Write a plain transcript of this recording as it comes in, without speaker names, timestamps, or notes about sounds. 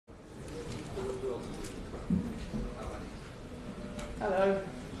Hello.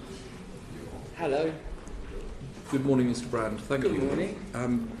 Hello. Good morning, Mr. Brand. Thank you. Good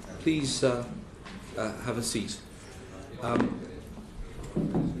morning. Please have a seat.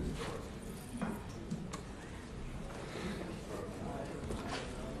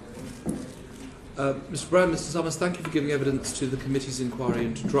 Mr. Brand, Mr. Summers, thank you for giving evidence to the committee's inquiry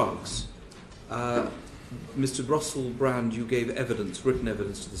into drugs. Mr. Russell Brand, you gave evidence, written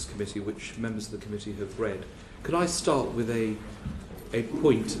evidence to this committee, which members of the committee have read. Could I start with a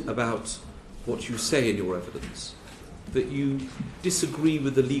point about what you say in your evidence? That you disagree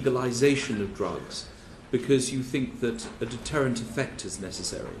with the legalisation of drugs because you think that a deterrent effect is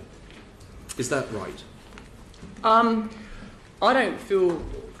necessary. Is that right? I don't feel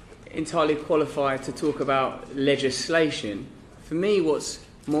entirely qualified to talk about legislation. For me, what's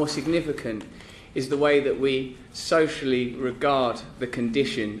more significant is the way that we socially regard the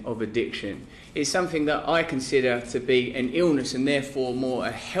condition of addiction. It's something that I consider to be an illness and therefore more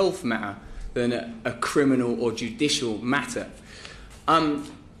a health matter than a criminal or judicial matter. I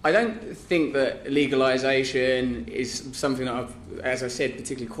don't think that legalisation is something that I've, as I said,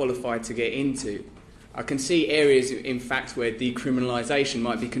 particularly qualified to get into. I can see areas, in fact, where decriminalisation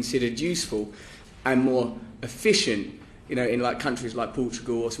might be considered useful and more efficient. You know, in like countries like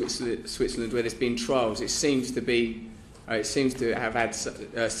Portugal or Switzerland, where there's been trials, it seems to have had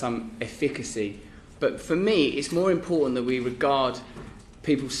some efficacy. But for me, it's more important that we regard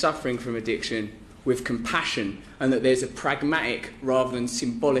people suffering from addiction with compassion, and that there's a pragmatic rather than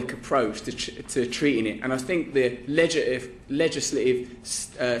symbolic approach to treating it. And I think the legislative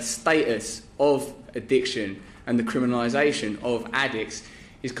status of addiction and the criminalisation of addicts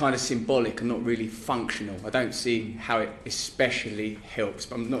is kind of symbolic and not really functional. I don't see how it especially helps.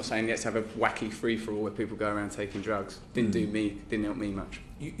 But I'm not saying let's have a wacky free-for-all where people go around taking drugs. Didn't help me much.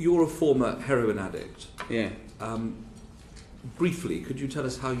 You're a former heroin addict. Yeah. Briefly, could you tell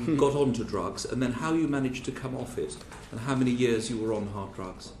us how you got onto drugs and then how you managed to come off it and how many years you were on hard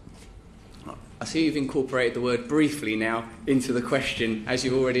drugs? I see you've incorporated the word briefly now into the question, as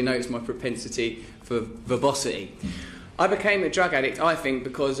you've already noticed my propensity for verbosity. I became a drug addict, I think,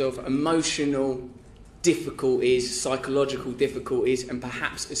 because of emotional difficulties, psychological difficulties, and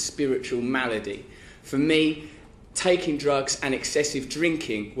perhaps a spiritual malady. For me, taking drugs and excessive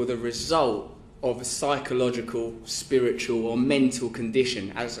drinking were the result of a psychological, spiritual, or mental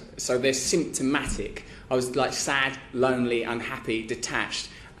condition. So they're symptomatic. I was like sad, lonely, unhappy, detached,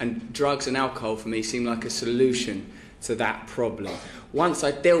 and drugs and alcohol for me seemed like a solution to that problem. Once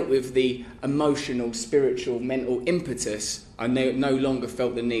I dealt with the emotional, spiritual, mental impetus, I no longer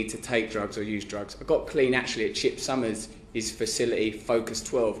felt the need to take drugs or use drugs. I got clean actually at Chip Summers' facility, Focus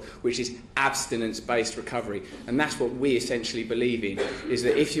 12, which is abstinence-based recovery. And that's what we essentially believe in, is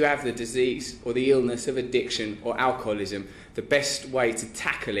that if you have the disease or the illness of addiction or alcoholism, the best way to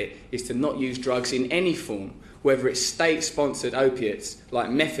tackle it is to not use drugs in any form, whether it's state-sponsored opiates like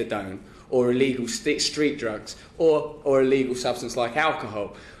methadone, or illegal street drugs, or illegal substance like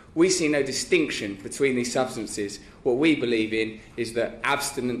alcohol. We see no distinction between these substances. What we believe in is that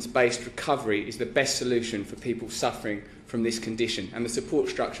abstinence-based recovery is the best solution for people suffering from this condition, and the support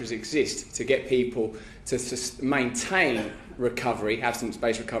structures exist to get people to maintain recovery,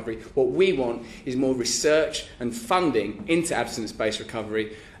 abstinence-based recovery. What we want is more research and funding into abstinence-based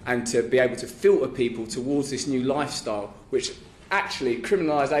recovery, and to be able to filter people towards this new lifestyle, which actually,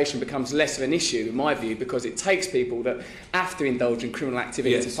 criminalisation becomes less of an issue, in my view, because it takes people that have to indulge in criminal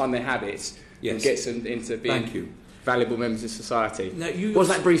activity to fund their habits and gets them into being valuable members of society. Now, was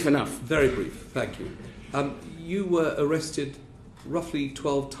that brief enough? Very brief, thank you. You were arrested roughly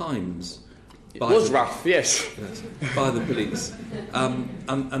 12 times. It was rough, yes. By the police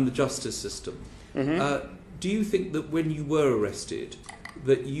and the justice system. Mm-hmm. Do you think that when you were arrested,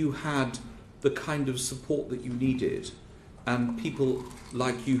 that you had the kind of support that you needed, and people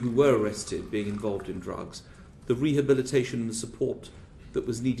like you who were arrested being involved in drugs, the rehabilitation and the support that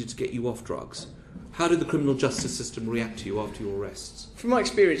was needed to get you off drugs? How did the criminal justice system react to you after your arrests? From my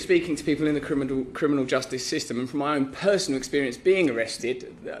experience speaking to people in the criminal justice system, and from my own personal experience being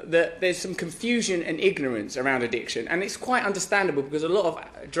arrested, there's some confusion and ignorance around addiction, and it's quite understandable because a lot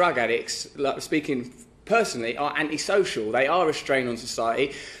of drug addicts, like speaking personally, are antisocial. They are a strain on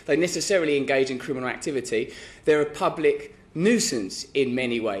society. They necessarily engage in criminal activity. They're a public nuisance in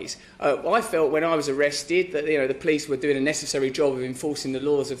many ways. I felt when I was arrested that the police were doing a necessary job of enforcing the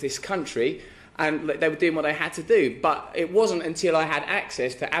laws of this country, and they were doing what they had to do. But it wasn't until I had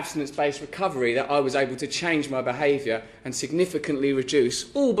access to abstinence-based recovery that I was able to change my behaviour and significantly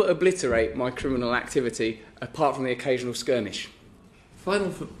reduce, all but obliterate, my criminal activity, apart from the occasional skirmish.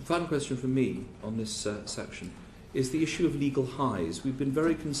 Final question from me on this section is the issue of legal highs. We've been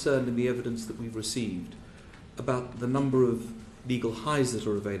very concerned in the evidence that we've received about the number of legal highs that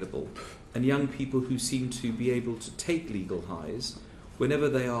are available and young people who seem to be able to take legal highs. Whenever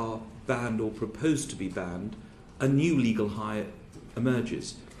they are banned or proposed to be banned, a new legal high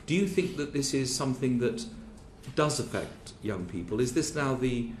emerges. Do you think that this is something that does affect young people? Is this now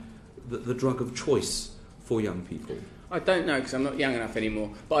the drug of choice for young people? I don't know because I'm not young enough anymore,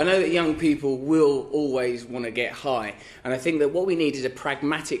 but I know that young people will always want to get high, and I think that what we need is a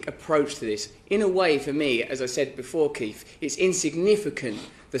pragmatic approach to this. In a way, for me, as I said before, Keith, it's insignificant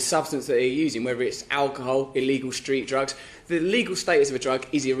the substance that they're using, whether it's alcohol, illegal street drugs. The legal status of a drug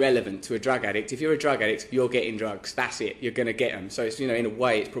is irrelevant to a drug addict. If you're a drug addict, you're getting drugs. That's it. You're going to get them. So, it's, in a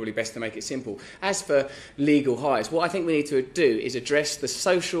way, it's probably best to make it simple. As for legal highs, what I think we need to do is address the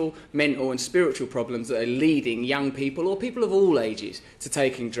social, mental and spiritual problems that are leading young people or people of all ages to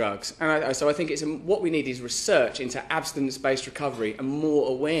taking drugs. And so I think what we need is research into abstinence-based recovery and more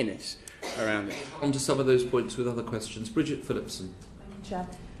awareness around it. On to some of those points with other questions. Bridget Phillipson. Chair.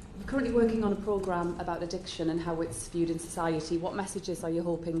 We're currently working on a programme about addiction and how it's viewed in society. What messages are you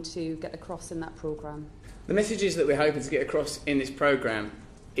hoping to get across in that programme? The messages that we're hoping to get across in this programme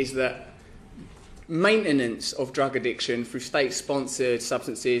is that maintenance of drug addiction through state-sponsored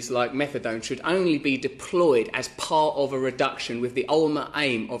substances like methadone should only be deployed as part of a reduction with the ultimate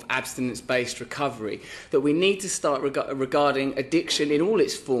aim of abstinence-based recovery. That we need to start regarding addiction in all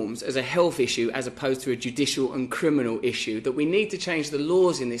its forms as a health issue as opposed to a judicial and criminal issue. That we need to change the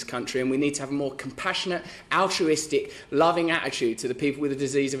laws in this country and we need to have a more compassionate, altruistic, loving attitude to the people with the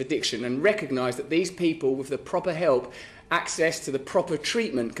disease of addiction and recognise that these people with the proper help, access to the proper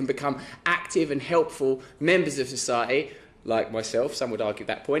treatment, can become active and helpful members of society, like myself, some would argue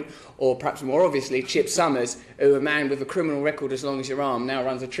that point, or perhaps more obviously Chip Summers, who, a man with a criminal record as long as your arm, now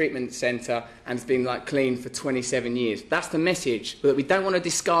runs a treatment centre and has been clean for 27 years. That's the message, that we don't want to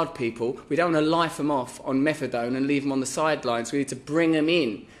discard people, we don't want to life them off on methadone and leave them on the sidelines. We need to bring them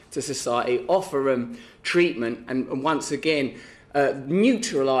in to society, offer them treatment and once again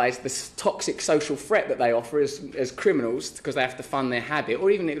neutralise the toxic social threat that they offer as criminals because they have to fund their habit, or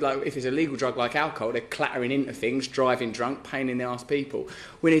even if it's a legal drug like alcohol, they're clattering into things, driving drunk, pain in the arse people.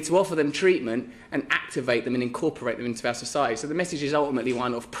 We need to offer them treatment and activate them and incorporate them into our society. So the message is ultimately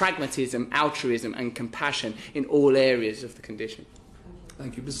one of pragmatism, altruism and compassion in all areas of the condition.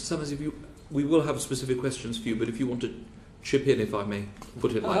 Thank you. Mr. Summers, we will have specific questions for you, but if you want to chip in, if I may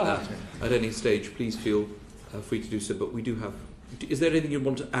put it like that, at any stage, please feel free to do so, but we do have... Is there anything you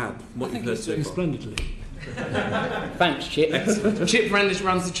want to add from what you've heard so far? Splendidly. Thanks, Chip. Chip runs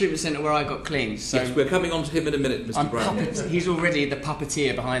the treatment centre where I got clean. So yes, we're coming on to him in a minute, Mr. Brand. He's already the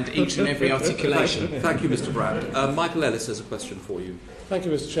puppeteer behind each and every articulation. Thank you, Mr. Brand. Michael Ellis has a question for you. Thank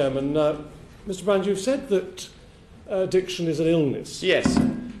you, Mr. Chairman. Mr. Brand, you've said that addiction is an illness. Yes.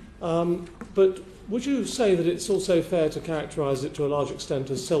 But would you say that it's also fair to characterise it to a large extent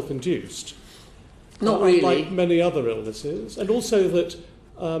as self-induced? Not really. Like many other illnesses, and also that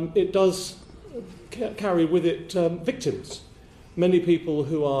it does carry with it victims. Many people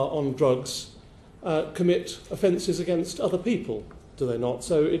who are on drugs commit offences against other people, do they not?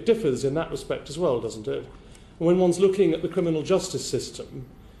 So it differs in that respect as well, doesn't it? And when one's looking at the criminal justice system,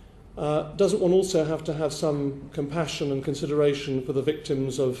 doesn't one also have to have some compassion and consideration for the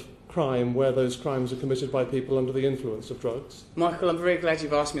victims of crime where those crimes are committed by people under the influence of drugs? Michael, I'm very glad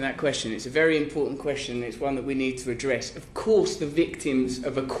you've asked me that question. It's a very important question. It's one that we need to address. Of course, the victims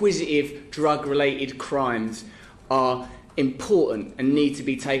of acquisitive drug-related crimes are important and need to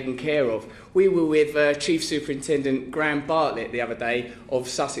be taken care of. We were with Chief Superintendent Graham Bartlett the other day of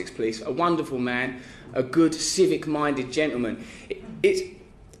Sussex Police, a wonderful man, a good civic-minded gentleman. It's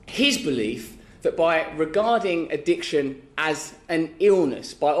his belief that by regarding addiction as an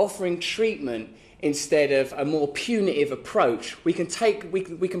illness, by offering treatment instead of a more punitive approach, we can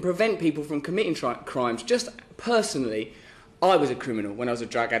prevent people from committing crimes. Just personally, I was a criminal when I was a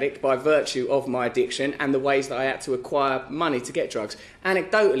drug addict by virtue of my addiction and the ways that I had to acquire money to get drugs.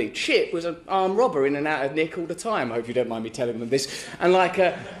 Anecdotally, Chip was an armed robber in and out of Nick all the time. I hope you don't mind me telling them this. And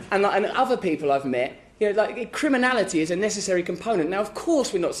other people I've met, criminality is a necessary component. Now, of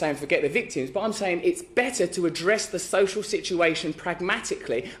course, we're not saying forget the victims, but I'm saying it's better to address the social situation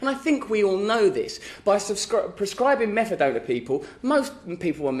pragmatically. And I think we all know this. By prescribing methadone to people, most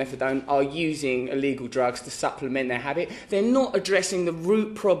people on methadone are using illegal drugs to supplement their habit. They're not addressing the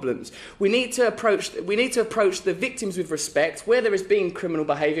root problems. We need to approach the victims with respect. Where there has been criminal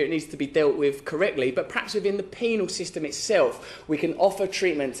behaviour, it needs to be dealt with correctly. But perhaps within the penal system itself, we can offer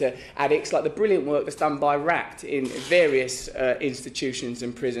treatment to addicts, like the brilliant work that's done by RAPT in various institutions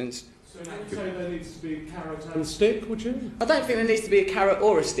and prisons. So you would say there needs to be carrot and stick, would you? I don't think there needs to be a carrot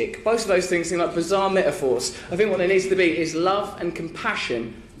or a stick. Both of those things seem like bizarre metaphors. I think what there needs to be is love and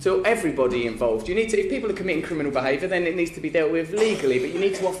compassion to everybody involved. You need to, if people are committing criminal behaviour, then it needs to be dealt with legally, but you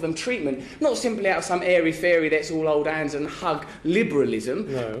need to offer them treatment, not simply out of some airy-fairy that's all old hands and hug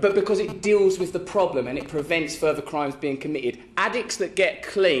liberalism, but because it deals with the problem and it prevents further crimes being committed. Addicts that get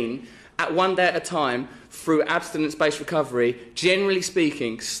clean at one day at a time through abstinence-based recovery, generally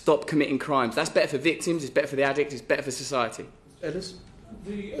speaking, stop committing crimes. That's better for victims, it's better for the addict, it's better for society. Ellis?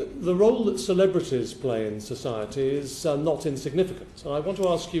 The role that celebrities play in society is not insignificant. And I want to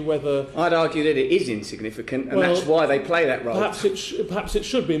ask you whether... I'd argue that it is insignificant, and that's why they play that role. Perhaps it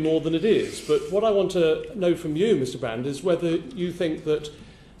should be more than it is. But what I want to know from you, Mr. Brand, is whether you think that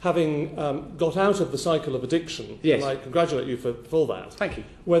having got out of the cycle of addiction, yes, and I congratulate you for that. Thank you.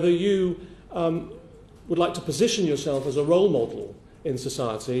 Whether you would like to position yourself as a role model in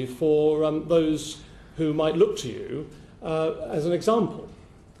society for those who might look to you as an example.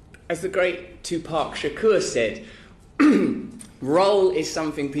 As the great Tupac Shakur said, role is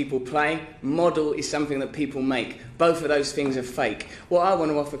something people play, model is something that people make. Both of those things are fake. What I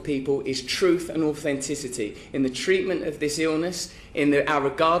want to offer people is truth and authenticity in the treatment of this illness, in our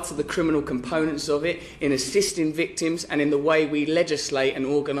regard to the criminal components of it, in assisting victims, and in the way we legislate and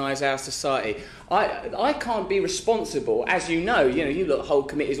organise our society. I can't be responsible, as you know, you lot hold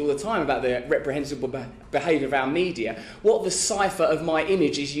committees all the time about the reprehensible behaviour of our media. What the cipher of my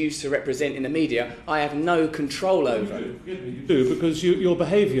image is used to represent in the media, I have no control over. You do, because your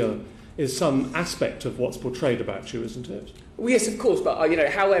behaviour is some aspect of what's portrayed about you, isn't it? Well, yes, of course, but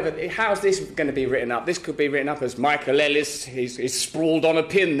however, how's this going to be written up? This could be written up as Michael Ellis, he's sprawled on a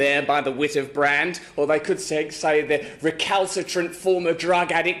pin there by the wit of Brand, or they could say the recalcitrant former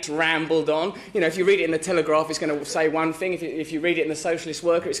drug addict rambled on. If you read it in the Telegraph, it's going to say one thing. If you read it in the Socialist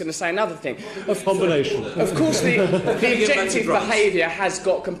Worker, it's going to say another thing. A combination. Of course, the objective behaviour has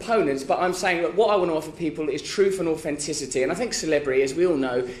got components, but I'm saying that what I want to offer people is truth and authenticity, and I think celebrity, as we all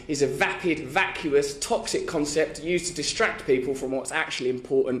know, is a vapid, vacuous, toxic concept used to distract people from what's actually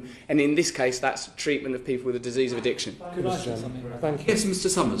important, and in this case that's treatment of people with a disease of addiction. Thank you. Yes, Mr.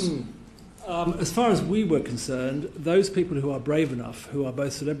 Summers. As far as we were concerned, those people who are brave enough, who are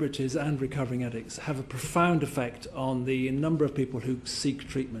both celebrities and recovering addicts, have a profound effect on the number of people who seek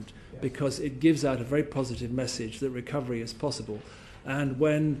treatment, because it gives out a very positive message that recovery is possible. And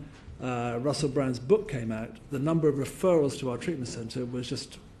when Russell Brand's book came out, the number of referrals to our treatment centre was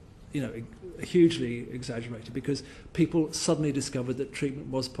just hugely exaggerated, because people suddenly discovered that treatment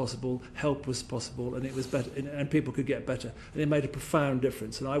was possible, help was possible, and it was better, and people could get better, and it made a profound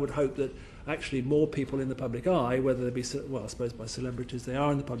difference. And I would hope that actually more people in the public eye, whether they be, well, I suppose by celebrities, they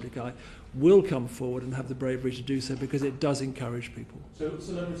are in the public eye, will come forward and have the bravery to do so, because it does encourage people. So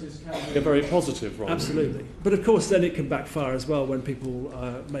celebrities can be a very positive role. Absolutely. But of course then it can backfire as well when people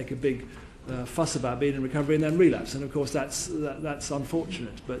make a big fuss about being in recovery and then relapse, and of course that's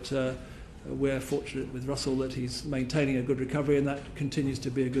unfortunate, but we're fortunate with Russell that he's maintaining a good recovery, and that continues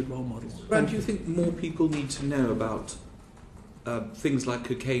to be a good role model. Brand, do you think more people need to know about things like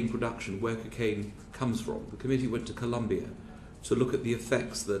cocaine production, where cocaine comes from? The committee went to Colombia to look at the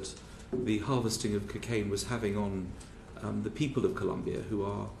effects that the harvesting of cocaine was having on the people of Colombia, who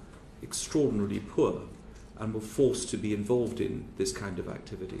are extraordinarily poor and were forced to be involved in this kind of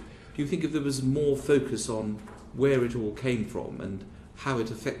activity. Do you think if there was more focus on where it all came from and how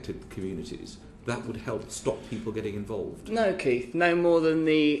it affected communities, that would help stop people getting involved? No, Keith, no more than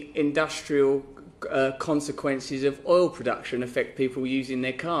the industrial consequences of oil production affect people using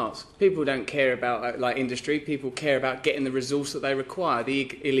their cars. People don't care about industry, people care about getting the resource that they require. The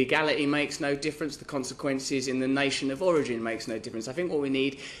illegality makes no difference, the consequences in the nation of origin makes no difference. I think what we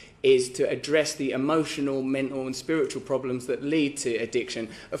need is to address the emotional, mental and spiritual problems that lead to addiction.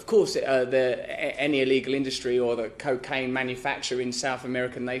 Of course, any illegal industry or the cocaine manufacture in South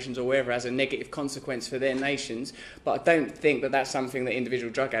American nations or wherever has a negative consequence for their nations, but I don't think that that's something that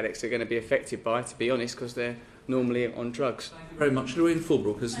individual drug addicts are going to be affected by, to be honest, because they're normally on drugs. Thank you very much. Lorraine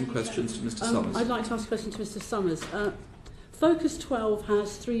Fulbrook has some questions to Mr. Summers. I'd like to ask a question to Mr. Summers. Focus 12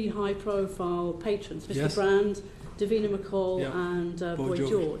 has 3 high-profile patrons, Mr. Yes. Brand, Davina McCall Yeah. and Boy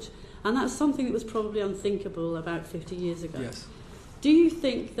George. And that's something that was probably unthinkable about 50 years ago. Yes. Do you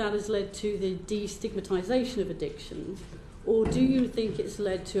think that has led to the destigmatisation of addiction, or do you think it's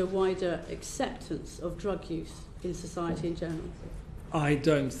led to a wider acceptance of drug use in society in general? I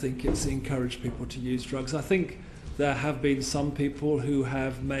don't think it's encouraged people to use drugs. I think there have been some people who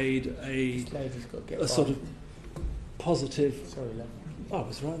have made a sort of positive... Sorry, Len. I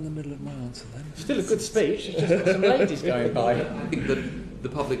was right in the middle of my answer then. Still a good speech, it's just got some ladies going by. I think that the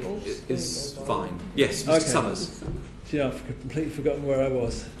public is fine. Yes, Mr. Summers. Yeah, I've completely forgotten where I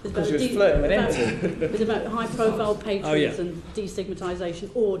was. Because you were flirting with empty. It's about high-profile patrons and destigmatisation,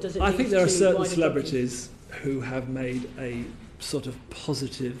 or does it? I think there are certain celebrities who have made a sort of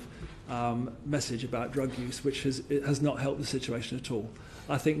positive message about drug use, which has not helped the situation at all.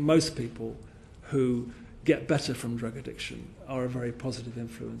 I think most people who get better from drug addiction are a very positive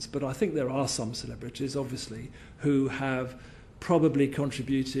influence, but I think there are some celebrities, obviously, who have probably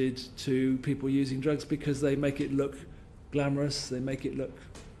contributed to people using drugs because they make it look glamorous, they make it look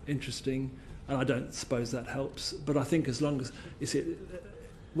interesting, and I don't suppose that helps. But I think as long as,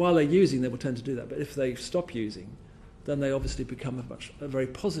 while they're using, they will tend to do that. But if they stop using, then they obviously become a very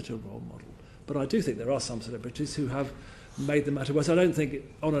positive role model. But I do think there are some celebrities who have made the matter worse. I don't think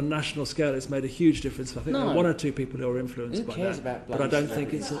on a national scale it's made a huge difference. I think there are one or two people who are influenced by that. But I don't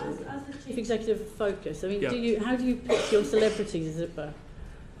think it's... As the Chief Executive of Focus, I mean, Yeah. how do you pick your celebrities, as it were?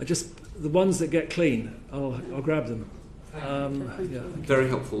 The ones that get clean, I'll grab them. Very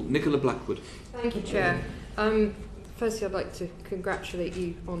helpful. Nicola Blackwood. Thank you, Chair. Firstly, I'd like to congratulate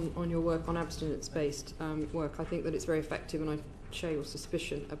you on your work on abstinence-based work. I think that it's very effective, and I share your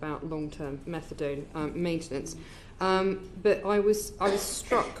suspicion about long-term methadone maintenance. But I was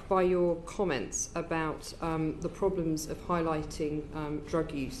struck by your comments about the problems of highlighting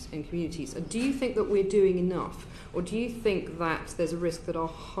drug use in communities. Do you think that we're doing enough, or do you think that there's a risk that our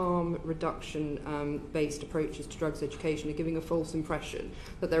harm reduction based approaches to drugs education are giving a false impression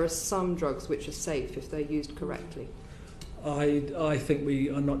that there are some drugs which are safe if they're used correctly? I think we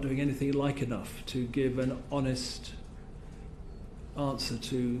are not doing anything like enough to give an honest answer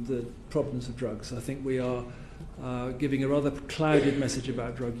to the problems of drugs. I think we are giving a rather clouded message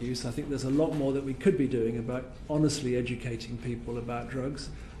about drug use. I think there's a lot more that we could be doing about honestly educating people about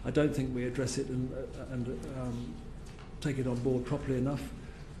drugs. I don't think we address it and take it on board properly enough.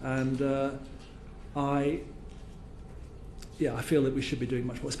 And I feel that we should be doing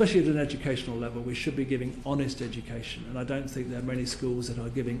much more, especially at an educational level. We should be giving honest education, and I don't think there are many schools that are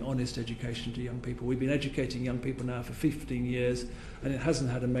giving honest education to young people. We've been educating young people now for 15 years, and it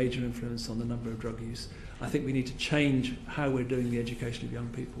hasn't had a major influence on the number of drug use. I think we need to change how we're doing the education of young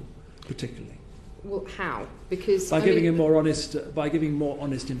people, particularly. Well, how? Because by giving more honest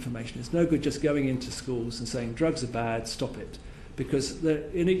information. It's no good just going into schools and saying drugs are bad, stop it. Because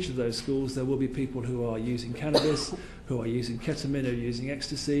in each of those schools there will be people who are using cannabis, who are using ketamine, or using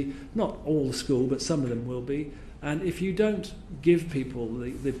ecstasy. Not all the school, but some of them will be. And if you don't give people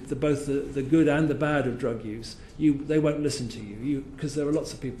both the good and the bad of drug use, they won't listen to you. Because there are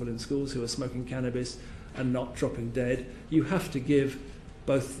lots of people in schools who are smoking cannabis and not dropping dead. You have to give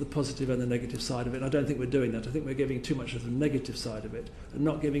both the positive and the negative side of it. And I don't think we're doing that. I think we're giving too much of the negative side of it and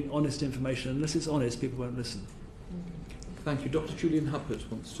not giving honest information. Unless it's honest, people won't listen. Thank you. Dr. Julian Huppert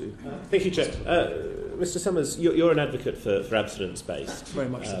wants to... Thank you, Chair. Mr. Summers, you're an advocate for abstinence-based Very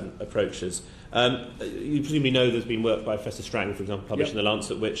much so. Approaches. You presumably know there's been work by Professor Strang, for example, published in The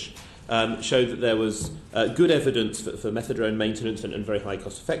Lancet, which showed that there was good evidence for methadone maintenance and very high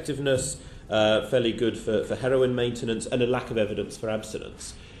cost effectiveness, fairly good for heroin maintenance, and a lack of evidence for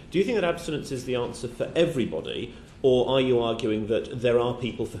abstinence. Do you think that abstinence is the answer for everybody, or are you arguing that there are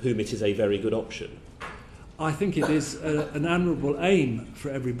people for whom it is a very good option? I think it is an admirable aim for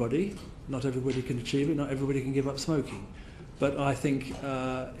everybody. Not everybody can achieve it. Not everybody can give up smoking. But I think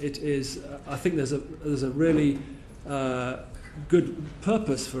it is. I think there's a really good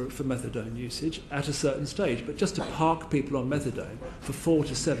purpose for methadone usage at a certain stage. But just to park people on methadone for 4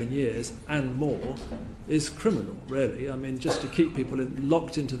 to 7 years and more is criminal, really. I mean, just to keep people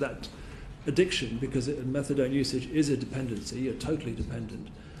locked into that addiction, because methadone usage is a dependency. You're totally dependent.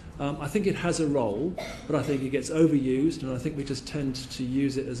 I think it has a role, but I think it gets overused, and I think we just tend to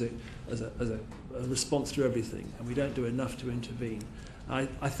use it as a response to everything, and we don't do enough to intervene. I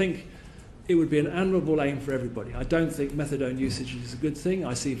think it would be an admirable aim for everybody. I don't think methadone usage is a good thing.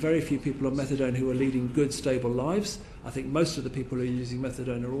 I see very few people on methadone who are leading good, stable lives. I think most of the people who are using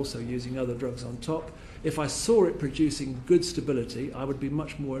methadone are also using other drugs on top. If I saw it producing good stability, I would be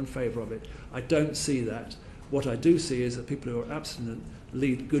much more in favour of it. I don't see that. What I do see is that people who are abstinent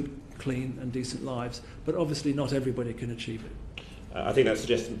lead good, clean and decent lives, but obviously not everybody can achieve it. I think that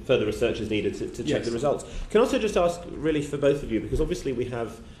suggests further research is needed to check the results. Can I also just ask, really, for both of you, because obviously we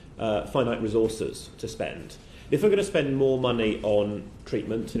have finite resources to spend. If we're going to spend more money on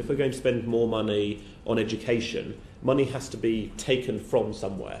treatment, and if we're going to spend more money on education, money has to be taken from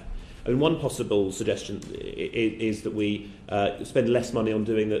somewhere. I mean, one possible suggestion is that we spend less money on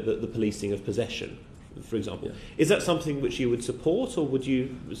doing the policing of possession. for example. Yeah. Is that something which you would support, or would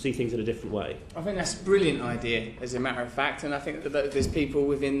you see things in a different way? I think that's a brilliant idea, as a matter of fact, and I think that there's people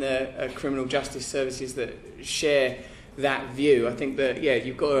within the criminal justice services that share that view. I think that,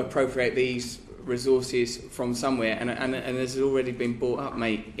 you've got to appropriate these resources from somewhere, and there's already been brought up,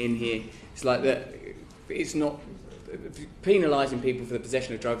 mate, in here. It's like that. It's not penalising people for the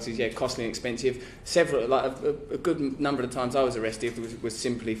possession of drugs is costly and expensive. A good number of times I was arrested was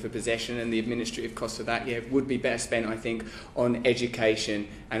simply for possession, and the administrative costs of that would be better spent, I think, on education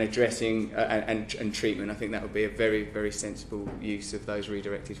and addressing and treatment. I think that would be a very, very sensible use of those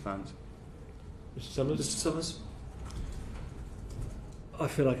redirected funds. Mr. Summers? Mr. Summers? I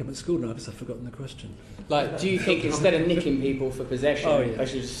feel like I'm at school now because I've forgotten the question. Like, do you think instead of nicking people for possession, I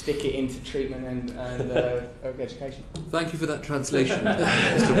should stick it into treatment and education? Thank you for that translation,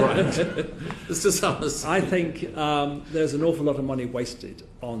 Mr. Bryant. Mr. Summers? I think there's an awful lot of money wasted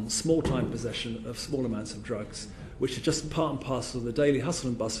on small-time possession of small amounts of drugs, which are just part and parcel of the daily hustle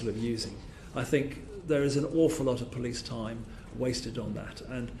and bustle of using. I think there is an awful lot of police time wasted on that.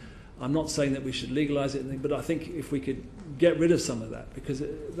 And I'm not saying that we should legalise it, but I think if we could get rid of some of that, because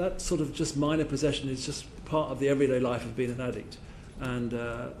that sort of just minor possession is just part of the everyday life of being an addict. And,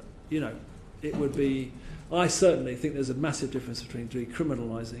 it would be... I certainly think there's a massive difference between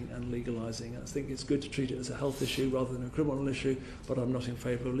decriminalising and legalising. I think it's good to treat it as a health issue rather than a criminal issue, but I'm not in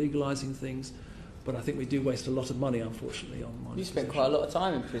favour of legalising things. But I think we do waste a lot of money, unfortunately, on minor You spent possession. quite a lot of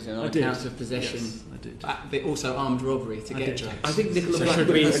time in prison on accounts of possession. Yes, I did. Also armed robbery to get drugs. I think Nicola So Blackwood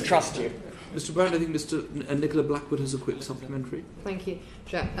should we has- even trust you? Mr. Bryant, I think Mr. Nicola Blackwood has a quick supplementary. Thank you,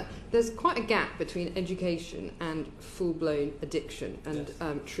 Chair. There's quite a gap between education and full-blown addiction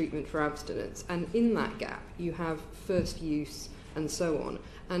and treatment for abstinence. And in that gap, you have first use and so on.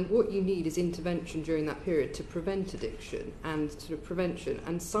 And what you need is intervention during that period to prevent addiction and sort of prevention.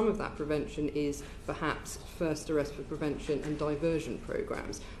 And some of that prevention is perhaps first arrest for prevention and diversion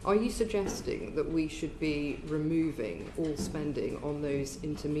programmes. Are you suggesting that we should be removing all spending on those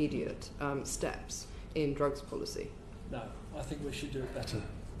intermediate steps in drugs policy? No, I think we should do it better.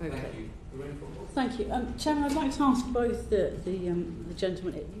 Okay. Thank you. Chairman, I'd like to ask both the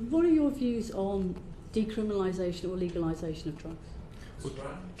gentlemen, what are your views on decriminalisation or legalisation of drugs?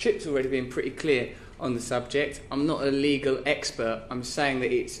 Chip's already been pretty clear on the subject. I'm not a legal expert. I'm saying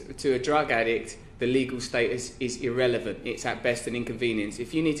that it's to a drug addict, the legal status is irrelevant. It's at best an inconvenience.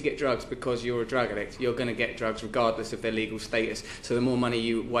 If you need to get drugs because you're a drug addict, you're going to get drugs regardless of their legal status. So the more money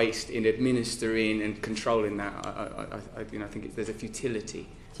you waste in administering and controlling that, I think there's a futility.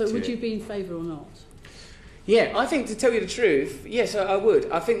 So would it. you be in favour or not? Yeah, I think, to tell you the truth, yes, I would.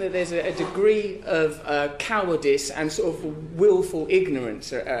 I think that there's a degree of cowardice and sort of willful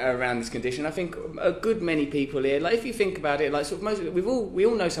ignorance around this condition. I think a good many people here, like if you think about it, like sort of we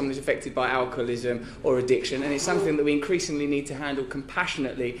all know someone who's affected by alcoholism or addiction, and it's something that we increasingly need to handle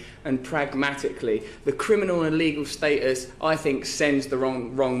compassionately and pragmatically. The criminal and legal status, I think, sends the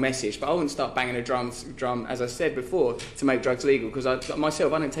wrong message. But I wouldn't start banging a drum, as I said before, to make drugs legal, because I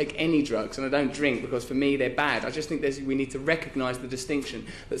don't take any drugs and I don't drink because for me they're bad. I just think we need to recognise the distinction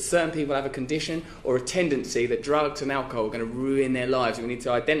that certain people have a condition or a tendency that drugs and alcohol are going to ruin their lives. We need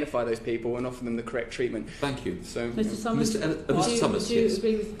to identify those people and offer them the correct treatment. Thank you. So, Mr. Summers, Mr. Summers, do you yes.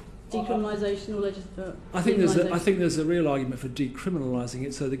 agree with decriminalisation or legislation? I think there's a real argument for decriminalising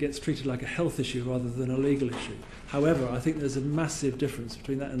it so that it gets treated like a health issue rather than a legal issue. However, I think there's a massive difference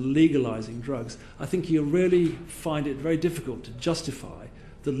between that and legalising drugs. I think you really find it very difficult to justify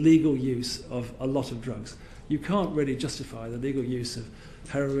the legal use of a lot of drugs. You can't really justify the legal use of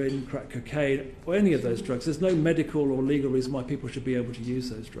heroin, crack cocaine, or any of those drugs. There's no medical or legal reason why people should be able to use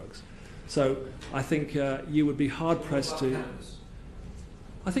those drugs. So I think you would be hard-pressed to...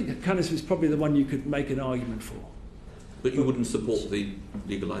 I think that cannabis is probably the one you could make an argument for. But you wouldn't support the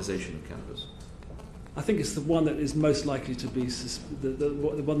legalisation of cannabis? I think it's the one that is most likely to be...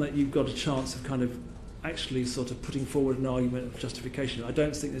 the one that you've got a chance of kind of actually sort of putting forward an argument of justification. I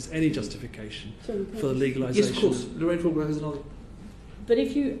don't think there's any justification for the legalisation. Yes, of course. Lorraine Faulkner has another. But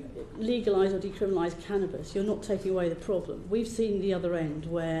if you legalise or decriminalise cannabis, you're not taking away the problem. We've seen the other end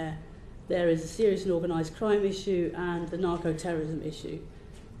where there is a serious and organised crime issue and the narco-terrorism issue,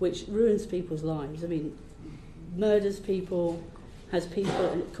 which ruins people's lives. I mean, murders people, has people,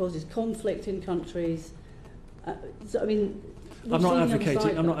 and it causes conflict in countries. I'm not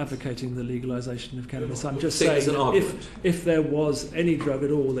advocating the legalisation of cannabis. I'm just saying that if there was any drug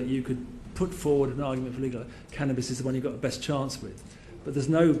at all that you could put forward an argument for legal, cannabis is the one you've got the best chance with. But there's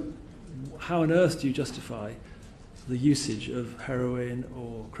no... How on earth do you justify the usage of heroin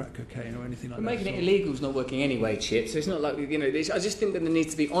or crack cocaine or anything like But that. making it illegal is not working anyway, Chip. So it's not like, I just think that there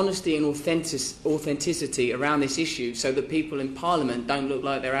needs to be honesty and authenticity around this issue so that people in Parliament don't look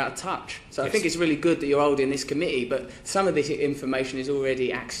like they're out of touch. So yes. I think it's really good that you're holding this committee, but some of this information is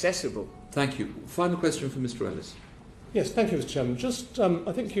already accessible. Thank you. Final question from Mr. Ellis. Yes, thank you, Mr. Chairman. Just,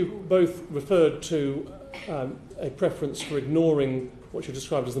 I think you both referred to a preference for ignoring what you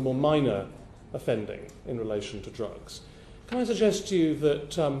described as the more minor offending in relation to drugs. Can I suggest to you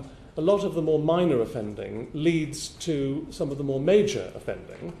that a lot of the more minor offending leads to some of the more major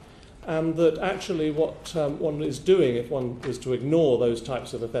offending, and that actually what one is doing if one was to ignore those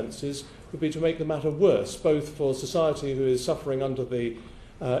types of offences would be to make the matter worse, both for society who is suffering under the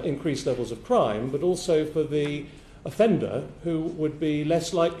increased levels of crime, but also for the offender who would be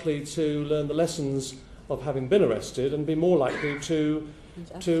less likely to learn the lessons of having been arrested and be more likely to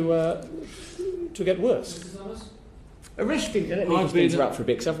get worse. Arresting, let me just interrupt for a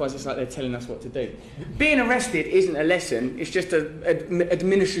bit, because otherwise it's like they're telling us what to do. Being arrested isn't a lesson, it's just an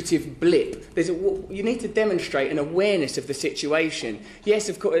administrative blip. You need to demonstrate an awareness of the situation. Yes,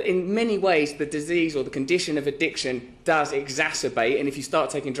 of course, in many ways the disease or the condition of addiction does exacerbate, and if you start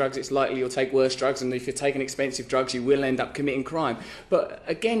taking drugs it's likely you'll take worse drugs, and if you're taking expensive drugs you will end up committing crime. But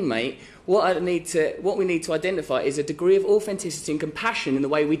again, mate, what we need to identify is a degree of authenticity and compassion in the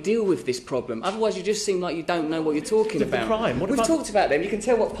way we deal with this problem. Otherwise you just seem like you don't know what you're talking about. We've talked about them. You can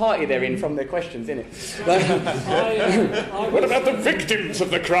tell what party they're in from their questions, innit? What about the victims of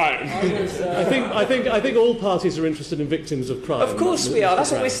the crime? I think all parties are interested in victims of crime. Of course we are.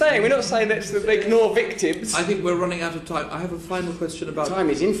 That's what we're saying. We're not saying that they ignore victims. I think we're running out of time. I have a final question about... Time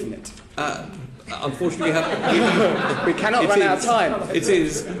is infinite. Unfortunately, we cannot run out of time. It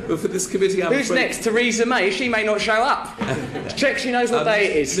is, but for this committee, Who's next? Theresa May? She may not show up. Check she knows what day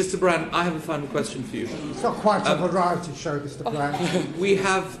it is. Mr. Brand, I have a final question for you. It's not quite a variety show, Mr. Brand.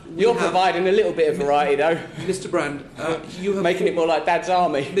 You're providing a little bit of variety, though. Mr. Brand, you have making it more like Dad's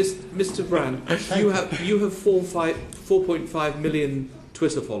Army. Mr. Brand, you have 4.5 million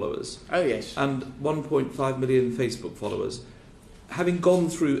Twitter followers. Oh yes. And 1.5 million Facebook followers. Having gone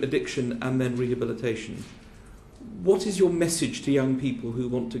through addiction and then rehabilitation, what is your message to young people who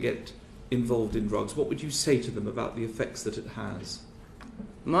want to get involved in drugs? What would you say to them about the effects that it has?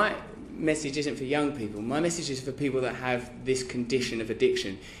 My message isn't for young people. My message is for people that have this condition of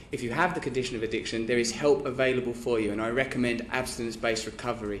addiction. If you have the condition of addiction, there is help available for you, and I recommend abstinence-based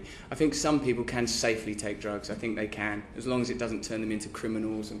recovery. I think some people can safely take drugs. I think they can, as long as it doesn't turn them into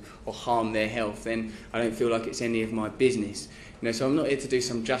criminals or harm their health. Then I don't feel like it's any of my business. So I'm not here to do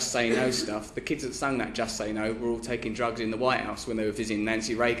some Just Say No stuff. The kids that sung that Just Say No were all taking drugs in the White House when they were visiting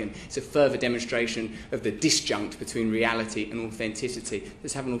Nancy Reagan. It's a further demonstration of the disjunct between reality and authenticity.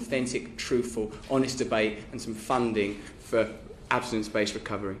 Let's have an authentic, truthful, honest debate and some funding for abstinence-based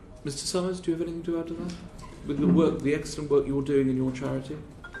recovery. Mr. Summers, do you have anything to add to that? With the excellent work you're doing in your charity?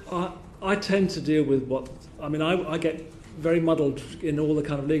 I tend to deal with I get very muddled in all the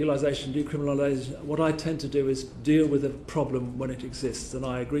kind of legalisation, decriminalisation. What I tend to do is deal with a problem when it exists, and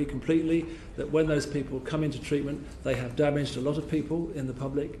I agree completely that when those people come into treatment, they have damaged a lot of people in the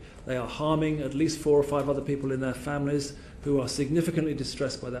public. They are harming at least 4 or 5 other people in their families who are significantly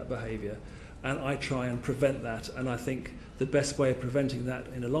distressed by that behaviour, and I try and prevent that. And I think the best way of preventing that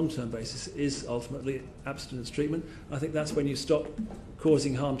in a long-term basis is ultimately abstinence treatment. I think that's when you stop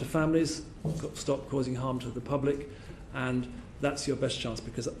causing harm to families, stop causing harm to the public, and that's your best chance,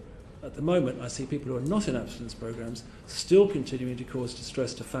 because at the moment I see people who are not in abstinence programmes still continuing to cause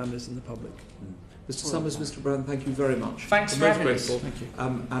distress to families and the public. Mr. Summers, Mr. Brown, thank you very much. Thanks for having us. Thank you.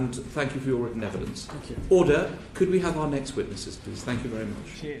 And thank you for your written evidence. Thank you. Order, could we have our next witnesses, please? Thank you very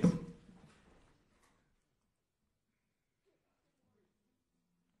much. Cheers.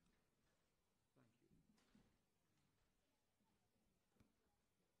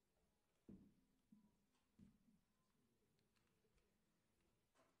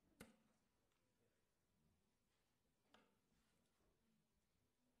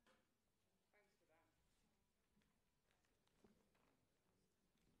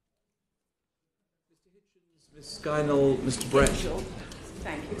 Ms. Skynell, Mr. Brett.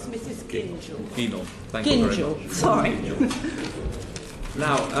 Thank you. It's Mrs. Gingell. Gingell. Thank you very much. Sorry.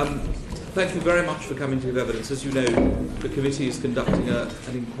 Now, thank you very much for coming to give evidence. As you know, the committee is conducting an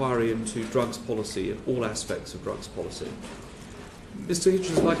inquiry into drugs policy and all aspects of drugs policy. Mr.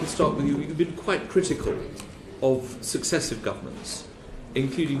 Hitchens, I'd like to start with you. You've been quite critical of successive governments,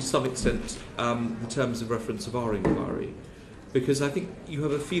 including to some extent the terms of reference of our inquiry, because I think you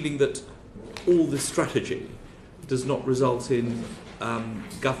have a feeling that all this strategy does not result in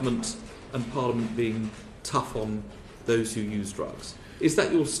government and Parliament being tough on those who use drugs. Is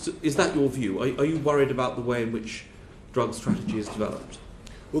that your view? Are you worried about the way in which drug strategy is developed?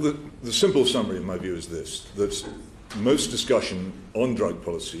 Well, the simple summary, in my view, is this, that most discussion on drug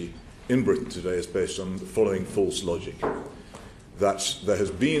policy in Britain today is based on the following false logic. That there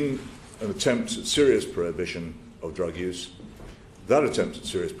has been an attempt at serious prohibition of drug use. That attempt at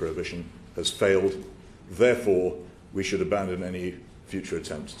serious prohibition has failed. Therefore, we should abandon any future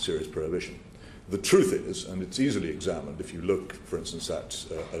attempt at serious prohibition. The truth is, and it's easily examined, if you look, for instance, at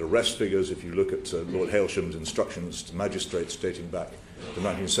arrest figures, if you look at Lord Hailsham's instructions to magistrates dating back to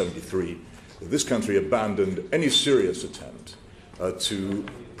 1973, this country abandoned any serious attempt to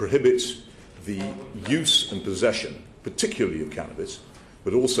prohibit the use and possession, particularly of cannabis,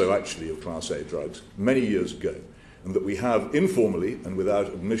 but also actually of Class A drugs, many years ago, and that we have informally and without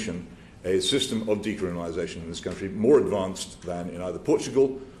admission a system of decriminalisation in this country more advanced than in either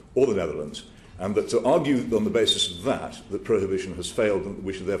Portugal or the Netherlands, and that to argue on the basis of that prohibition has failed and that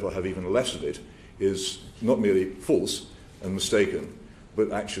we should therefore have even less of it is not merely false and mistaken,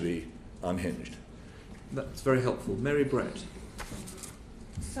 but actually unhinged. That's very helpful. Mary Brett.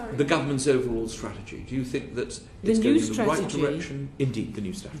 Sorry. The government's overall strategy. Do you think that it's going in the right direction? Indeed, the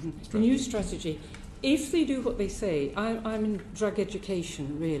new strategy. The new strategy. If they do what they say, I'm in drug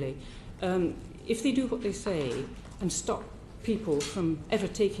education, really. If they do what they say and stop people from ever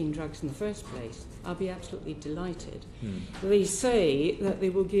taking drugs in the first place, I'll be absolutely delighted. They say that they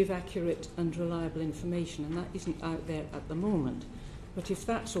will give accurate and reliable information, and that isn't out there at the moment. But if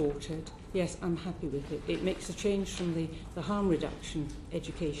that's altered, yes, I'm happy with it. It makes a change from the harm reduction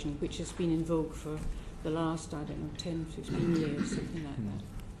education, which has been in vogue for the last, 10, 15 years, something like that.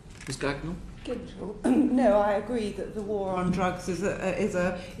 Ms. Gagnall? No, I agree that the war on drugs is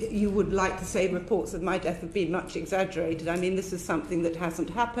a you would like to say reports of my death have been much exaggerated. I mean, this is something that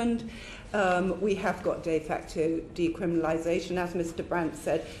hasn't happened. We have got de facto decriminalisation. As Mr. Brandt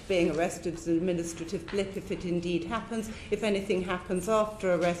said, being arrested is an administrative blip if it indeed happens. If anything happens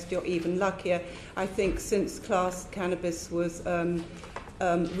after arrest, you're even luckier. I think since class cannabis was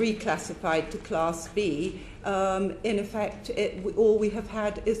reclassified to Class B, in effect, all we have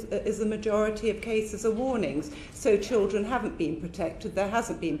had is a majority of cases of warnings. So children haven't been protected, there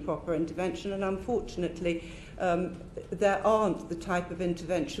hasn't been proper intervention, and unfortunately there aren't the type of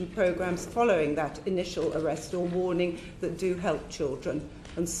intervention programmes following that initial arrest or warning that do help children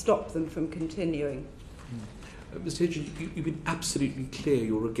and stop them from continuing. Mr. Hitchens, you've been absolutely clear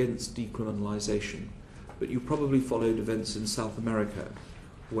you're against decriminalisation, but you probably followed events in South America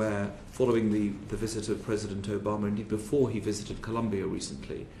where, following the visit of President Obama, indeed before he visited Colombia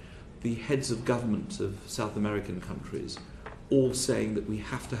recently, the heads of government of South American countries all saying that we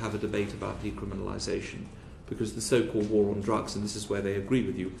have to have a debate about decriminalisation because the so-called war on drugs, and this is where they agree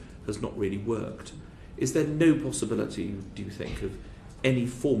with you, has not really worked. Is there no possibility, do you think, of any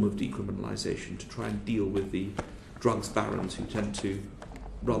form of decriminalisation to try and deal with the drugs barons who tend to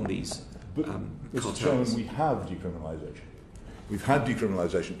run these Mr. cartels? Chairman, we have decriminalisation. We've had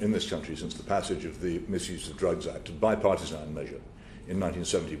decriminalisation in this country since the passage of the Misuse of Drugs Act, a bipartisan measure, in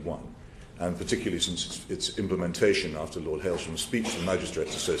 1971, and particularly since its implementation after Lord Hailsham's speech to the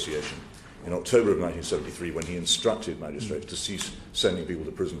Magistrates Association in October of 1973, when he instructed magistrates to cease sending people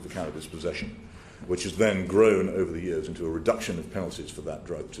to prison for cannabis possession, which has then grown over the years into a reduction of penalties for that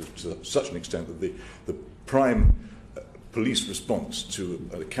drug to such an extent that the prime police response to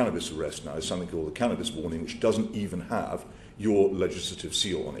a cannabis arrest now is something called the cannabis warning, which doesn't even have your legislative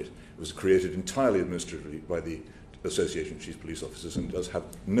seal on it. It was created entirely administratively by the Association of Chief Police Officers and does have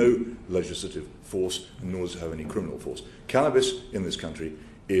no legislative force, nor does it have any criminal force. Cannabis in this country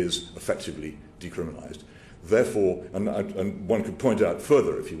is effectively decriminalised. Therefore, and one could point out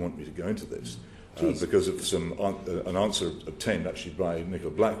further, if you want me to go into this, because of an answer obtained actually by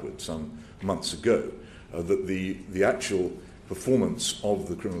Nicola Blackwood some months ago, that the actual performance of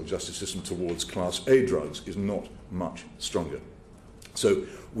the criminal justice system towards Class A drugs is not much stronger. So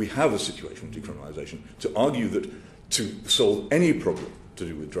we have a situation of decriminalisation. To argue that to solve any problem to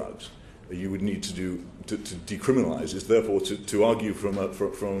do with drugs, you would need to decriminalise is therefore to argue from a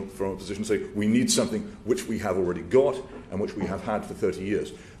position, say we need something which we have already got and which we have had for 30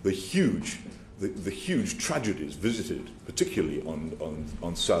 years. The huge tragedies visited, particularly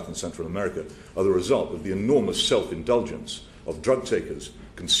on South and Central America, are the result of the enormous self-indulgence of drug takers,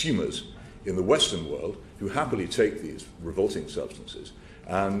 consumers in the Western world who happily take these revolting substances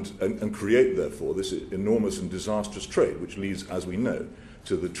and create, therefore, this enormous and disastrous trade, which leads, as we know,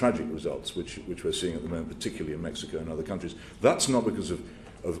 to the tragic results which we're seeing at the moment, particularly in Mexico and other countries. That's not because of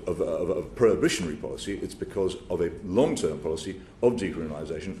of prohibitionary policy. It's because of a long-term policy of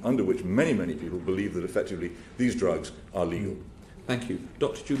decriminalisation, under which many, many people believe that effectively these drugs are legal. Thank you.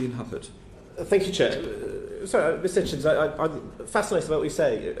 Dr. Julian Huppert. Thank you, Chair. Sorry, Mr. Hitchens, I'm fascinated about what you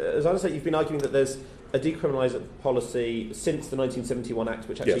say. As I understand, you've been arguing that there's a decriminalisation policy since the 1971 Act,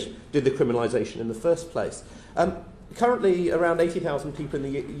 which actually did the criminalisation in the first place. Currently, around 80,000 people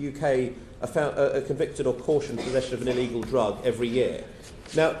in the UK are convicted or cautioned for possession of an illegal drug every year.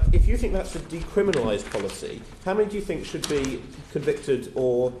 Now, if you think that's a decriminalised policy, how many do you think should be convicted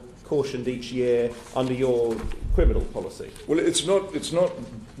or cautioned each year under your criminal policy? Well, it's not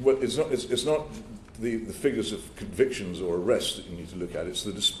the figures of convictions or arrests that you need to look at. It's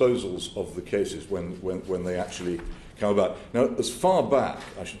the disposals of the cases when they actually come about. Now, as far back,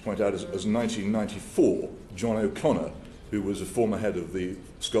 I should point out, as 1994, John O'Connor, who was a former head of the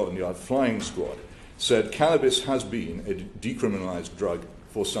Scotland Yard Flying Squad, said cannabis has been a decriminalised drug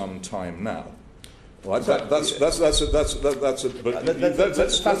for some time now. Well, that's a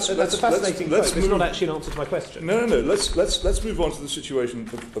fascinating quote. It's not actually an answer to my question. No. Let's move on to the situation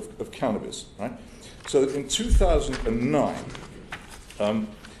of cannabis. Right. So in 2009,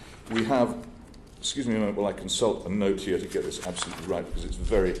 we have. Excuse me a moment while I consult a note here to get this absolutely right, because it's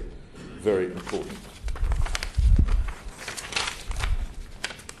very, very important.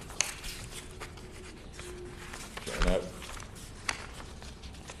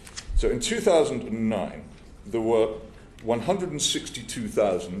 So in 2009, there were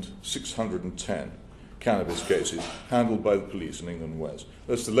 162,610 cannabis cases handled by the police in England and Wales.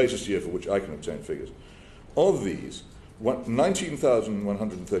 That's the latest year for which I can obtain figures. Of these,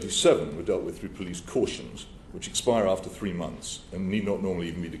 19,137 were dealt with through police cautions, which expire after 3 months and need not normally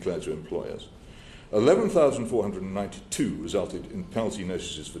even be declared to employers. 11,492 resulted in penalty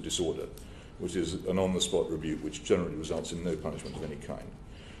notices for disorder, which is an on-the-spot rebuke, which generally results in no punishment of any kind.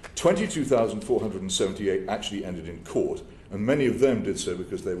 22,478 actually ended in court, and many of them did so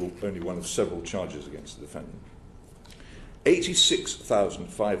because they were only one of several charges against the defendant.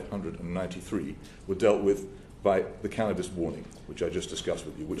 86,593 were dealt with by the cannabis warning, which I just discussed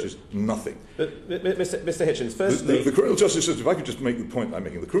with you, which is nothing. But Mr. Hitchens, firstly... The criminal justice system, if I could just make the point I'm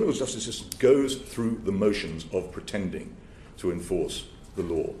making, the criminal justice system goes through the motions of pretending to enforce the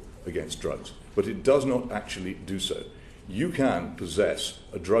law against drugs, but it does not actually do so. You can possess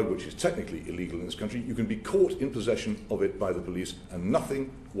a drug which is technically illegal in this country. You can be caught in possession of it by the police, and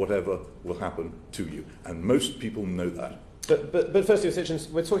nothing whatever will happen to you. And most people know that. But firstly, Mr. Hitchens,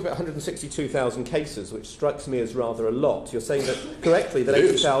 we're talking about 162,000 cases, which strikes me as rather a lot. You're saying that, correctly, that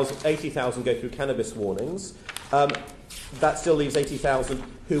 80,000 go through cannabis warnings. That still leaves 80,000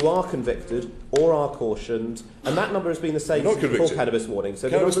 who are convicted or are cautioned, and that number has been the same since before cannabis warning. So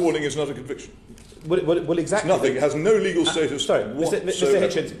cannabis warning is not a conviction. Well, exactly. It's nothing. It has no legal status. Sorry, Mr.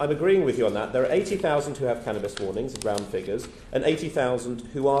 Hitchens, I'm agreeing with you on that. There are 80,000 who have cannabis warnings, round figures, and 80,000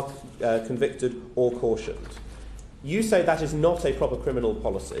 who are convicted or cautioned. You say that is not a proper criminal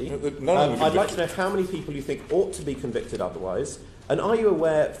policy. I'd like to know how many people you think ought to be convicted otherwise. And are you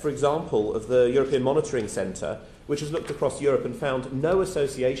aware, for example, of the European Monitoring Centre, which has looked across Europe and found no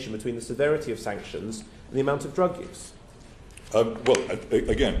association between the severity of sanctions and the amount of drug use?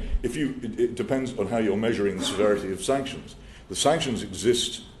 Again, it depends on how you're measuring the severity of sanctions. The sanctions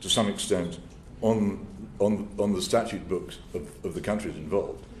exist to some extent on the statute books of the countries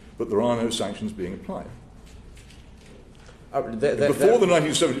involved, but there are no sanctions being applied. Before the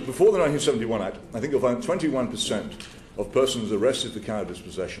 1971 Act, I think you'll find 21% of persons arrested for cannabis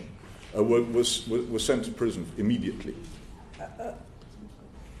possession were sent to prison immediately.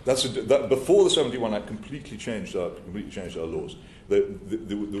 Before the 71 Act completely changed our laws. There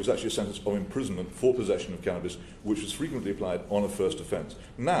was actually a sentence of imprisonment for possession of cannabis, which was frequently applied on a first offence.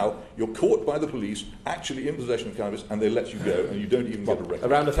 Now, you're caught by the police actually in possession of cannabis, and they let you go, and you don't even get a record.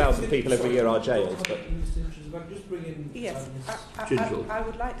 Around 1,000 people every year are jailed. But... Yes, I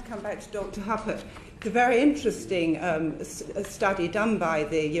would like to come back to Dr. Huppert. The very interesting study done by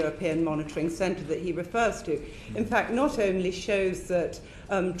the European Monitoring Centre that he refers to, in fact, not only shows that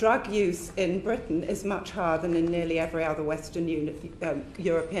drug use in Britain is much higher than in nearly every other Western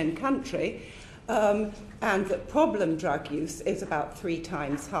European country, and that problem drug use is about 3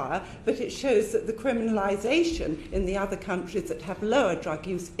 times higher, but it shows that the criminalisation in the other countries that have lower drug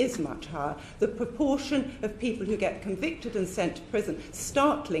use is much higher. The proportion of people who get convicted and sent to prison,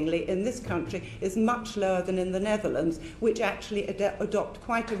 startlingly, in this country is much lower than in the Netherlands, which actually adopt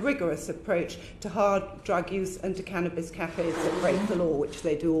quite a rigorous approach to hard drug use and to cannabis cafes that break the law, which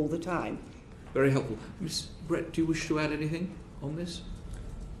they do all the time. Very helpful. Ms. Brett, do you wish to add anything on this?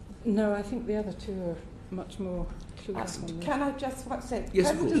 No, I think the other two are much more clued up on this. Can I just say,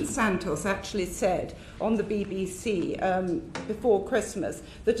 yes, President Santos actually said on the BBC before Christmas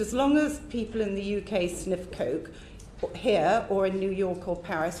that as long as people in the UK sniff coke here or in New York or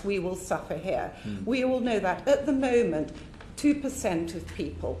Paris, we will suffer here. We all know that. At the moment, 2% of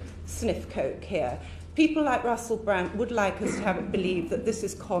people sniff coke here. People like Russell Brand would like us to have it believe that this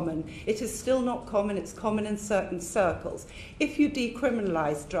is common. It is still not common. It's common in certain circles. If you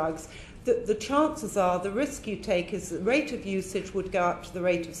decriminalise drugs, the chances are the risk you take is the rate of usage would go up to the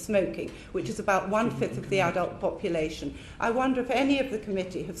rate of smoking, which is about 1/5 of the adult population. I wonder if any of the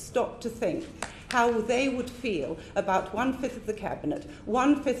committee have stopped to think how they would feel about 1/5 of the cabinet,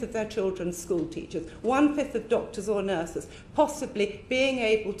 1/5 of their children's school teachers, 1/5 of doctors or nurses, possibly being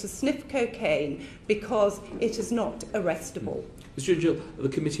able to sniff cocaine because it is not arrestable. Mr. Gill, the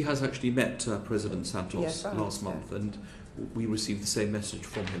committee has actually met President Santos Yes, last month, and we received the same message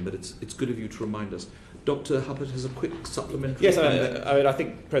from him, but it's good of you to remind us. Dr. Hubbard has a quick supplementary. Yes, I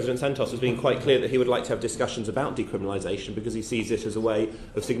think President Santos has been quite clear that he would like to have discussions about decriminalisation because he sees it as a way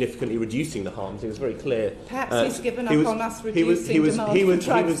of significantly reducing the harms. He was very clear. Perhaps he's given up on us reducing demand for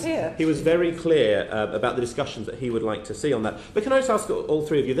drugs here. He was very clear about the discussions that he would like to see on that. But can I just ask all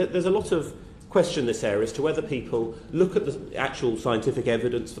three of you, there's a lot of question in this area as to whether people look at the actual scientific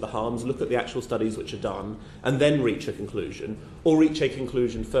evidence for the harms, look at the actual studies which are done, and then reach a conclusion, or reach a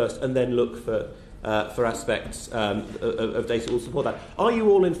conclusion first and then look for aspects of data that will support that. Are you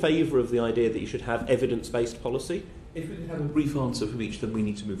all in favour of the idea that you should have evidence-based policy? If we could have a brief answer from each, then we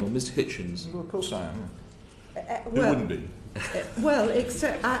need to move on. Mr. Hitchens. Well, of course I am. Well, who wouldn't be? Well,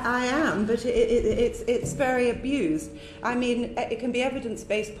 except I am, but it's very abused. I mean, it can be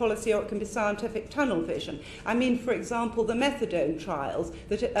evidence-based policy or it can be scientific tunnel vision. I mean, for example, the methadone trials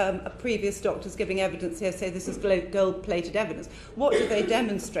that previous doctors giving evidence here say this is gold-plated evidence. What do they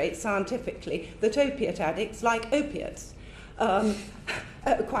demonstrate scientifically? That opiate addicts like opiates.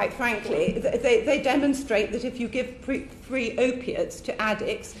 Quite frankly, they demonstrate that if you give free opiates to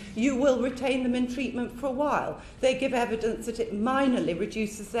addicts, you will retain them in treatment for a while. They give evidence that it minorly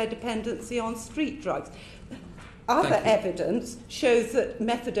reduces their dependency on street drugs. Other evidence shows that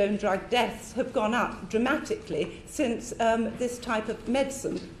methadone drug deaths have gone up dramatically since this type of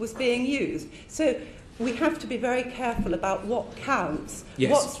medicine was being used. So we have to be very careful about what counts,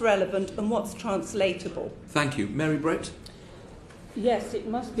 what's relevant and what's translatable. Thank you. Mary Brett? Yes, it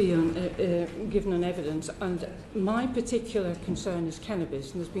must be given on evidence, and my particular concern is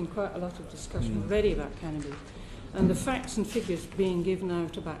cannabis, and there's been quite a lot of discussion already about cannabis, and the facts and figures being given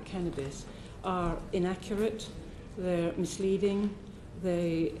out about cannabis are inaccurate, they're misleading,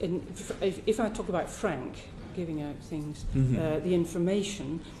 if I talk about Frank giving out things, the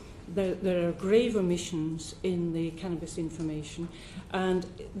information, there are grave omissions in the cannabis information, and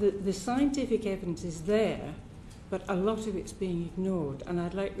the scientific evidence is there, but a lot of it's being ignored, and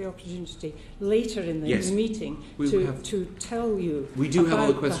I'd like the opportunity later in the meeting to tell you. We do have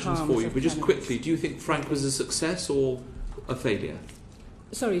other questions the for you, but just cannabis. quickly, do you think Frank was a success or a failure?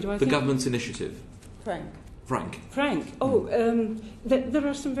 Sorry, do I The think... government's initiative. Frank. Oh, there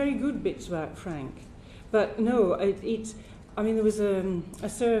are some very good bits about Frank, but no, it's... I mean, there was a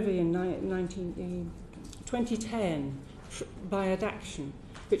survey in 2010 by Adaction,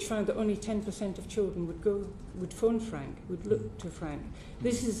 which found that only 10% of children would phone Frank, would look to Frank.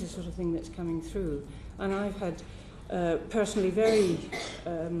 This is the sort of thing that's coming through. And I've had personally very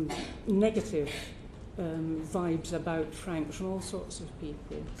negative vibes about Frank from all sorts of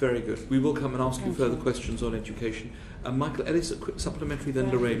people. Very good. We will come and ask you further questions on education. Michael Ellis, a quick supplementary,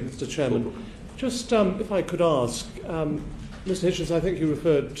 then Lorraine. Mr. Chairman, just if I could ask, Mr. Hitchens, I think you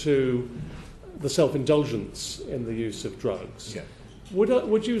referred to the self-indulgence in the use of drugs. Yeah.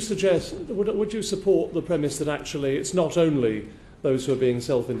 Would you support the premise that actually it's not only those who are being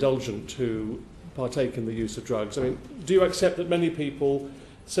self-indulgent who partake in the use of drugs? I mean, do you accept that many people,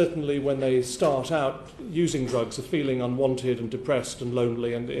 certainly when they start out using drugs, are feeling unwanted and depressed and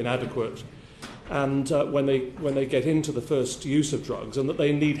lonely and inadequate, and when they get into the first use of drugs, and that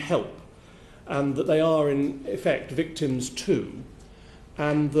they need help, and that they are in effect victims too,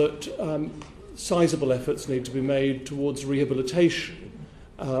 and that sizable efforts need to be made towards rehabilitation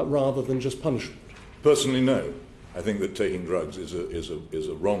rather than just punishment? Personally, no. I think that taking drugs is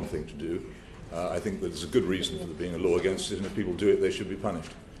a wrong thing to do. I think that there's a good reason for there being a law against it, and if people do it, they should be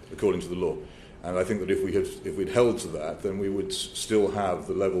punished according to the law. And I think that if we'd held to that, then we would still have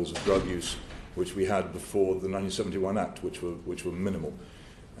the levels of drug use which we had before the 1971 Act, which were minimal.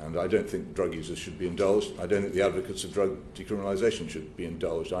 And I don't think drug users should be indulged. I don't think the advocates of drug decriminalisation should be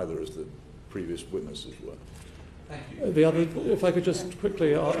indulged either, as the previous witnesses were. The other, if I could just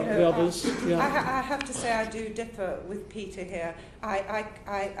quickly, the others. Yeah. I have to say I do differ with Peter here.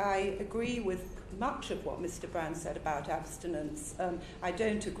 I agree with much of what Mr. Brand said about abstinence. I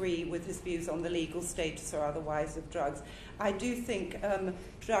don't agree with his views on the legal status or otherwise of drugs. I do think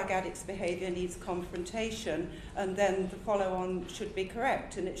drug addicts' behaviour needs confrontation, and then the follow-on should be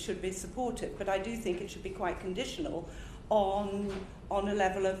correct and it should be supported. But I do think it should be quite conditional on a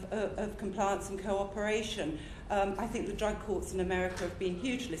level of compliance and cooperation. I think the drug courts in America have been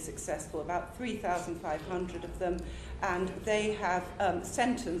hugely successful, about 3,500 of them, and they have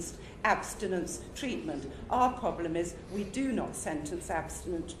sentenced abstinence treatment. Our problem is we do not sentence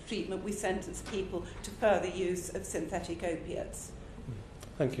abstinence treatment, we sentence people to further use of synthetic opiates.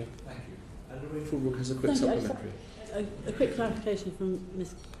 Thank you. Thank you. And Lorraine Fulbrook has a quick supplementary. A quick clarification from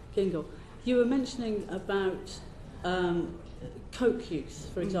Ms. Kingle. You were mentioning about coke use,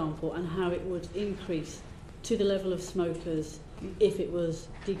 for example, and how it would increase to the level of smokers if it was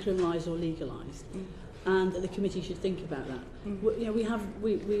decriminalised or legalised, and that the committee should think about that.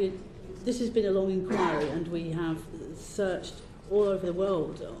 This has been a long inquiry, and we have searched all over the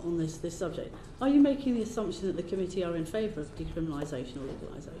world on this subject. Are you making the assumption that the committee are in favour of decriminalisation or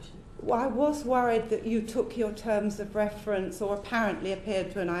legalisation? Well, I was worried that you took your terms of reference, or apparently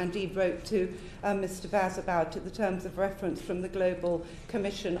appeared to, and I indeed wrote to Mr. Vaz about it, the terms of reference from the Global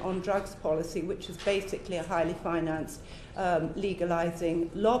Commission on Drugs Policy, which is basically a highly financed legalising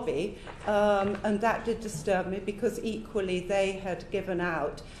lobby, and that did disturb me because equally they had given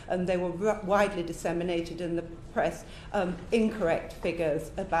out, and they were widely disseminated in the press, incorrect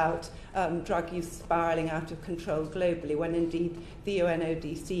figures about drug use spiralling out of control globally, when indeed the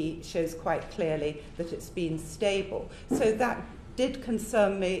UNODC shows quite clearly that it's been stable. So that did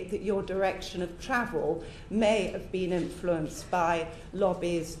concern me, that your direction of travel may have been influenced by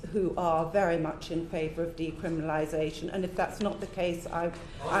lobbies who are very much in favour of decriminalisation, and if that's not the case,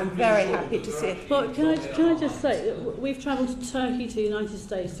 I'm very happy to see it. But can I just say, we've travelled to Turkey, to the United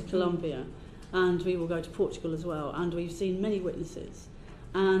States, to Colombia, and we will go to Portugal as well, and we've seen many witnesses.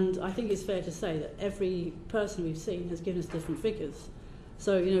 And I think it's fair to say that every person we've seen has given us different figures.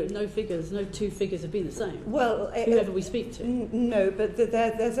 So, no two figures have been the same. Well, whoever we speak to. No, but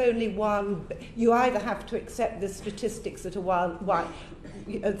there's only one. You either have to accept the statistics that are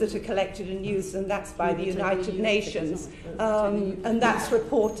that are collected and used, and that's by the United Nations, and that's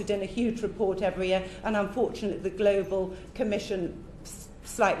reported in a huge report every year. And unfortunately, the Global Commission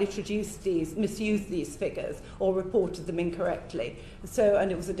slightly misused these figures or reported them incorrectly. So,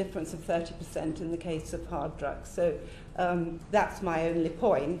 and it was a difference of 30% in the case of hard drugs. So that's my only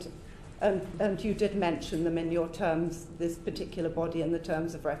point. And you did mention them in your terms, this particular body, in the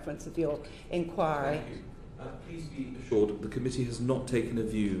terms of reference of your inquiry. Thank you. Please be assured the committee has not taken a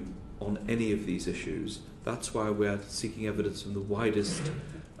view on any of these issues. That's why we're seeking evidence from the widest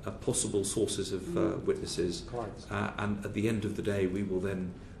possible sources of witnesses, and at the end of the day we will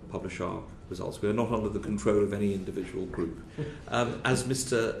then publish our results. We are not under the control of any individual group, as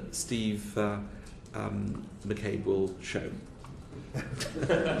Mr. Steve McCabe will show.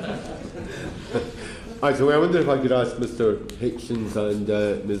 Actually, I wonder if I could ask Mr. Hitchens and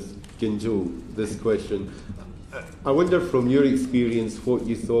Ms. Ginjo this question. I wonder, from your experience, what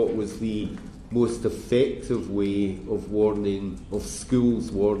you thought was the most effective way of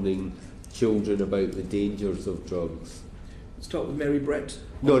schools warning children about the dangers of drugs. Start with Mary Brett.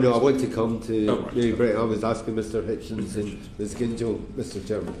 No, I want to come to Mary Brett. I was asking Mr. Hitchens and Ms. Ginjo, Mr.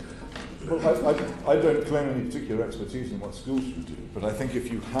 Chairman. Well, I don't claim any particular expertise in what schools should do, but I think if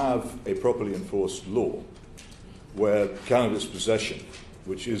you have a properly enforced law where cannabis possession,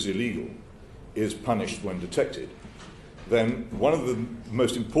 which is illegal, is punished when detected, then one of the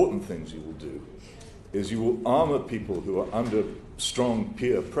most important things you will do is you will armour people who are under strong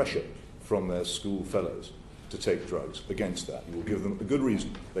peer pressure from their school fellows to take drugs against that. You will give them a good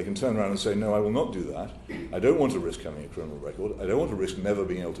reason. They can turn around and say, no, I will not do that. I don't want to risk having a criminal record. I don't want to risk never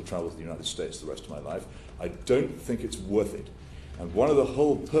being able to travel to the United States the rest of my life. I don't think it's worth it. And one of the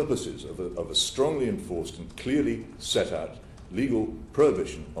whole purposes of a strongly enforced and clearly set out legal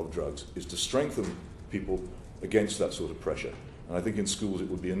prohibition of drugs is to strengthen people against that sort of pressure. And I think in schools it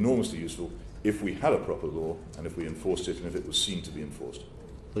would be enormously useful if we had a proper law and if we enforced it and if it was seen to be enforced.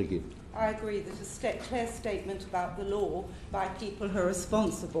 Thank you. I agree that a clear statement about the law by people who are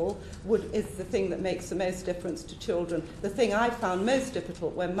responsible is the thing that makes the most difference to children. The thing I found most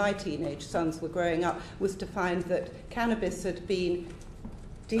difficult when my teenage sons were growing up was to find that cannabis had been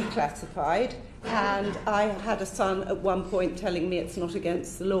declassified, and I had a son at one point telling me it's not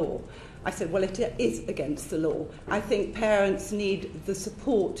against the law. I said, well, it is against the law. I think parents need the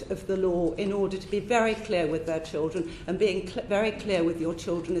support of the law in order to be very clear with their children, and being very clear with your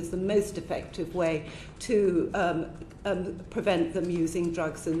children is the most effective way to prevent them using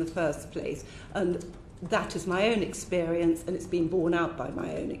drugs in the first place. And that is my own experience, and it's been borne out by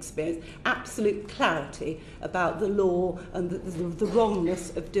my own experience. Absolute clarity about the law and the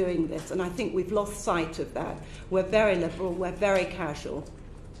wrongness of doing this. And I think we've lost sight of that. We're very liberal, we're very casual.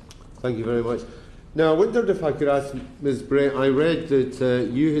 Thank you very much. Now, I wondered if I could ask Ms. Brett, I read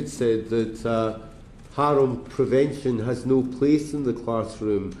that you had said that harm prevention has no place in the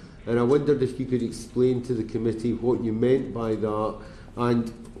classroom, and I wondered if you could explain to the committee what you meant by that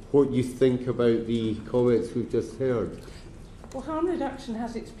and what you think about the comments we've just heard. Well, harm reduction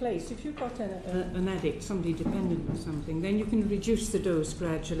has its place. If you've got an addict, somebody dependent on something, then you can reduce the dose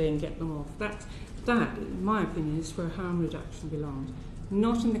gradually and get them off. That, in my opinion, is where harm reduction belongs,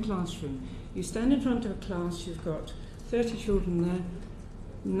 not in the classroom. You stand in front of a class, you've got 30 children there,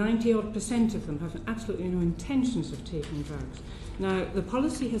 90-odd% of them have absolutely no intentions of taking drugs. Now, the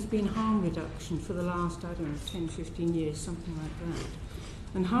policy has been harm reduction for the last, I don't know, 10, 15 years, something like that.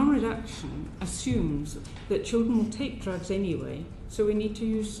 And harm reduction assumes that children will take drugs anyway, so we need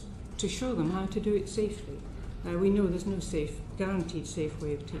to show them how to do it safely. Now, we know there's no guaranteed safe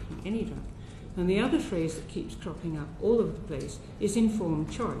way of taking any drug. And the other phrase that keeps cropping up all over the place is informed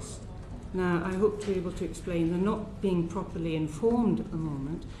choice. Now, I hope to be able to explain they're not being properly informed at the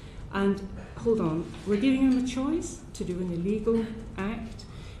moment. And hold on, we're giving them a choice to do an illegal act.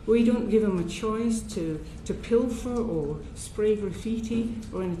 We don't give them a choice to pilfer or spray graffiti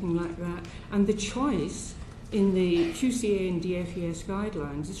or anything like that. And the choice in the QCA and DFES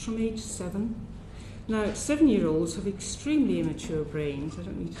guidelines is from age 7. Now, 7-year-olds have extremely immature brains, I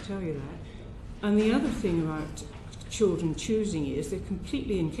don't need to tell you that. And the other thing about children choosing is they're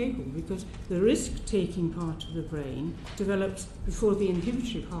completely incapable, because the risk-taking part of the brain develops before the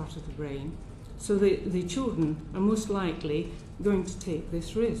inhibitory part of the brain. So the children are most likely going to take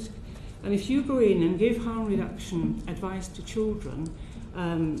this risk. And if you go in and give harm reduction advice to children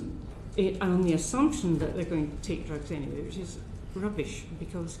on the assumption that they're going to take drugs anyway, which is rubbish,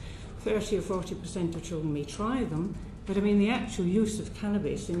 because 30 or 40% of children may try them, but I mean the actual use of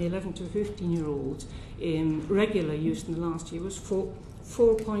cannabis in 11 to 15-year-olds in regular use in the last year was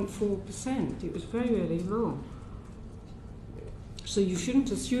 4.4%. It was very, very low. So you shouldn't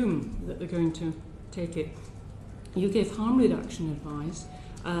assume that they're going to take it. You give harm reduction advice,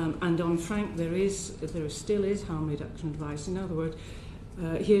 and on Frank there still is harm reduction advice. In other words,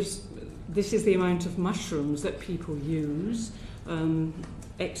 this is the amount of mushrooms that people use.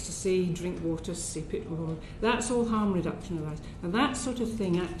 Ecstasy, drink water, sip it, that's all harm reduction advice. And that sort of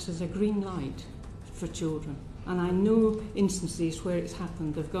thing acts as a green light for children. And I know instances where it's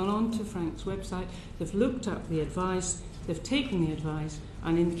happened. They've gone on to Frank's website, they've looked up the advice, they've taken the advice,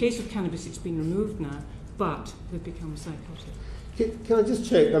 and in the case of cannabis it's been removed now, but they've become psychotic. Can I just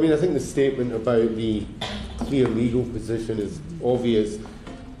check? I mean, I think the statement about the clear legal position is obvious.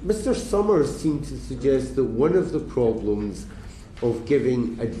 Mr. Summers seemed to suggest that one of the problems of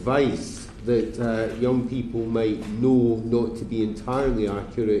giving advice that young people might know not to be entirely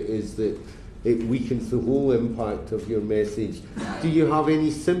accurate is that it weakens the whole impact of your message. Do you have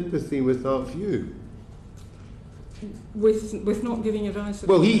any sympathy with that view? With not giving advice?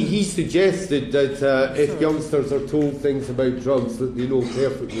 Well, he suggested that if youngsters are told things about drugs that they know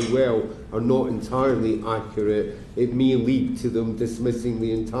perfectly well are not entirely accurate, it may lead to them dismissing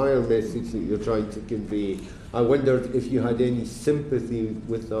the entire message that you're trying to convey. I wondered if you had any sympathy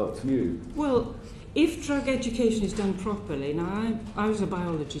with that view. Well, if drug education is done properly, now I was a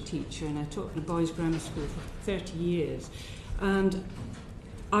biology teacher and I taught in a boys' grammar school for 30 years, and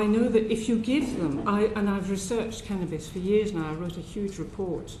I know that if you give them, and I've researched cannabis for years now, I wrote a huge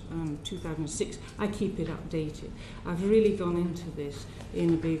report in 2006, I keep it updated. I've really gone into this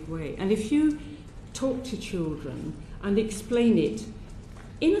in a big way. And if you talk to children and explain it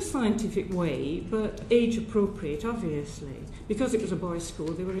in a scientific way, but age appropriate, obviously, because it was a boys' school,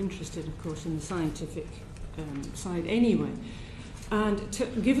 they were interested, of course, in the scientific side anyway, and to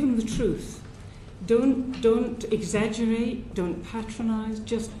give them the truth. Don't exaggerate, don't patronise,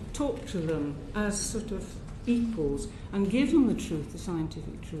 just talk to them as sort of equals and give them the truth, the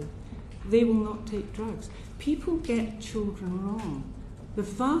scientific truth. They will not take drugs. People get children wrong. The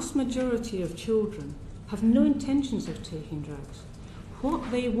vast majority of children have no intentions of taking drugs.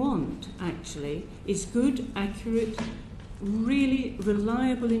 What they want, actually, is good, accurate, really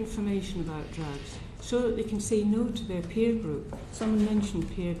reliable information about drugs so that they can say no to their peer group. Someone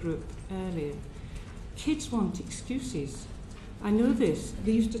mentioned peer group earlier. Kids want excuses. I know this.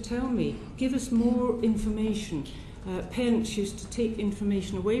 They used to tell me, give us more information. Parents used to take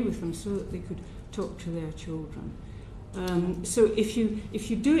information away with them so that they could talk to their children. So if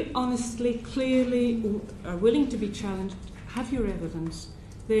you do it honestly, clearly, are willing to be challenged, have your evidence,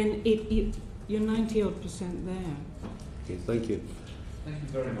 then you're 90-odd% there. Okay, thank you. Thank you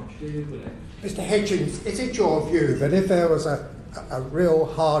very much. Mr. Hitchens, is it your view that if there was a real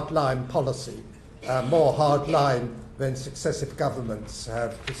hard-line policy, more hard-line than successive governments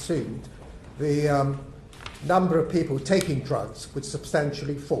have pursued, the number of people taking drugs would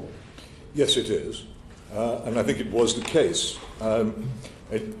substantially fall? Yes, it is. And I think it was the case.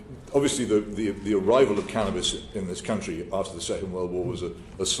 Obviously, the arrival of cannabis in this country after the Second World War was a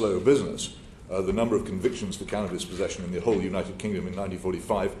slow business. The number of convictions for cannabis possession in the whole United Kingdom in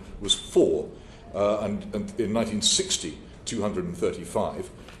 1945 was 4, and in 1960, 235.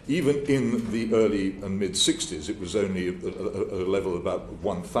 Even in the early and mid-60s, it was only at a level of about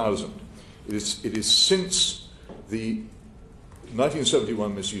 1,000. It is since the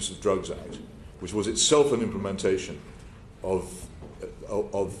 1971 Misuse of Drugs Act, which was itself an implementation of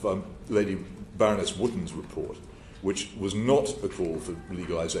Lady Baroness Wootton's report, which was not a call for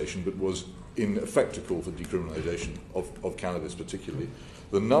legalisation, but was in effect a call for decriminalisation of cannabis particularly.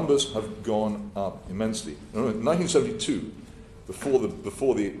 The numbers have gone up immensely. In 1972, before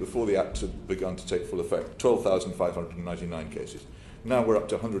the Act had begun to take full effect, 12,599 cases. Now we're up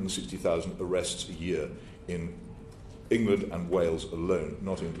to 160,000 arrests a year in England and Wales alone,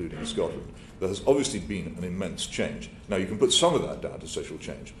 not including Scotland. There has obviously been an immense change. Now, you can put some of that down to social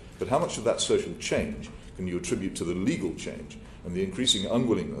change, but how much of that social change can you attribute to the legal change and the increasing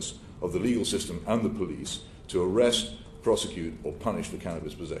unwillingness of the legal system and the police to arrest, prosecute, or punish for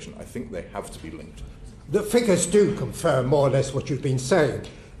cannabis possession? I think they have to be linked. The figures do confirm more or less what you've been saying.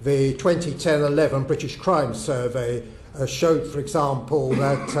 The 2010-11 British Crime Survey showed, for example,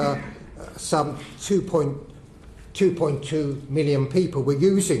 that some 2.2 million people were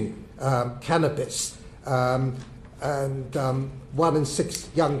using cannabis, and 1 in 6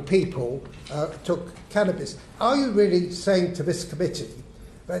 young people took cannabis. Are you really saying to this committee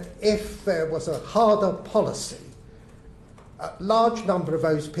that if there was a harder policy, a large number of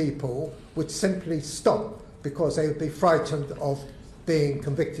those people would simply stop because they would be frightened of being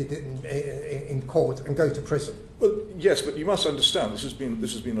convicted in court and go to prison? Well, yes, but you must understand this has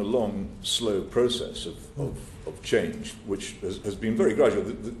been a long, slow process of change, which has been very gradual.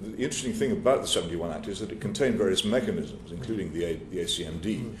 The interesting thing about the 71 Act is that it contained various mechanisms, including the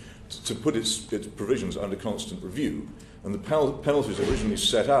ACMD, to put its provisions under constant review. And the penalties originally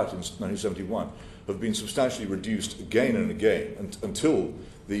set out in 1971 have been substantially reduced again and again until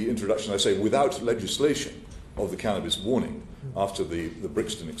the introduction, I say, without legislation, of the cannabis warning after the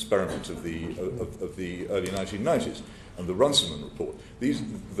Brixton experiment of the early 1990s and the Runciman report. There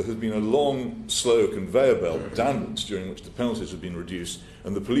has been a long, slow conveyor belt downwards during which the penalties have been reduced,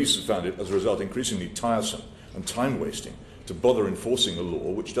 and the police have found it, as a result, increasingly tiresome and time-wasting to bother enforcing a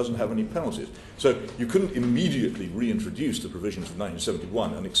law which doesn't have any penalties. So you couldn't immediately reintroduce the provisions of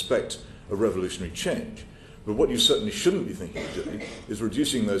 1971 and expect a revolutionary change. But what you certainly shouldn't be thinking of doing is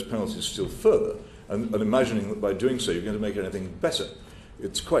reducing those penalties still further and imagining that by doing so you're going to make anything better.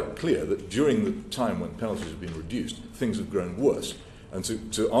 It's quite clear that during the time when penalties have been reduced, things have grown worse. And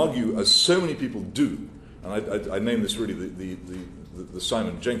to argue, as so many people do, and I name this really the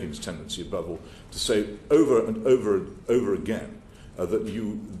Simon Jenkins tendency above all, to say over and over again that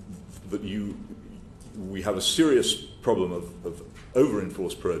we have a serious problem of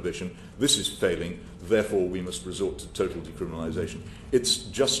over-enforced prohibition, this is failing, therefore we must resort to total decriminalisation. It's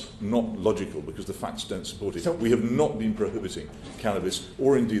just not logical because the facts don't support it. So we have not been prohibiting cannabis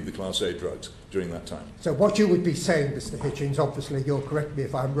or indeed the Class A drugs during that time. So what you would be saying, Mr. Hitchens, obviously you'll correct me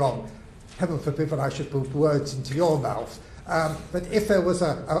if I'm wrong, heaven forbid that I should put words into your mouth, but if there was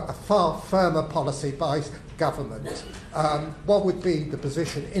a far firmer policy by government, what would be the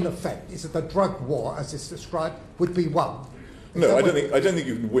position in effect? Is it the drug war, as it's described, would be won? No, I don't think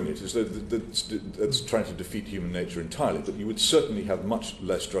you can win it. That's trying to defeat human nature entirely. But you would certainly have much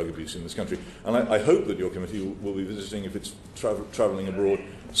less drug abuse in this country. And I hope that your committee will be visiting, if it's travelling abroad,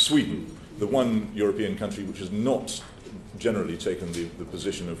 Sweden, the one European country which has not generally taken the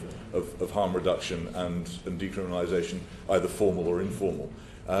position of harm reduction and decriminalisation, either formal or informal,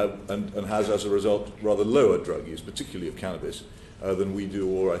 and has, as a result, rather lower drug use, particularly of cannabis, than we do,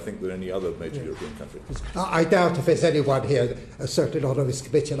 or I think than any other major European country. I doubt if there's anyone here, certainly not on this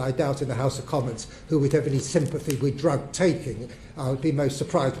committee, and I doubt in the House of Commons, who would have any sympathy with drug taking. I would be most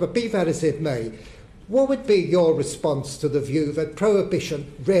surprised. But be that as it may, what would be your response to the view that prohibition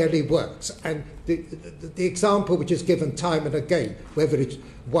rarely works? And the example which is given time and again, whether it's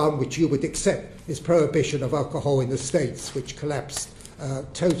one which you would accept, is prohibition of alcohol in the States, which collapsed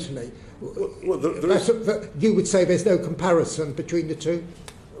totally. You would say there's no comparison between the two?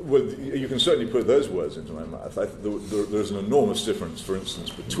 Well, you can certainly put those words into my mouth. There's an enormous difference, for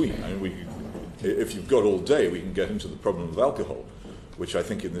instance, between... I mean, if you've got all day, we can get into the problem of alcohol, which I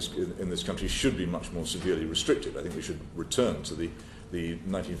think in this country should be much more severely restricted. I think we should return to the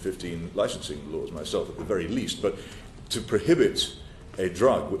 1915 licensing laws myself, at the very least. But to prohibit a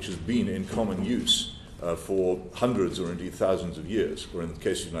drug which has been in common use for hundreds or indeed thousands of years, or in the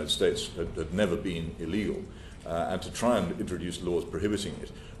case of the United States, had never been illegal, and to try and introduce laws prohibiting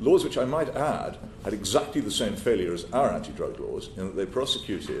it. Laws which I might add had exactly the same failure as our anti-drug laws, in that they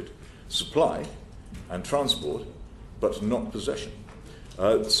prosecuted supply and transport, but not possession.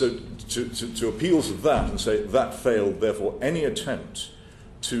 So to appeal to that and say that failed, therefore any attempt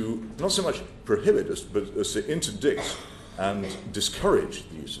to not so much prohibit us, but as to interdict and discourage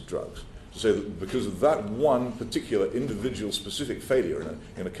the use of drugs, to say that because of that one particular individual specific failure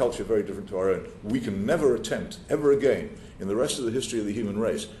in a culture very different to our own, we can never attempt ever again in the rest of the history of the human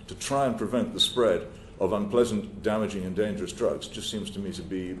race to try and prevent the spread of unpleasant, damaging and dangerous drugs, just seems to me to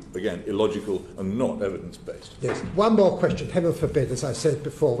be, again, illogical and not evidence-based. Yes. One more question, heaven forbid, as I said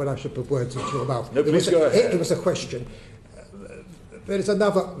before, when I should put words into your mouth. No, please go ahead. It was a question. There is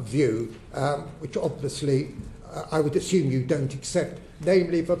another view, which obviously I would assume you don't accept,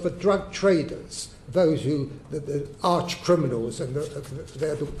 namely that the drug traders, those who, the arch criminals, and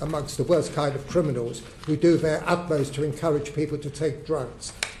they're amongst the worst kind of criminals, who do their utmost to encourage people to take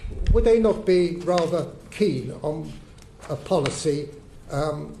drugs, would they not be rather keen on a policy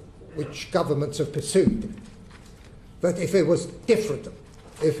which governments have pursued? That if it was different,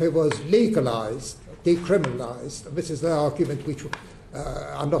 if it was legalised, decriminalised, and this is the argument which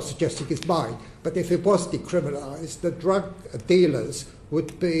I'm not suggesting is mine, but if it was decriminalised, the drug dealers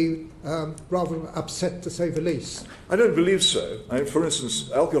would be rather upset, to say the least. I don't believe so. I mean, for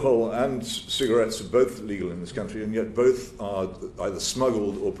instance, alcohol and cigarettes are both legal in this country, and yet both are either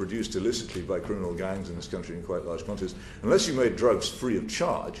smuggled or produced illicitly by criminal gangs in this country in quite large quantities. Unless you made drugs free of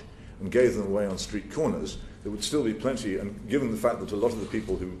charge and gave them away on street corners, there would still be plenty, and given the fact that a lot of the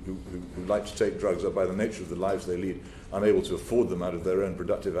people who like to take drugs are, by the nature of the lives they lead, unable to afford them out of their own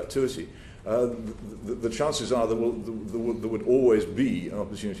productive activity, the chances are there would always be an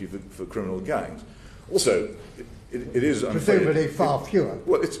opportunity for criminal gangs. Also, it is unfair. Presumably far fewer.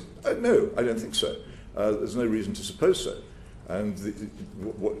 Well, no, I don't think so. There's no reason to suppose so. And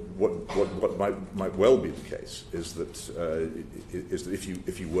what might well be the case is that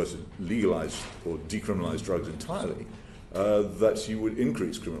if you were to legalise or decriminalise drugs entirely, that you would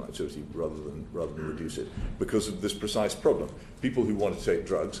increase criminal activity rather than reduce it, because of this precise problem. People who want to take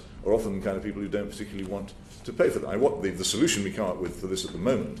drugs are often the kind of people who don't particularly want to pay for them. And what the solution we come up with for this at the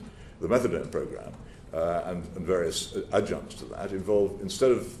moment, the methadone program, and various adjuncts to that, involve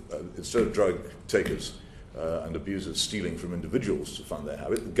instead of drug takers and abusers stealing from individuals to fund their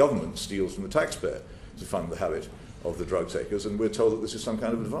habit, the government steals from the taxpayer to fund the habit of the drug takers, and we're told that this is some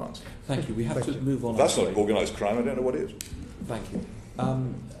kind of advance. Thank you. We have to move on. If that's not organised crime, I don't know what is. Thank you.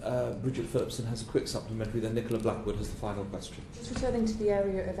 Bridget Phillipson has a quick supplementary, then Nicola Blackwood has the final question. Just returning to the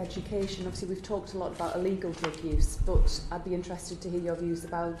area of education, obviously we've talked a lot about illegal drug use, but I'd be interested to hear your views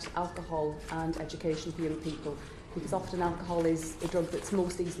about alcohol and education for young people, because often alcohol is a drug that's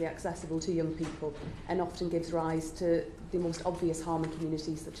most easily accessible to young people and often gives rise to the most obvious harm in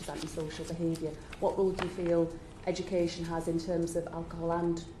communities, such as antisocial behaviour. What role do you feel education has in terms of alcohol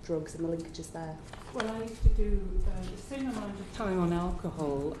and drugs and the linkages there? Well, I used to do the same amount of time on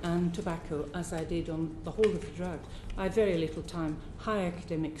alcohol and tobacco as I did on the whole of the drugs. I had very little time, high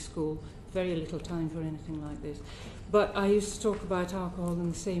academic school, very little time for anything like this. But I used to talk about alcohol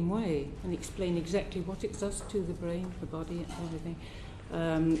in the same way and explain exactly what it does to the brain, the body, and everything.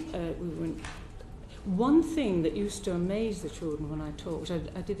 One thing that used to amaze the children when I talked,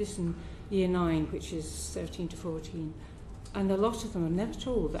 I did this in Year 9, which is 13 to 14, and a lot of them are never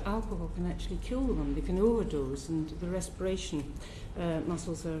told that alcohol can actually kill them. They can overdose and the respiration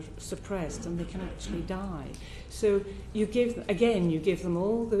muscles are suppressed and they can actually die. So you give them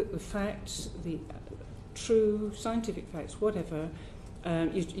all the facts, the true scientific facts, whatever.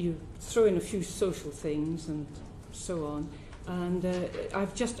 You throw in a few social things and so on. And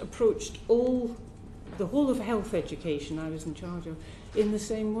I've just approached the whole of health education I was in charge of in the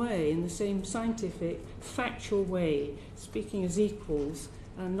same way, in the same scientific, factual way, speaking as equals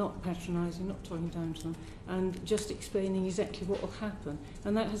and not patronising, not talking down to them, and just explaining exactly what will happen.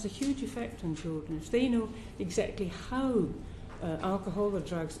 And that has a huge effect on children. If they know exactly how alcohol or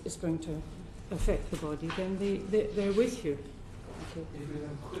drugs is going to affect the body, then they're with you.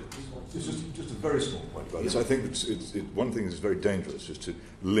 Just a very small point about this. I think one thing that's very dangerous is to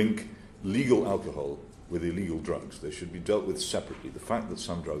link legal alcohol with illegal drugs. They should be dealt with separately. The fact that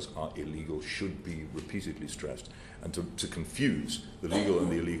some drugs are illegal should be repeatedly stressed. And to confuse the legal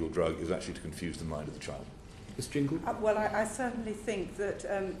and the illegal drug is actually to confuse the mind of the child. Ms. Jingle? Well, I certainly think that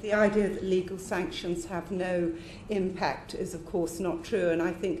the idea that legal sanctions have no impact is, of course, not true. And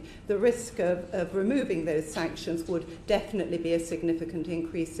I think the risk of removing those sanctions would definitely be a significant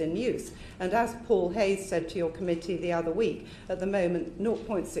increase in use. And as Paul Hayes said to your committee the other week, at the moment,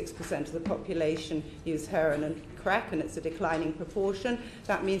 0.6% of the population use heroin and crack, and it's a declining proportion.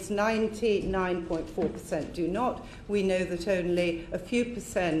 That means 99.4% do not. We know that only a few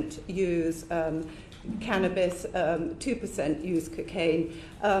percent use cannabis, 2% use cocaine.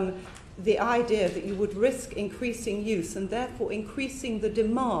 The idea that you would risk increasing use and therefore increasing the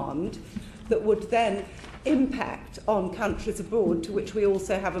demand that would then impact on countries abroad, to which we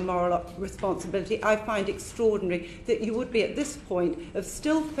also have a moral responsibility, I find extraordinary that you would be at this point of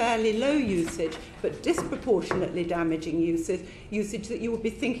still fairly low usage but disproportionately damaging usage that you would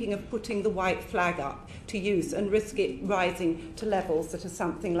be thinking of putting the white flag up to use and risk it rising to levels that are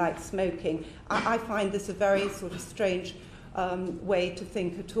something like smoking. I find this a very sort of strange way to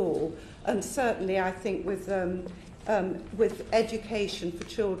think at all. And certainly I think with education for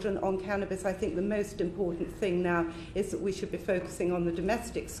children on cannabis, I think the most important thing now is that we should be focusing on the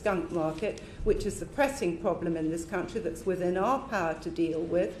domestic skunk market, which is the pressing problem in this country that's within our power to deal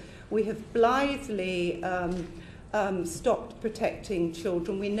with. We have blithely stopped protecting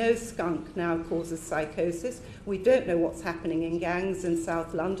children. We know skunk now causes psychosis. We don't know what's happening in gangs in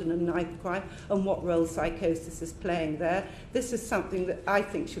South London and knife crime and what role psychosis is playing there. This is something that I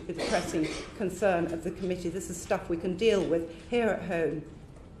think should be the pressing concern of the committee. This is stuff we can deal with here at home.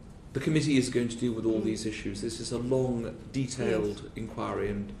 The committee is going to deal with all these issues. This is a long, detailed inquiry,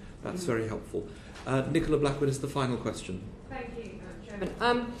 and that's very helpful. Nicola Blackwood is the final question. Thank you,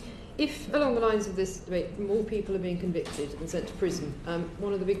 Chairman. If, along the lines of this debate, more people are being convicted and sent to prison,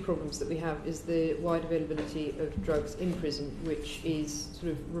 one of the big problems that we have is the wide availability of drugs in prison, which is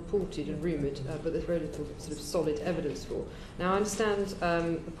sort of reported and rumoured, but there's very little sort of solid evidence for. Now, I understand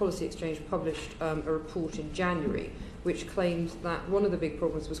the Policy Exchange published a report in January which claimed that one of the big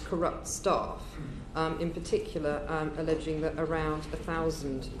problems was corrupt staff, in particular alleging that around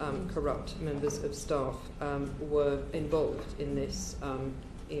 1,000 corrupt members of staff were involved in this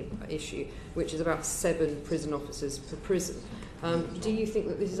issue, which is about 7 prison officers per prison. Do you think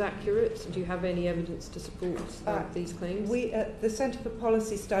that this is accurate? Do you have any evidence to support these claims? We, the Centre for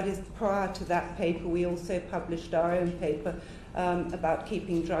Policy Studies, prior to that paper, we also published our own paper about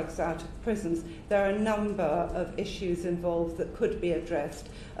keeping drugs out of prisons. There are a number of issues involved that could be addressed.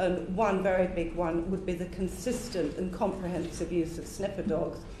 And one very big one would be the consistent and comprehensive use of sniffer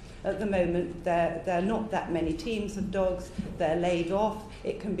dogs. At the moment, there are not that many teams of dogs. They're laid off.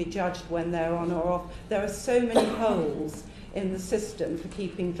 It can be judged when they're on or off. There are so many holes in the system for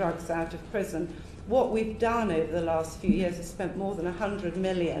keeping drugs out of prison. What we've done over the last few years is spent more than £100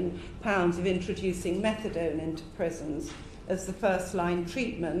 million of introducing methadone into prisons as the first-line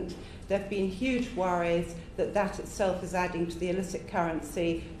treatment. There have been huge worries that that itself is adding to the illicit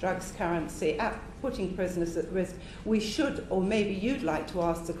currency, drugs currency, putting prisoners at risk. We should, or maybe you'd like to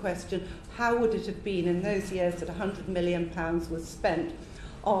ask the question, how would it have been in those years that £100 million was spent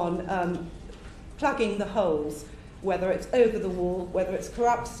on plugging the holes, whether it's over the wall, whether it's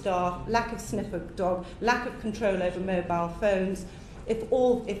corrupt staff, lack of sniffer dog, lack of control over mobile phones.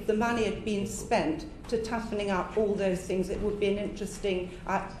 If the money had been spent to toughening up all those things, it would be an interesting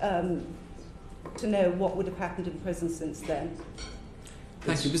to know what would have happened in prison since then.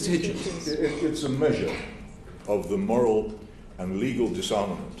 Thank you, Mr. Hitchens. It's a measure of the moral and legal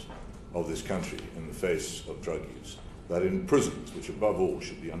disarmament of this country in the face of drug use, that in prisons, which above all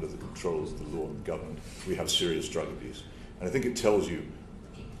should be under the controls of the law and government, we have serious drug abuse. And I think it tells you,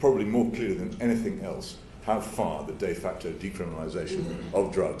 probably more clearly than anything else, how far the de facto decriminalisation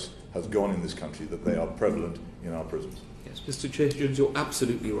of drugs has gone in this country, that they are prevalent in our prisons. Yes, Mr. Hitchens, you're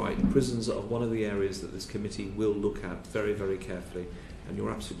absolutely right. Prisons are one of the areas that this committee will look at very, very carefully, and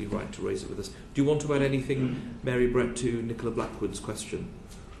you're absolutely right to raise it with us. Do you want to add anything, Mary Brett, to Nicola Blackwood's question?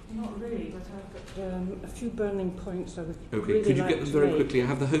 Not really, but I've got a few burning points I would Okay, could you get them very quickly? I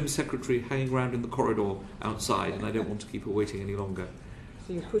have the Home Secretary hanging around in the corridor outside, and I don't want to keep her waiting any longer.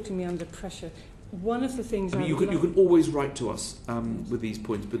 So you're putting me under pressure. one of the things you can always write to us with these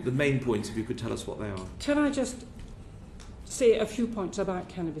points, but the main points, if you could tell us what they are. Can I just say a few points about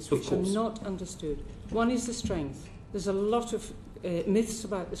cannabis which are not understood? One is the strength. There's a lot of myths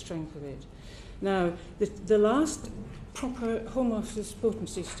about the strength of it. Now, the last proper Home Office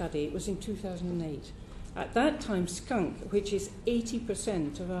potency study was in 2008. At that time, skunk, which is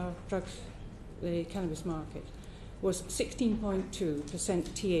 80% of our the cannabis market, was 16.2%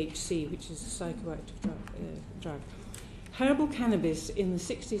 THC, which is a psychoactive drug. Herbal cannabis in the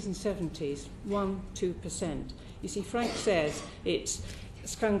 60s and 70s, 1-2%. You see, Frank says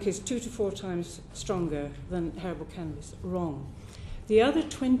skunk is 2 to 4 times stronger than herbal cannabis. Wrong. The other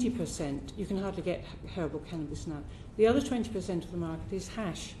 20%, you can hardly get herbal cannabis now, the other 20% of the market is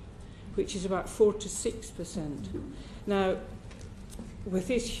hash, which is about 4 to 6%. Now, with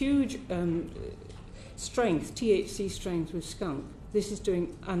this huge strength, THC strength with skunk, this is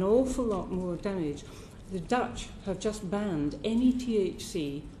doing an awful lot more damage. The Dutch have just banned any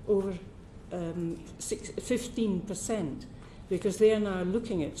THC over 15% because they are now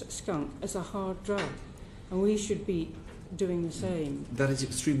looking at skunk as a hard drug, and we should be doing the same. That is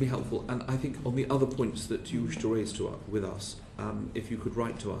extremely helpful, and I think on the other points that you wish to raise with us, if you could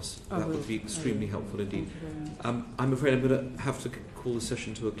write to us, that would be extremely helpful indeed. I'm afraid I'm going to have to call the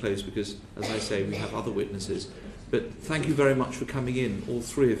session to a close because, as I say, we have other witnesses. But thank you very much for coming in, all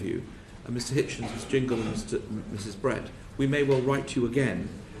three of you, Mr. Hitchens, Mr. Jingle and Mrs. Brett. We may well write to you again,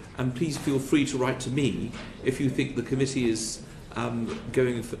 and please feel free to write to me if you think the committee is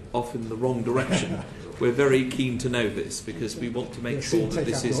going off in the wrong direction. We're very keen to know this because we want to make sure that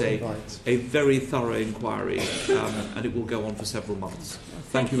this is a very thorough inquiry and it will go on for several months.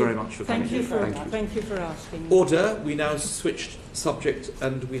 Thank you very much for coming. Thank you for asking. Order. We now switched subject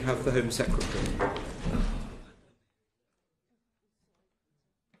and we have the Home Secretary.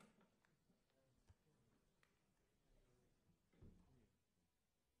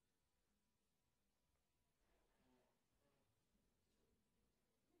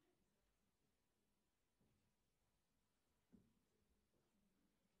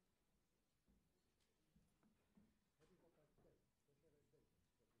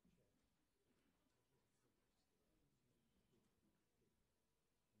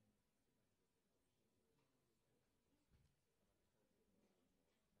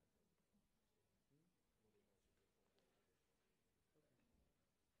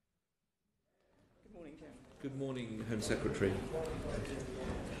 Good morning, Home Secretary.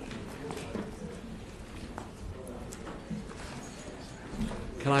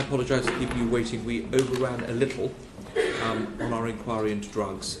 Can I apologise for keeping you waiting? We overran a little on our inquiry into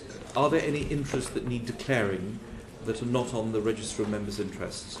drugs. Are there any interests that need declaring that are not on the Register of Members'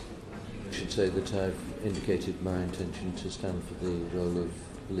 Interests? I should say that I've indicated my intention to stand for the role of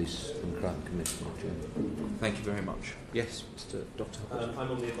Police and Crime Commissioner. Thank you very much. Yes, Mr. Dr.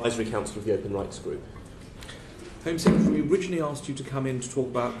 I'm on the Advisory Council of the Open Rights Group. Home Secretary, we originally asked you to come in to talk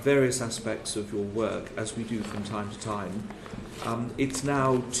about various aspects of your work, as we do from time to time. It's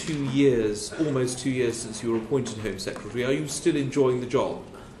now 2 years, almost 2 years since you were appointed Home Secretary. Are you still enjoying the job?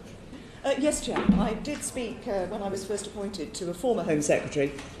 Yes, Chair. I did speak when I was first appointed to a former Home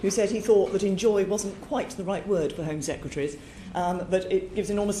Secretary who said he thought that enjoy wasn't quite the right word for Home Secretaries, but it gives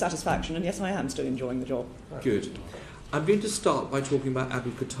enormous satisfaction, and yes, I am still enjoying the job. Good. I'm going to start by talking about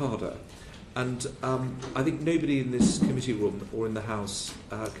Abu Qatada. And I think nobody in this committee room or in the House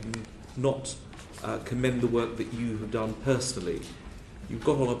can not commend the work that you have done personally. You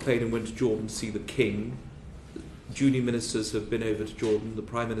got on a plane and went to Jordan to see the King. Junior ministers have been over to Jordan. The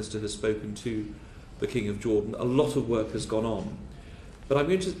Prime Minister has spoken to the King of Jordan. A lot of work has gone on. But I'm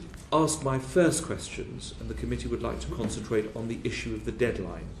going to ask my first questions, and the committee would like to concentrate on the issue of the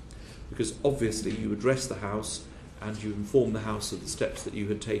deadline. Because obviously you addressed the House and you informed the House of the steps that you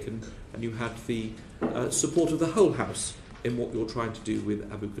had taken, and you had the support of the whole House in what you're trying to do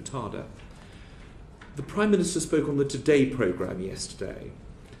with Abu Qatada. The Prime Minister spoke on the Today programme yesterday,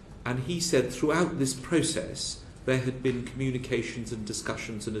 and he said throughout this process there had been communications and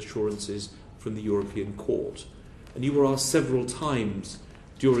discussions and assurances from the European Court. And you were asked several times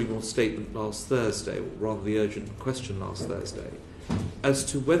during your statement last Thursday, or rather the urgent question last Thursday, as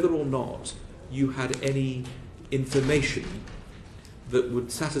to whether or not you had any information that would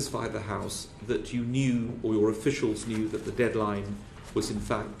satisfy the House that you knew, or your officials knew, that the deadline was in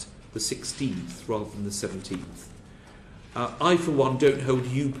fact the 16th rather than the 17th. I, for one, don't hold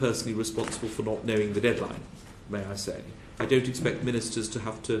you personally responsible for not knowing the deadline, may I say. I don't expect ministers to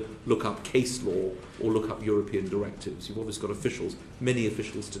have to look up case law or look up European directives. You've always got officials, many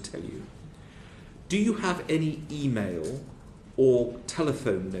officials, to tell you. Do you have any email or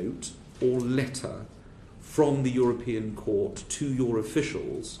telephone note or letter from the European Court to your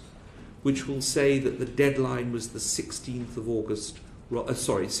officials which will say that the deadline was the 16th of August,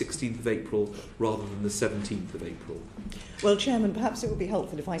 16th of April rather than the 17th of April? Well, Chairman, perhaps it would be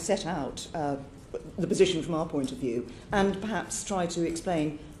helpful if I set out the position from our point of view and perhaps try to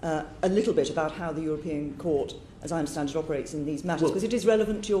explain a little bit about how the European Court, as I understand it, operates in these matters, because it is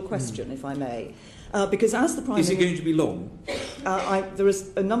relevant to your question, if I may. Because as the Prime Minister... Is it going to be long? There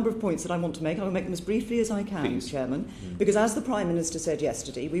is a number of points that I want to make. I will make them as briefly as I can, Please. Chairman. Because as the Prime Minister said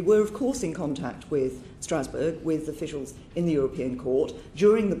yesterday, we were, of course, in contact with Strasbourg, with officials in the European Court,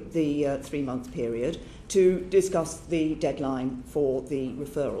 during the 3-month period, to discuss the deadline for the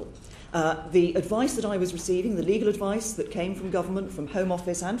referral. The advice that I was receiving, the legal advice that came from government, from Home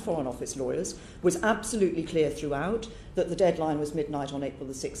Office and Foreign Office lawyers, was absolutely clear throughout that the deadline was midnight on April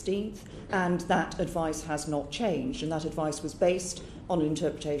the 16th, and that advice has not changed, and that advice was based on an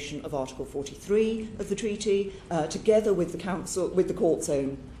interpretation of Article 43 of the treaty, together with the Court's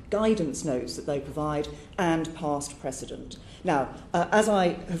own guidance notes that they provide and past precedent. Now, as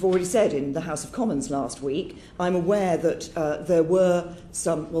I have already said in the House of Commons last week, I'm aware that there were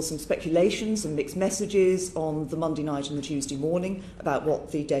some speculations and mixed messages on the Monday night and the Tuesday morning about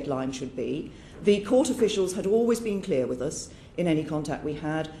what the deadline should be. The court officials had always been clear with us in any contact we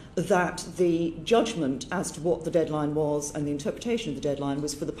had that the judgment as to what the deadline was and the interpretation of the deadline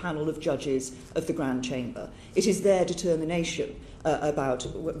was for the panel of judges of the Grand Chamber. It is their determination about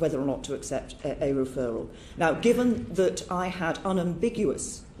whether or not to accept a referral. Now, given that I had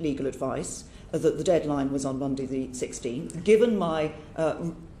unambiguous legal advice that the deadline was on Monday the 16th, given my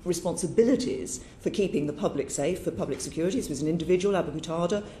responsibilities for keeping the public safe, for public security. This was an individual, Abu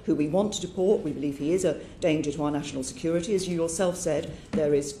Qatada, who we want to deport. We believe he is a danger to our national security. As you yourself said,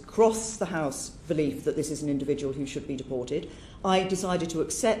 there is cross the House belief that this is an individual who should be deported. I decided to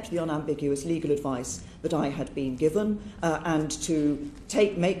accept the unambiguous legal advice that I had been given and to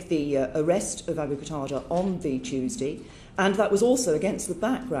make the arrest of Abu Qatada on the Tuesday. And that was also against the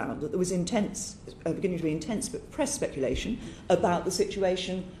background that there was beginning to be intense press speculation about the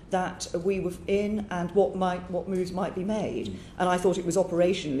situation that we were in and what moves might be made. And I thought it was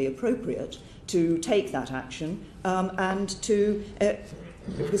operationally appropriate to take that action and to...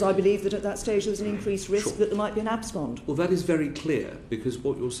 because I believe that at that stage there was an increased risk that there might be an abscond. Well, that is very clear, because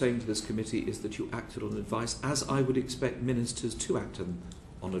what you're saying to this committee is that you acted on advice, as I would expect ministers to act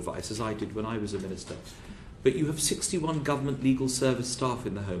on advice, as I did when I was a minister. But you have 61 government legal service staff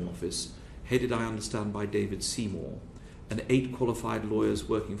in the Home Office, headed, I understand, by David Seymour, and 8 qualified lawyers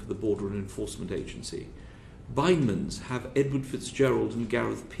working for the Border and Enforcement Agency. Bindmans have Edward Fitzgerald and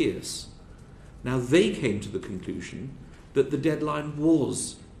Gareth Pearce. Now, they came to the conclusion that the deadline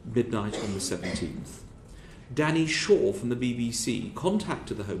was midnight on the 17th. Danny Shaw from the BBC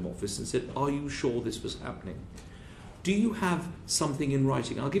contacted the Home Office and said, "Are you sure this was happening? Do you have something in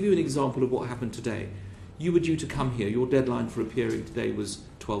writing?" I'll give you an example of what happened today. You were due to come here. Your deadline for appearing today was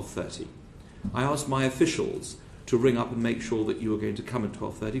 12:30. I asked my officials to ring up and make sure that you were going to come at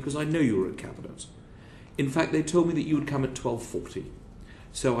 12:30 because I know you were at Cabinet. In fact, they told me that you would come at 12:40.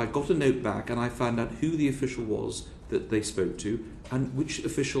 So I got a note back and I found out who the official was that they spoke to and which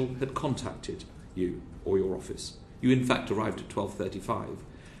official had contacted you or your office. You in fact arrived at 12:35.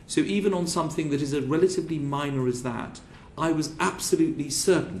 So even on something that is as relatively minor as that, I was absolutely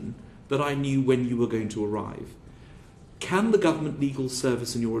certain that I knew when you were going to arrive. Can the government legal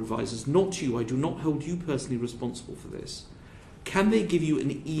service and your advisors, not you, I do not hold you personally responsible for this, can they give you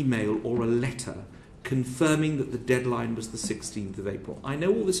an email or a letter confirming that the deadline was the 16th of April? I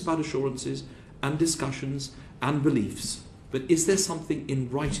know all this about assurances and discussions and beliefs, but is there something in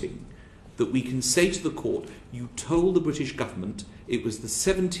writing that we can say to the court, you told the British government it was the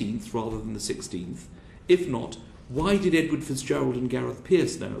 17th rather than the 16th? If not, why did Edward Fitzgerald and Gareth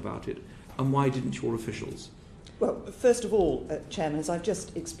Pearce know about it, and why didn't your officials? Well, first of all, Chairman, as I've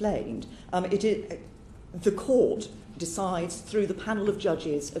just explained, the court decides through the panel of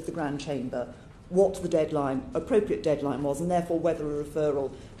judges of the Grand Chamber what the appropriate deadline was, and therefore whether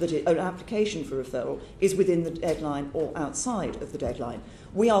an application for referral is within the deadline or outside of the deadline.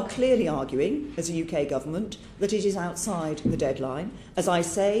 We are clearly arguing, as a UK government, that it is outside the deadline. As I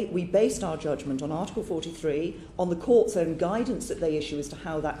say, we based our judgment on Article 43, on the court's own guidance that they issue as to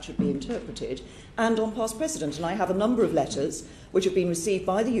how that should be interpreted, and on past precedent. And I have a number of letters which have been received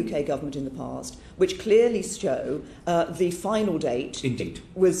by the UK government in the past, which clearly show the final date. Indeed.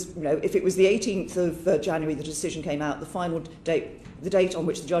 Was, if it was the 18th of January the decision came out, the final date, the date on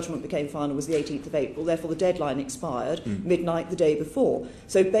which the judgment became final was the 18th of April, therefore the deadline expired midnight the day before.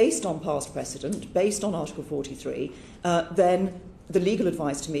 So based on past precedent, based on Article 43, then the legal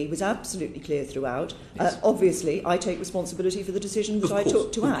advice to me was absolutely clear throughout. Yes. Obviously, I take responsibility for the decision that I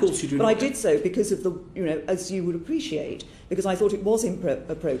took to act. But I did so because of the, as you would appreciate, because I thought it was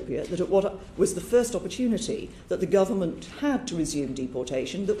appropriate that at what was the first opportunity that the government had to resume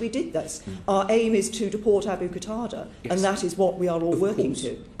deportation, that we did this. Our aim is to deport Abu Qatada, and that is what we are all working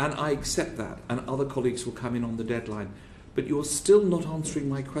to. And I accept that, and other colleagues will come in on the deadline. But you're still not answering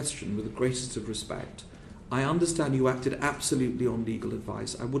my question with the greatest of respect. I understand you acted absolutely on legal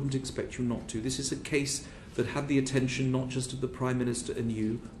advice. I wouldn't expect you not to. This is a case that had the attention not just of the Prime Minister and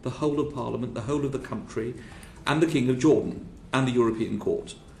you, the whole of Parliament, the whole of the country, and the King of Jordan, and the European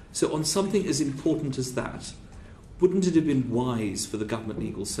Court. So on something as important as that, wouldn't it have been wise for the Government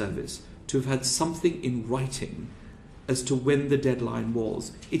Legal Service to have had something in writing as to when the deadline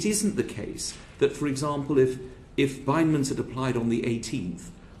was? It isn't the case that, for example, if Bindmans had applied on the 18th,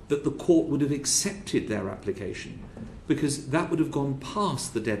 that the court would have accepted their application, because that would have gone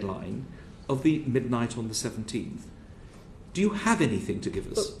past the deadline of the midnight on the 17th. Do you have anything to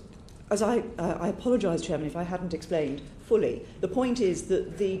give us? As I apologise, Chairman, if I hadn't explained fully. The point is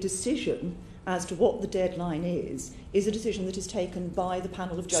that the decision as to what the deadline is a decision that is taken by the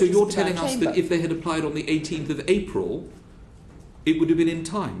panel of judges. So you're telling us that if they had applied on the 18th of April, it would have been in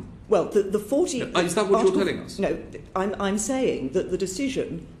time? Well, the 40... is that what you're telling us? No, I'm saying that the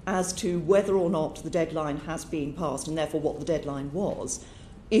decision as to whether or not the deadline has been passed, and therefore what the deadline was,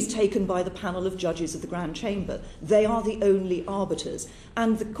 is taken by the panel of judges of the Grand Chamber. They are the only arbiters.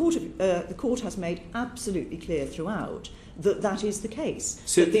 And the court has made absolutely clear throughout that that is the case.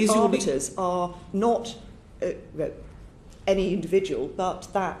 So that the arbiters are not any individual,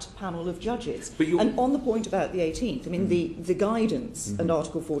 but that panel of judges. And on the point about the 18th, I mean, the guidance and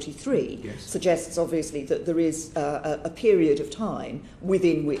Article 43 suggests, obviously, that there is a period of time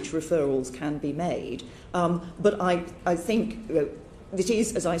within which referrals can be made. But I think it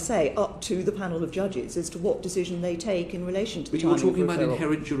is, as I say, up to the panel of judges as to what decision they take in relation to the timing of referral. But you're talking about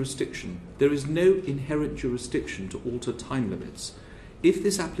inherent jurisdiction. There is no inherent jurisdiction to alter time limits. If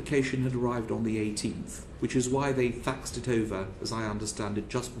this application had arrived on the 18th, which is why they faxed it over, as I understand it,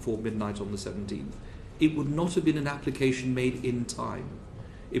 just before midnight on the 17th, it would not have been an application made in time.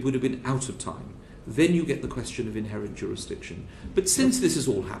 It would have been out of time. Then you get the question of inherent jurisdiction. But since this has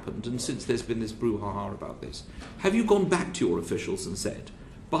all happened, and since there's been this brouhaha about this, have you gone back to your officials and said,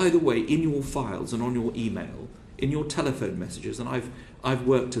 by the way, in your files and on your email, in your telephone messages, and I've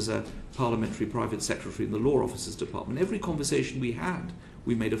worked as a parliamentary private secretary in the Law Officers Department, every conversation we had,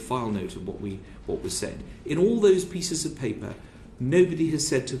 we made a file note of what was said. In all those pieces of paper, nobody has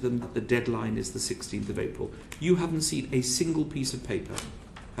said to them that the deadline is the 16th of April. You haven't seen a single piece of paper,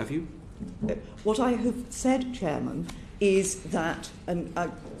 have you? What I have said, Chairman, is that, and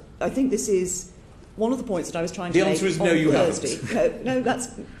I think this is one of the points that I was trying to make on Thursday. The answer is no, you haven't. No, that's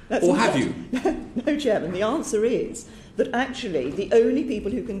or have you? No, Chairman. The answer is that actually the only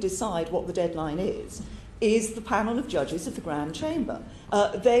people who can decide what the deadline is the panel of judges of the Grand Chamber.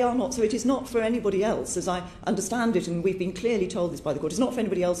 They are not, so it is not for anybody else, as I understand it, and we've been clearly told this by the court, it's not for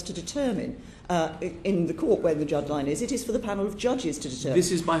anybody else to determine in the court when the deadline is. It is for the panel of judges to determine.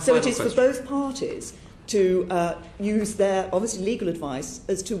 This is my final question. So it is for both parties to use their, obviously, legal advice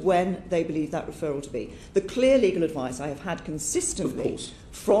as to when they believe that referral to be. The clear legal advice I have had consistently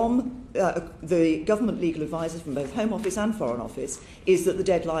from the government legal advisors from both Home Office and Foreign Office is that the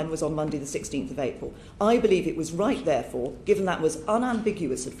deadline was on Monday the 16th of April. I believe it was right, therefore, given that was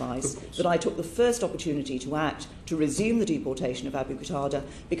unambiguous advice, that I took the first opportunity to act to resume the deportation of Abu Qatada,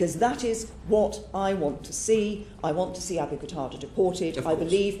 because that is what I want to see. I want to see Abu Qatada deported. I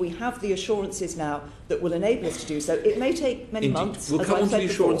believe we have the assurances now that will enable us to do so. It may take many months. We'll come on to the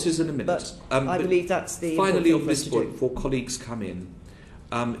assurances in a minute. But I believe that's the finally on this point, before colleagues come in.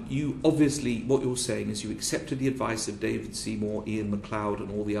 You obviously, what you're saying is you accepted the advice of David Seymour, Ian MacLeod and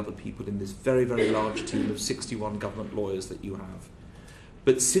all the other people in this very, very large team of 61 government lawyers that you have.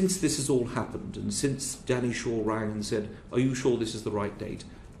 But since this has all happened, and since Danny Shaw rang and said, are you sure this is the right date?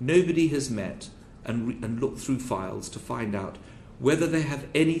 Nobody has met and looked through files to find out whether they have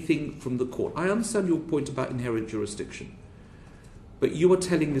anything from the court. I understand your point about inherent jurisdiction. But you are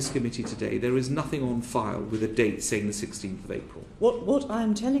telling this committee today there is nothing on file with a date saying the 16th of April. What I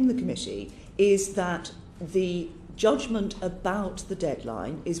am telling the committee is that the judgment about the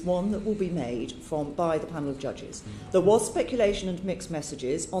deadline is one that will be made by the panel of judges. There was speculation and mixed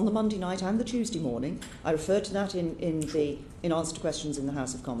messages on the Monday night and the Tuesday morning. I referred to that in answer to questions in the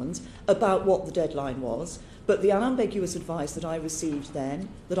House of Commons about what the deadline was. But the unambiguous advice that I received then,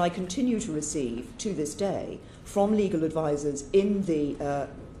 that I continue to receive to this day from legal advisors in the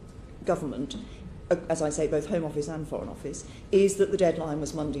government, as I say, both Home Office and Foreign Office, is that the deadline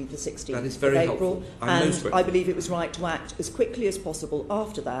was Monday the 16th that is very of April. Helpful. And I believe it was right to act as quickly as possible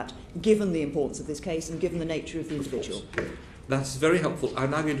after that, given the importance of this case and given the nature of the individual. That's very helpful.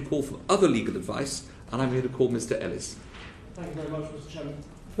 I'm now going to call for other legal advice, and I'm going to call Mr. Ellis. Thank you very much, Mr. Chairman.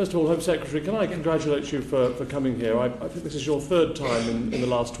 First of all, Home Secretary, can I congratulate you for coming here? I think this is your third time in the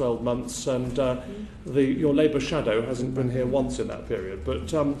last 12 months, and your Labour shadow hasn't been here once in that period. But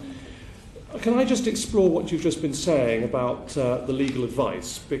can I just explore what you've just been saying about the legal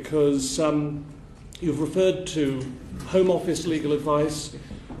advice? Because you've referred to Home Office legal advice,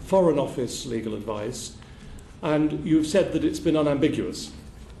 Foreign Office legal advice, and you've said that it's been unambiguous.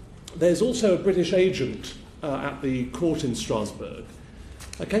 There's also a British agent at the court in Strasbourg.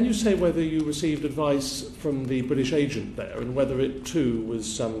 Can you say whether you received advice from the British agent there and whether it too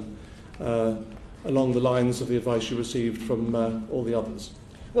was along the lines of the advice you received from all the others?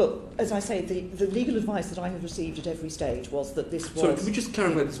 Well, as I say, the legal advice that I have received at every stage was that this was... Sorry, can we just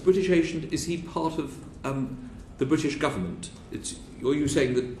clarify, this British agent, is he part of the British government? Or are you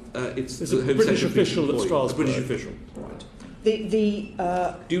saying that it's a British official at Strasbourg? A British official, right. Do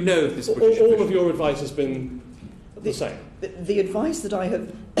you know if this British official... All of your advice has been the same? The advice that I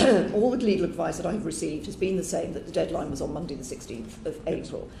have, all the legal advice that I have received has been the same, that the deadline was on Monday the 16th of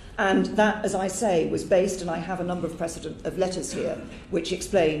April. And that, as I say, was based, and I have a number of precedent of letters here, which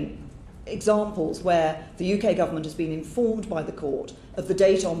explain examples where the UK government has been informed by the court of the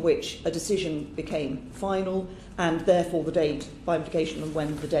date on which a decision became final, and therefore the date, by implication, of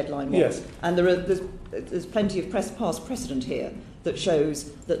when the deadline was. Yes. And there's plenty of past precedent here that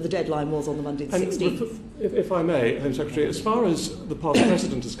shows that the deadline was on the Monday the 16th. If I may, Home Secretary, as far as the past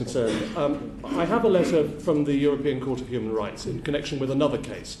precedent is concerned, I have a letter from the European Court of Human Rights in connection with another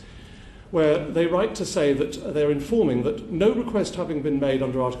case, where they write to say that they're informing that no request having been made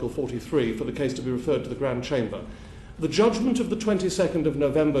under Article 43 for the case to be referred to the Grand Chamber, the judgment of the 22nd of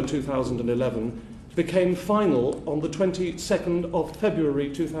November 2011 became final on the 22nd of February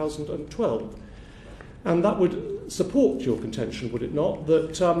 2012. And that would support your contention, would it not,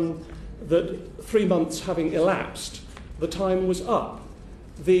 that 3 months having elapsed, the time was up.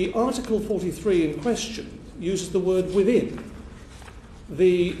 The Article 43 in question uses the word within.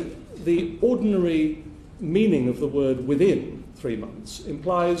 The ordinary meaning of the word within 3 months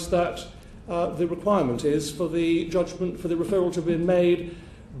implies that the requirement is for the judgment, for the referral to be made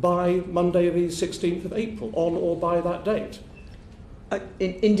by Monday the 16th of April, on or by that date.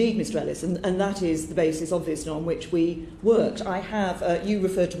 Indeed, Mr. Ellis, and that is the basis, obviously, on which we worked. I have, you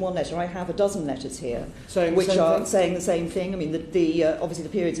referred to one letter, I have a dozen letters here, which are saying the same thing. I mean, obviously the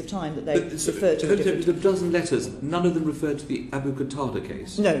periods of time that they refer to. The dozen letters, none of them referred to the Abu Qatada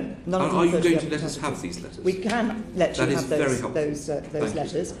case? No, none of them. Are you going to let us have these letters? We can let you have those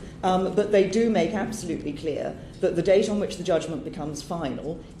letters, but they do make absolutely clear that the date on which the judgment becomes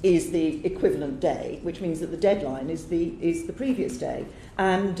final is the equivalent day, which means that the deadline is the previous day.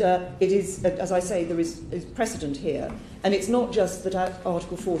 And it is, as I say, there is precedent here. And it's not just that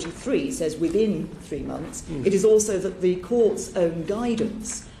Article 43 says within 3 months, it is also that the court's own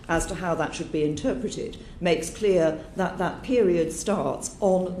guidance as to how that should be interpreted makes clear that that period starts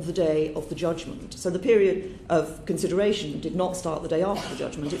on the day of the judgment. So the period of consideration did not start the day after the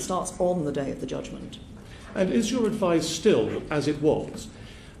judgment, it starts on the day of the judgment. And is your advice still as it was?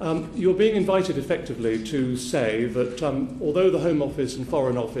 You're being invited effectively to say that although the Home Office and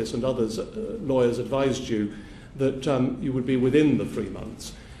Foreign Office and others, lawyers advised you that you would be within the 3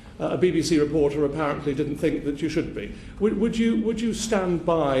 months, a BBC reporter apparently didn't think that you should be. Would you stand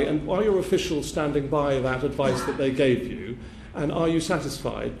by, and are your officials standing by that advice that they gave you, and are you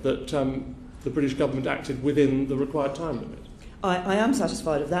satisfied that the British government acted within the required time limit? I am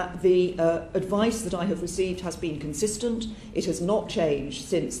satisfied of that. The advice that I have received has been consistent. It has not changed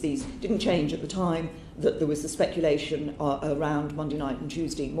since these... didn't change at the time that there was the speculation around Monday night and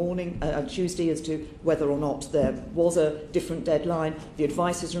Tuesday as to whether or not there was a different deadline. The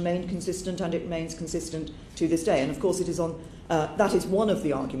advice has remained consistent, and it remains consistent to this day. And of course it is on... that is one of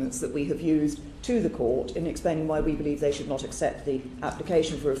the arguments that we have used to the court in explaining why we believe they should not accept the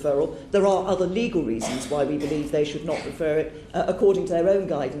application for referral. There are other legal reasons why we believe they should not refer it, according to their own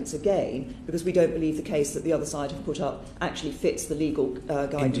guidance again, because we don't believe the case that the other side have put up actually fits the legal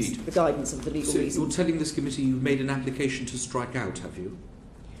guidance, Indeed. the guidance of the legal reasons. You're telling this committee you've made an application to strike out, have you?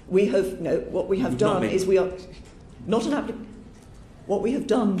 We have, no, what we have done is we are not an application. What we have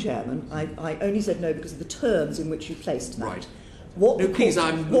done, Chairman, I only said no because of the terms in which you placed that. Right. Please,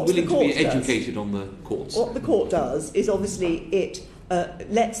 I'm willing to be educated on the courts. What the court does is obviously it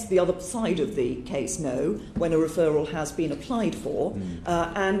lets the other side of the case know when a referral has been applied for,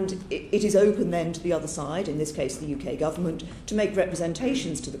 and it is open then to the other side, in this case the UK government, to make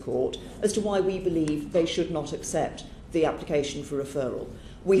representations to the court as to why we believe they should not accept the application for referral.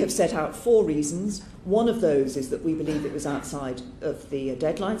 We have set out 4 reasons. One of those is that we believe it was outside of the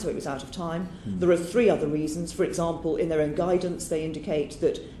deadline, so it was out of time. There are 3 other reasons. For example, in their own guidance, they indicate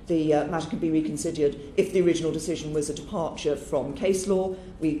that the matter can be reconsidered if the original decision was a departure from case law.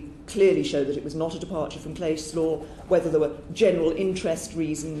 We clearly show that it was not a departure from case law. Whether there were general interest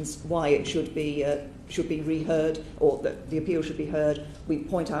reasons why it should be reheard, or that the appeal should be heard, we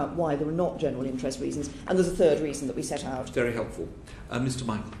point out why there were not general interest reasons. And there's a 3rd reason that we set out. Very helpful. Mr.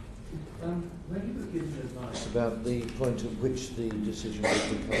 Michael. When you were giving advice about the point at which the decision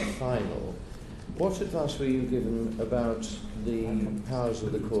would become final, what advice were you given about the powers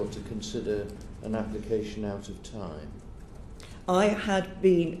of the court to consider an application out of time?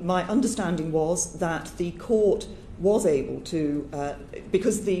 My understanding was that the court was able to,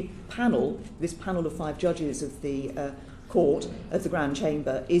 because this panel of 5 judges of the court of the Grand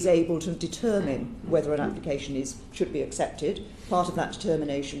Chamber is able to determine whether an application should be accepted. Part of that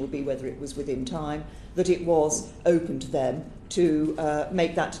determination will be whether it was within time, that it was open to them to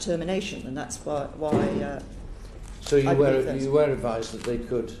make that determination, and that's why. So you were advised that they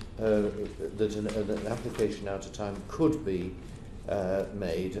could that an application out of time could be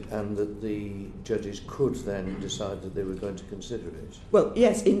made, and that the judges could then decide that they were going to consider it. Well,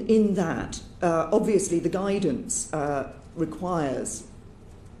 yes, in that, obviously the guidance requires,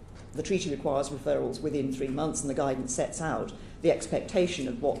 the treaty requires referrals within 3 months, and the guidance sets out the expectation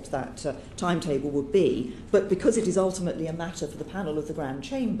of what that timetable would be. But because it is ultimately a matter for the panel of the Grand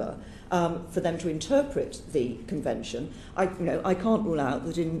Chamber, for them to interpret the convention, I can't rule out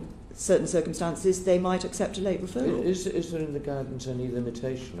that in certain circumstances they might accept a late referral. Is there in the guidance any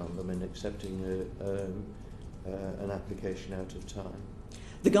limitation on them in accepting an application out of time?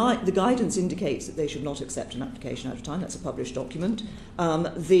 The guidance indicates that they should not accept an application out of time. That's a published document.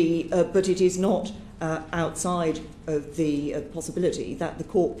 But it is not outside of the possibility that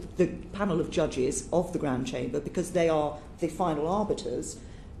the panel of judges of the Grand Chamber, because they are the final arbiters,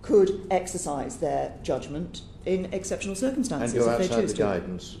 could exercise their judgment in exceptional circumstances. And go if they outside choose the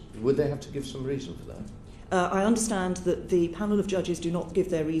guidance. Would they have to give some reason for that? I understand that the panel of judges do not give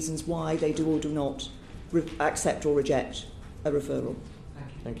their reasons why they do or do not accept or reject a referral.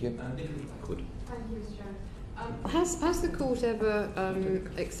 Thank you. Good. Thank you, Mr. Chairman. Has the court ever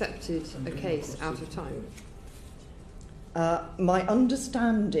accepted a case out of time? My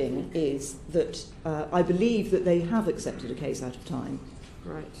understanding is that I believe that they have accepted a case out of time.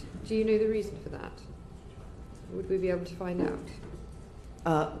 Right. Do you know the reason for that? Would we be able to find out?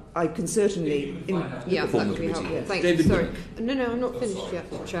 I can certainly... Yeah, that would be helpful. Yes. Thank you. Sorry. No, I'm not finished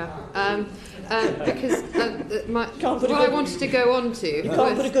yet, Chair. Because what I wanted to go on to... You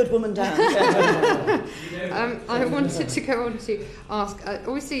can't put a good woman down. I wanted to go on to ask...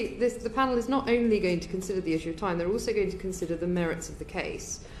 obviously, the panel is not only going to consider the issue of time, they're also going to consider the merits of the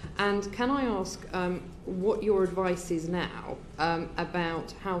case. And can I ask what your advice is now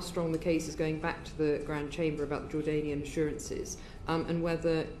about how strong the case is going back to the Grand Chamber about the Jordanian assurances, and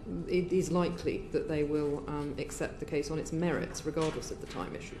whether it is likely that they will accept the case on its merits, regardless of the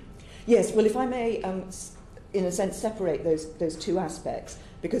time issue? Yes, well, if I may, in a sense, separate those 2 aspects,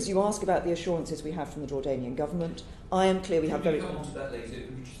 because you ask about the assurances we have from the Jordanian government. I am clear we have very... We'll come on to that later.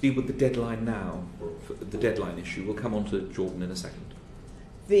 Deal with the deadline now, the deadline issue. We'll come on to Jordan in a second.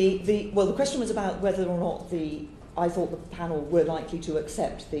 The question was about whether or not I thought the panel were likely to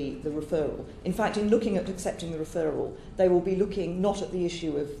accept the referral. In fact, in looking at accepting the referral, they will be looking not at the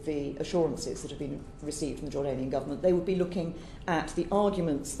issue of the assurances that have been received from the Jordanian government. They will be looking at the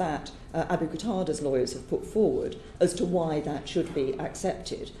arguments that Abu Qatada's lawyers have put forward as to why that should be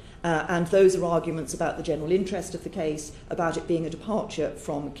accepted. And those are arguments about the general interest of the case, about it being a departure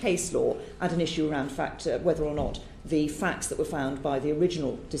from case law, and an issue around whether or not the facts that were found by the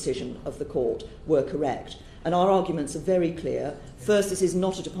original decision of the court were correct. And our arguments are very clear. First, this is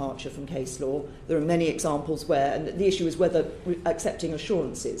not a departure from case law. There are many examples where, and the issue is whether accepting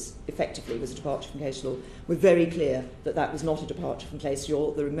assurances effectively was a departure from case law. We're very clear that that was not a departure from case law.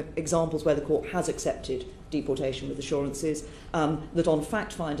 There are examples where the court has accepted deportation with assurances, that on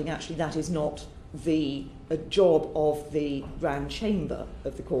fact-finding, actually, that is not the job of the Grand Chamber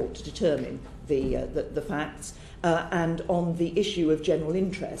of the court to determine the facts. And on the issue of general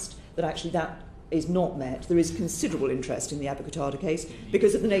interest, that actually that is not met. There is considerable interest in the Abu Qatada case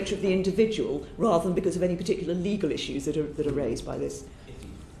because of the nature of the individual, rather than because of any particular legal issues that are raised by this.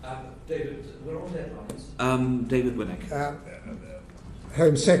 David, we're on deadlines. David Winnick.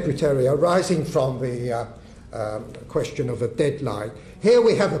 Home Secretary, arising from the question of a deadline, here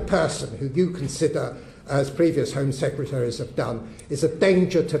we have a person who you consider, as previous Home Secretaries have done, is a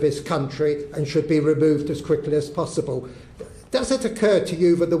danger to this country and should be removed as quickly as possible. Does it occur to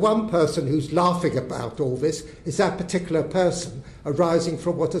you that the one person who's laughing about all this is that particular person arising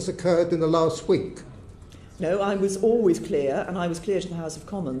from what has occurred in the last week? No, I was always clear, and I was clear to the House of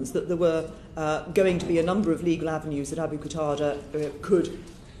Commons, that there were going to be a number of legal avenues that Abu Qatada could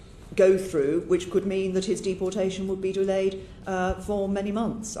go through, which could mean that his deportation would be delayed for many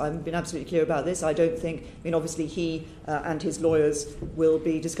months. I've been absolutely clear about this. I don't think, obviously he and his lawyers will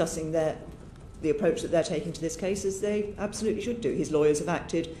be discussing the approach that they're taking to this case, as they absolutely should do. His lawyers have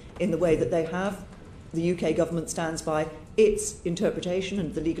acted in the way that they have. The UK government stands by its interpretation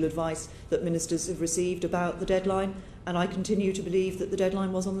and the legal advice that ministers have received about the deadline, and I continue to believe that the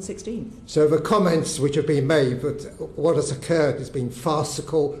deadline was on the 16th. So the comments which have been made that what has occurred has been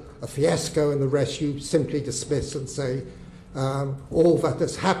farcical, a fiasco, and the rest you simply dismiss and say all that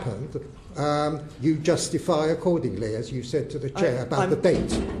has happened, you justify accordingly, as you said to the Chair about the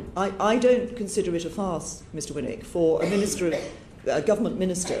date. I don't consider it a farce, Mr Winnick, for a government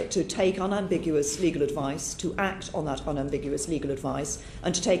minister to take unambiguous legal advice, to act on that unambiguous legal advice,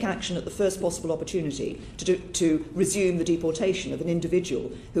 and to take action at the first possible opportunity to resume the deportation of an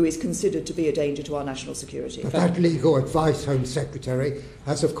individual who is considered to be a danger to our national security. But that legal advice, Home Secretary,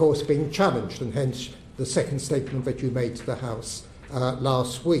 has of course been challenged, and hence the second statement that you made to the House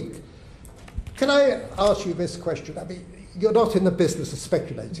last week. Can I ask you this question? I mean, you're not in the business of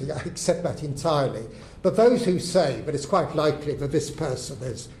speculating, I accept that entirely. But those who say that it's quite likely that this person,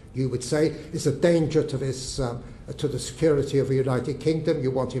 as you would say, is a danger to this, to the security of the United Kingdom,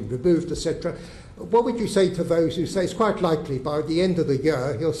 you want him removed, etc. What would you say to those who say it's quite likely by the end of the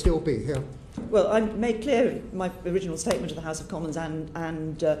year he'll still be here? Well, I made clear in my original statement to the House of Commons,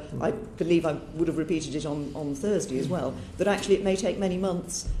 and I believe I would have repeated it on Thursday as well, that actually it may take many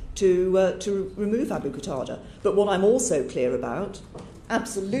months to remove Abu Qatada. But what I'm also clear about,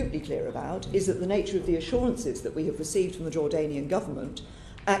 absolutely clear about, is that the nature of the assurances that we have received from the Jordanian government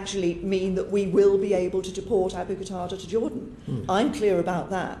actually mean that we will be able to deport Abu Qatada to Jordan. I'm clear about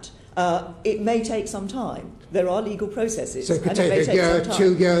that. It may take some time. There are legal processes. So it could take a year,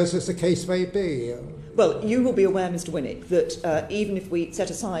 2 years, as the case may be. Well, you will be aware, Mr Winnick, that even if we set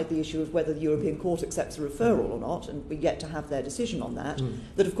aside the issue of whether the European Court accepts a referral or not, and we're yet to have their decision on that,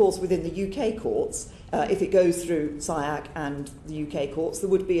 that of course within the UK courts, if it goes through SIAC and the UK courts, there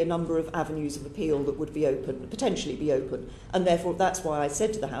would be a number of avenues of appeal that would be open, potentially be open, and therefore that's why I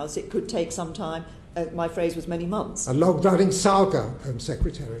said to the House it could take some time. My phrase was many months. A long-running saga, Home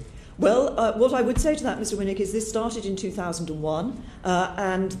Secretary. Well, what I would say to that, Mr Winnick, is this started in 2001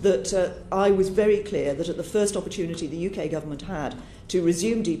 and that I was very clear that at the first opportunity the UK government had to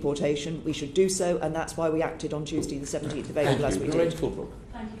resume deportation, we should do so, and that's why we acted on Tuesday the 17th of April as we did. Thank you,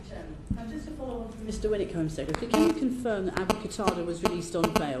 Chairman. Just to follow on from Mr Winnick, Home Secretary, can you confirm that Abu Qatada was released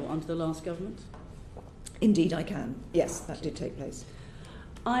on bail under the last government? Indeed I can. Yes, that did take place.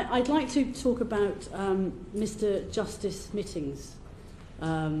 I'd like to talk about Mr Justice Mitting's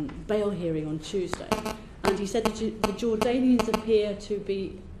bail hearing on Tuesday, and he said that the Jordanians appear to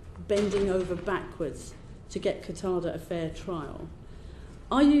be bending over backwards to get Qatada a fair trial.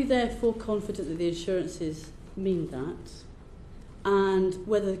 Are you therefore confident that the assurances mean that, and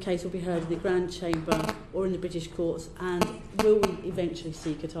whether the case will be heard in the Grand Chamber or in the British courts, and will we eventually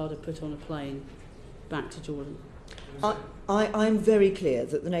see Qatada put on a plane back to Jordan? I'm very clear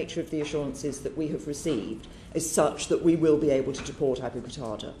that the nature of the assurances that we have received is such that we will be able to deport Abu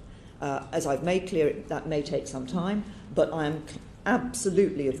Qatada. As I've made clear, that may take some time, but I am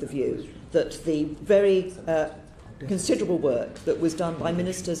absolutely of the view that the very considerable work that was done by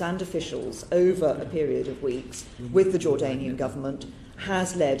ministers and officials over a period of weeks with the Jordanian government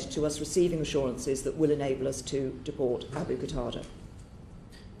has led to us receiving assurances that will enable us to deport Abu Qatada.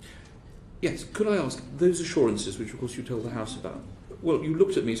 Yes, could I ask, those assurances, which of course you told the House about, well, you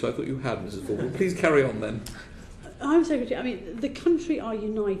looked at me, so I thought you had, Mrs. Ford. Please carry on then. Home Secretary, I mean, the country are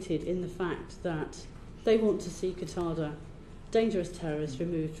united in the fact that they want to see Qatada, dangerous terrorists,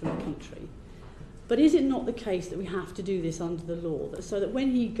 removed from the country. But is it not the case that we have to do this under the law, so that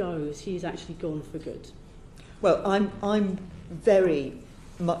when he goes, he's actually gone for good? Well, I'm very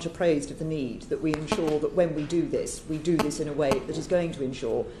much appraised of the need that we ensure that when we do this in a way that is going to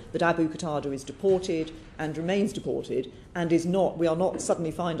ensure that Abu Qatada is deported and remains deported, and we are not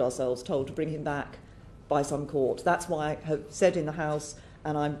suddenly find ourselves told to bring him back by some court. That's why I have said in the House,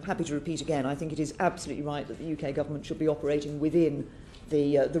 and I'm happy to repeat again, I think it is absolutely right that the UK government should be operating within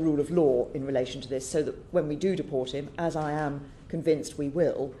the rule of law in relation to this, so that when we do deport him, as I am convinced we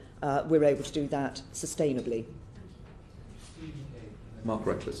will, we're able to do that sustainably. Mark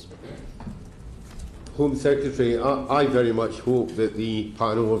Reckless. Home Secretary, I very much hope that the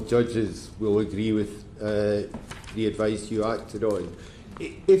panel of judges will agree with the advice you acted on.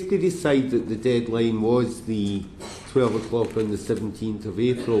 If they decide that the deadline was the 12 o'clock on the 17th of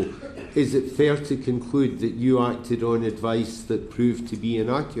April, is it fair to conclude that you acted on advice that proved to be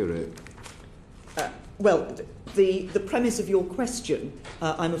inaccurate? Well, the premise of your question,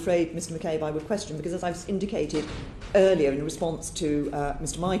 I'm afraid, Mr McCabe, I would question, because as I've indicated earlier in response to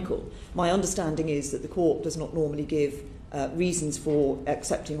Mr Michael, my understanding is that the court does not normally give reasons for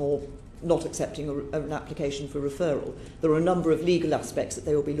accepting or not accepting an application for referral. There are a number of legal aspects that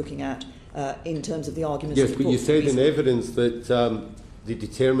they will be looking at in terms of the arguments. Yes, but you said in evidence that the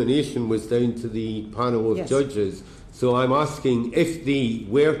determination was down to the panel of judges. So I'm asking, if they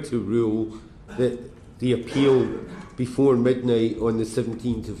were to rule that the appeal before midnight on the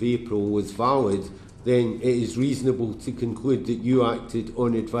 17th of April was valid, then it is reasonable to conclude that you acted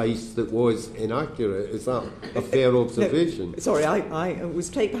on advice that was inaccurate. Is that a fair observation? No, sorry, I was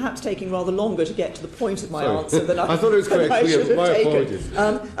perhaps taking rather longer to get to the point of my answer than I thought it was quite clear, but my apologies.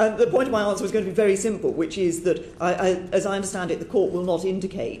 The point of my answer was going to be very simple, which is that, as I understand it, the court will not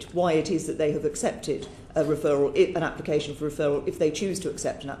indicate why it is that they have accepted a referral, an application for referral, if they choose to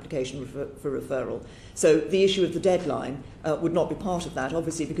accept an application for referral. So the issue of the deadline would not be part of that,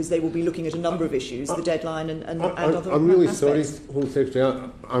 obviously, because they will be looking at a number of issues, the deadline and other aspects. I'm really sorry, Home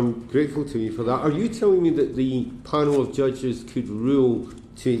Secretary, I'm grateful to you for that. Are you telling me that the panel of judges could rule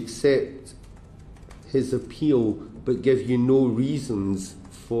to accept his appeal but give you no reasons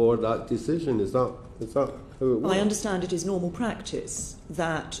for that decision? Is that how it works? I understand it is normal practice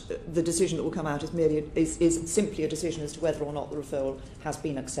that the decision that will come out is simply a decision as to whether or not the referral has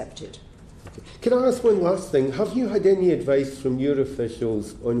been accepted. Okay. Can I ask one last thing? Have you had any advice from your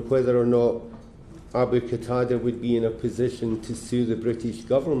officials on whether or not Abu Qatada would be in a position to sue the British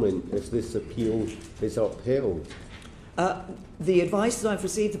government if this appeal is upheld? The advice that I've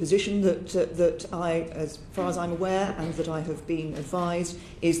received, the position that I, as far as I'm aware, and that I have been advised,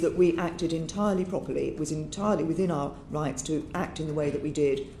 is that we acted entirely properly. It was entirely within our rights to act in the way that we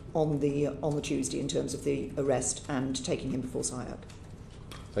did on the Tuesday in terms of the arrest and taking him before SIAC.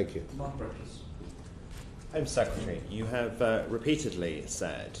 Thank you. Mark Reckless. Home Secretary, you have repeatedly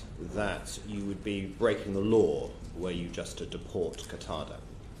said that you would be breaking the law were you just to deport Qatada.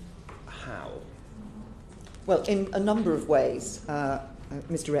 How? Well, in a number of ways,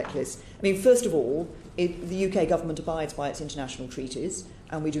 Mr Reckless. I mean, first of all, the UK government abides by its international treaties,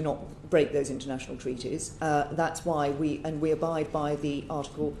 and we do not break those international treaties. That's why we abide by the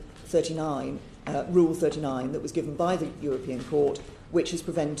Article 39, Rule 39, that was given by the European Court, which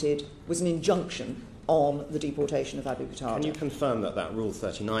was an injunction on the deportation of Abu Qatada. Can you confirm that Rule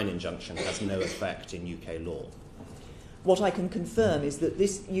 39 injunction has no effect in UK law? What I can confirm is that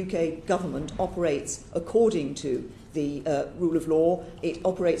this UK government operates according to the rule of law. It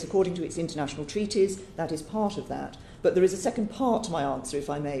operates according to its international treaties. That is part of that. But there is a second part to my answer, if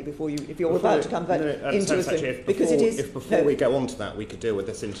I may, if you're about to come back into a thing. Before we go on to that, we could deal with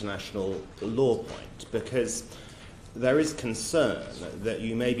this international law point, because there is concern that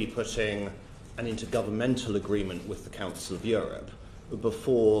you may be putting an intergovernmental agreement with the Council of Europe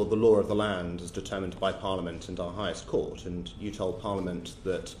before the law of the land is determined by Parliament and our highest court. And you told Parliament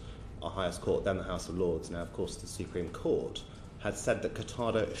that our highest court, then the House of Lords, now of course the Supreme Court, had said that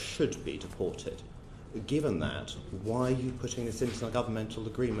Qatada should be deported. Given that, why are you putting this intergovernmental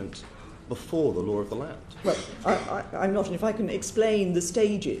agreement before the law of the land? Well, I'm not, and if I can explain the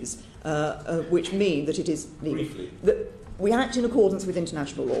stages which mean that it is legal. Briefly. We act in accordance with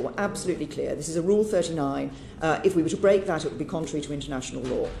international law. We're absolutely clear. This is a Rule 39. If we were to break that, it would be contrary to international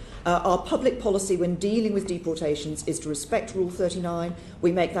law. Our public policy when dealing with deportations is to respect Rule 39.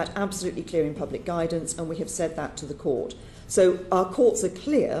 We make that absolutely clear in public guidance, and we have said that to the court. So our courts are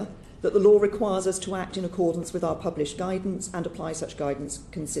clear that the law requires us to act in accordance with our published guidance and apply such guidance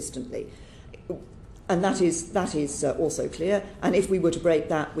consistently. And that is also clear. And if we were to break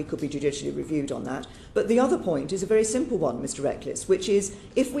that, we could be judicially reviewed on that. But the other point is a very simple one, Mr Reckless, which is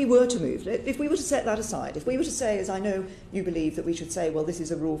if we were to set that aside, if we were to say, as I know you believe, that we should say, well, this is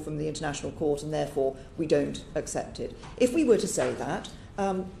a rule from the International Court and therefore we don't accept it. If we were to say that,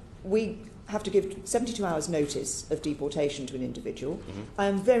 we have to give 72 hours notice of deportation to an individual. Mm-hmm. I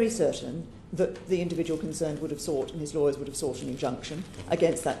am very certain that the individual concerned would have sought, and his lawyers would have sought, an injunction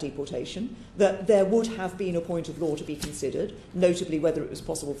against that deportation, that there would have been a point of law to be considered, notably whether it was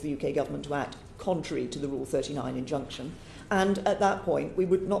possible for the UK government to act contrary to the Rule 39 injunction. And at that point, we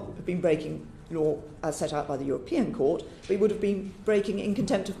would not have been breaking law as set out by the European Court, we would have been breaking in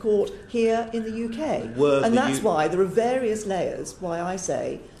contempt of court here in the UK. And that's why there are various layers why I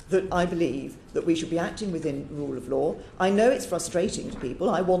say that I believe that we should be acting within the rule of law. I know it's frustrating to people.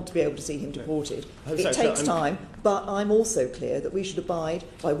 I want to be able to see him deported. It takes time, but I'm also clear that we should abide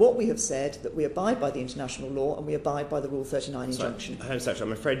by what we have said, that we abide by the international law and we abide by the Rule 39 injunction. Home Secretary,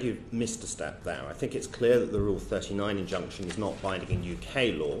 I'm afraid you've missed a step there. I think it's clear that the Rule 39 injunction is not binding in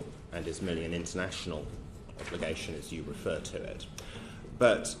UK law and is merely an international obligation, as you refer to it.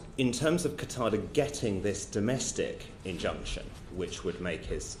 But in terms of Qatada getting this domestic injunction, which would make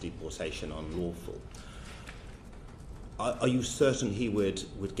his deportation unlawful, are you certain he would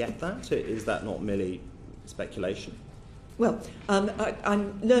get that? Is that not merely speculation? Well,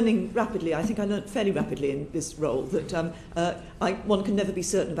 I'm learning rapidly. I think I learned fairly rapidly in this role that one can never be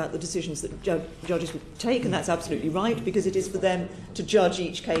certain about the decisions that judges would take, and that's absolutely right, because it is for them to judge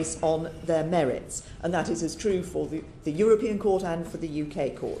each case on their merits, and that is as true for the European Court and for the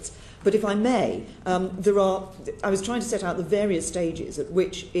UK courts. But if I may, I was trying to set out the various stages at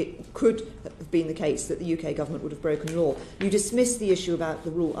which it could have been the case that the UK government would have broken law. You dismiss the issue about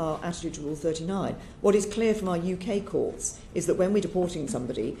our attitude to Rule 39. What is clear from our UK courts is that when we're deporting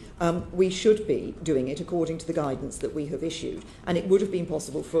somebody, we should be doing it according to the guidance that we have issued. And it would have been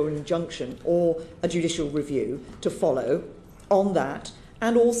possible for an injunction or a judicial review to follow on that,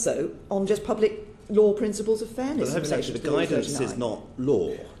 and also on just public law principles of fairness. But the guidance is not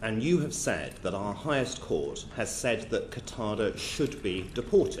law, and you have said that our highest court has said that Qatada should be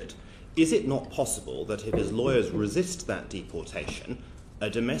deported. Is it not possible that if his lawyers resist that deportation, a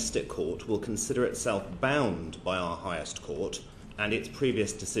domestic court will consider itself bound by our highest court and its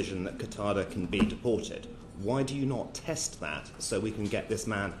previous decision that Qatada can be deported? Why do you not test that so we can get this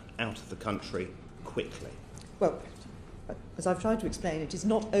man out of the country quickly? Well, as I've tried to explain, it is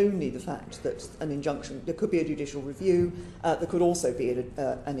not only the fact that an injunction, there could be a judicial review, there could also be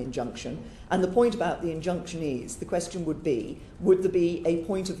an injunction. And the point about the injunction is, the question would be, would there be a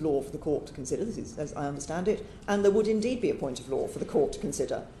point of law for the court to consider? This is, as I understand it, and there would indeed be a point of law for the court to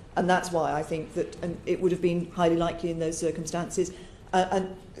consider. And that's why I think that it would have been highly likely in those circumstances,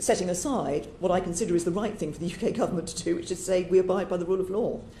 and setting aside what I consider is the right thing for the UK government to do, which is to say we abide by the rule of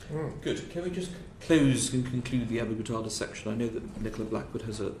law. Good. Can we just close and conclude the Abu Qatada section? I know that Nicola Blackwood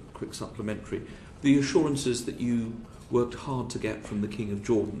has a quick supplementary. The assurances that you worked hard to get from the King of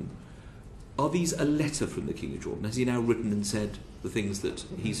Jordan, are these a letter from the King of Jordan? Has he now written and said the things that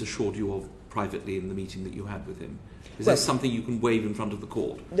he's assured you of privately in the meeting that you had with him? Is there something you can wave in front of the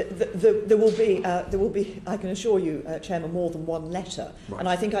court? There will be, I can assure you, Chairman, more than one letter. Right. And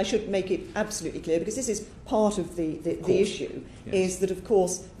I think I should make it absolutely clear, because this is part of the issue, yes, is that, of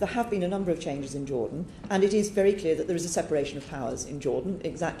course, there have been a number of changes in Jordan, and it is very clear that there is a separation of powers in Jordan,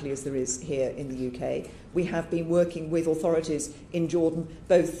 exactly as there is here in the UK. We have been working with authorities in Jordan,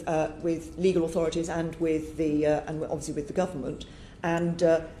 both with legal authorities and with and obviously with the government, and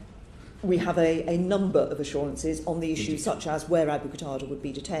we have a number of assurances on the issue, such as where Abu Qatada would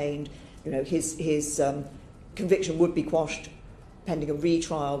be detained. You know, his conviction would be quashed pending a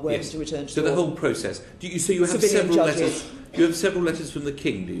retrial, where he's to return to the whole process. So you have several letters. You have several letters from the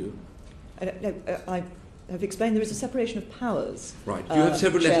King, do you? I have explained there is a separation of powers. Right. You have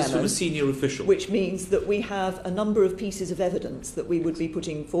several letters from a senior official. Which means that we have a number of pieces of evidence that we would be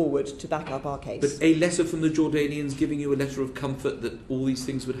putting forward to back up our case. But a letter from the Jordanians giving you a letter of comfort that all these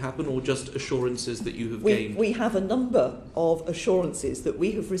things would happen, or just assurances that you have gained? We have a number of assurances that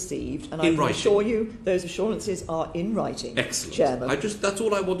we have received, and I can assure you those assurances are in writing. Excellent. Chairman. That's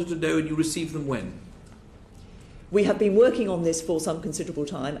all I wanted to know, and you received them when? We have been working on this for some considerable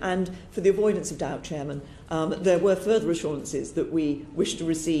time, and for the avoidance of doubt, Chairman, there were further assurances that we wished to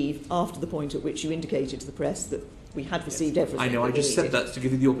receive after the point at which you indicated to the press that we had received everything. I know, I just said that to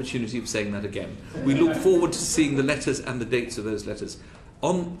give you the opportunity of saying that again. We look forward to seeing the letters and the dates of those letters.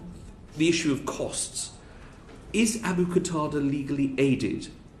 On the issue of costs, is Abu Qatada legally aided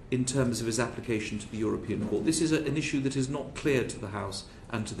in terms of his application to the European Court? This is an issue that is not clear to the House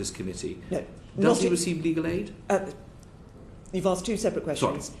and to this committee. No. Does he receive legal aid? You've asked two separate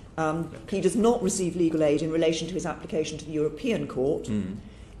questions. He does not receive legal aid in relation to his application to the European Court.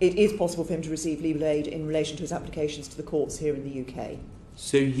 It is possible for him to receive legal aid in relation to his applications to the courts here in the UK.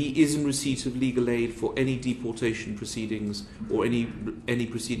 So he is in receipt of legal aid for any deportation proceedings or any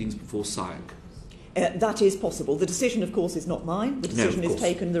proceedings before SIAC? That is possible. The decision, of course, is not mine. The decision is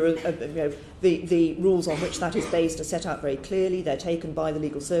taken. There are, the rules on which that is based are set out very clearly. They're taken by the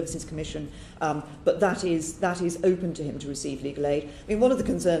Legal Services Commission, but that is open to him to receive legal aid. I mean, one of the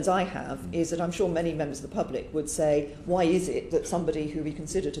concerns I have is that I'm sure many members of the public would say, why is it that somebody who we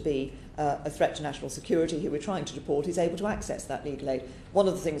consider to be a threat to national security, who we're trying to deport, is able to access that legal aid? One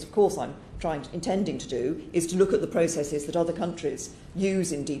of the things, of course, I'm intending to do is to look at the processes that other countries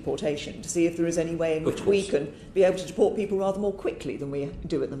use in deportation to see if there is any way in which we can be able to deport people rather more quickly than we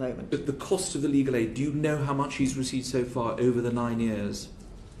do at the moment. But the cost of the legal aid, do you know how much he's received so far over the 9 years?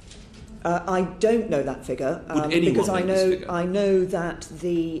 I don't know that figure because I know that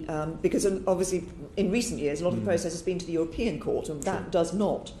because obviously in recent years a lot of the process has been to the European Court, and that does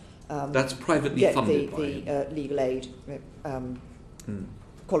not that's privately funded by the legal aid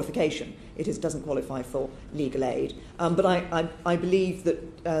qualification. It doesn't qualify for legal aid. But I believe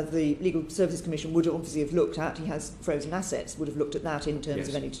that the Legal Services Commission would obviously have looked at, he has frozen assets, would have looked at that in terms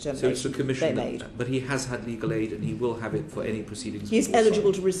of any determination so it's the commission they made. But he has had legal aid and he will have it for any proceedings. He is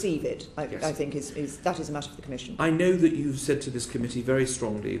eligible to receive it, I think that is a matter for the Commission. I know that you've said to this committee very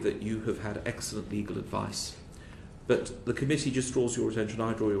strongly that you have had excellent legal advice. But the committee just draws your attention,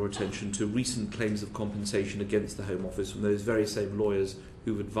 I draw your attention to recent claims of compensation against the Home Office from those very same lawyers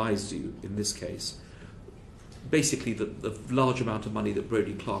who've advised you in this case. Basically, the large amount of money that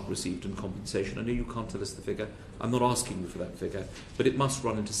Brodie Clark received in compensation. I know you can't tell us the figure. I'm not asking you for that figure, but it must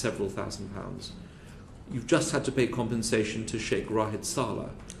run into several £1,000s. You've just had to pay compensation to Sheikh Rahed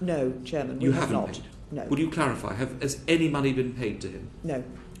Salah. No, Chairman, you have haven't not. Paid. No. Would you clarify? Has any money been paid to him? No.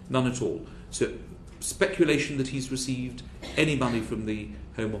 None at all. So speculation that he's received any money from the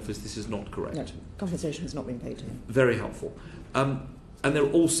Home Office, this is not correct. No, compensation has not been paid to him. Very helpful. And there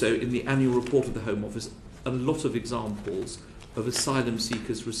are also, in the annual report of the Home Office, a lot of examples of asylum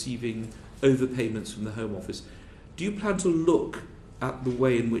seekers receiving overpayments from the Home Office. Do you plan to look at the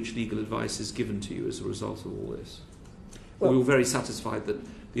way in which legal advice is given to you as a result of all this? Well, or you're very satisfied that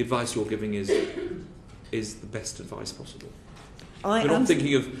the advice you're giving is the best advice possible? You're not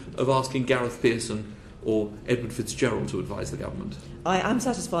thinking of asking Gareth Pearson or Edward Fitzgerald to advise the government? I am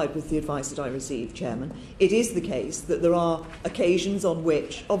satisfied with the advice that I received, Chairman. It is the case that there are occasions on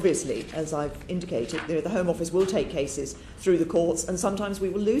which, obviously, as I've indicated, the Home Office will take cases through the courts, and sometimes we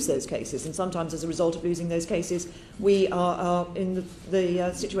will lose those cases, and sometimes as a result of losing those cases we are in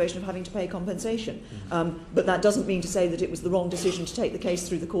the situation of having to pay compensation. But that doesn't mean to say that it was the wrong decision to take the case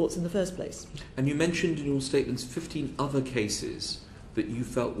through the courts in the first place. And you mentioned in your statements 15 other cases that you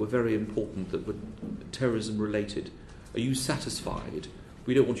felt were very important, that were terrorism related. Are you satisfied?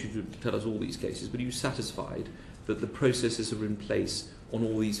 We don't want you to tell us all these cases, but are you satisfied that the processes are in place on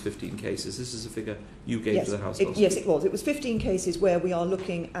all these 15 cases? This is a figure you gave to the House. Yes, it was. It was 15 cases where we are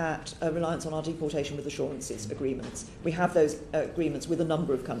looking at a reliance on our deportation with assurances agreements. We have those agreements with a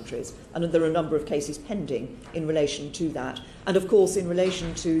number of countries, and there are a number of cases pending in relation to that. And of course, in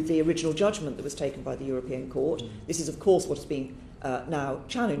relation to the original judgment that was taken by the European Court, this is of course what has been now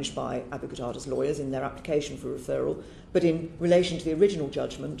challenged by Abu Qatada's lawyers in their application for referral. But in relation to the original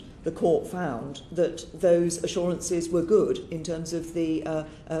judgment, the court found that those assurances were good in terms of the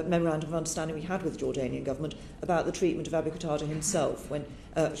memorandum of understanding we had with the Jordanian government about the treatment of Abu Qatada himself when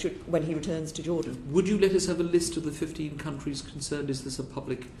he returns to Jordan. Would you let us have a list of the 15 countries concerned? Is this a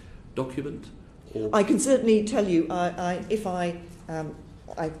public document? Or? I can certainly tell you if I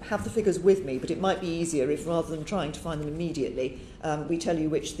have the figures with me, but it might be easier if, rather than trying to find them immediately, we tell you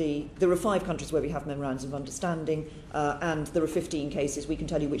which there are 5 countries where we have memorandums of understanding, and there are 15 cases. We can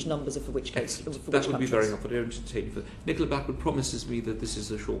tell you which numbers are for which cases. That would be very helpful. I don't entertain you for Nicola Blackwood promises me that this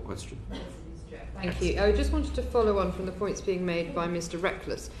is a short question. Thank you. I just wanted to follow on from the points being made by Mr.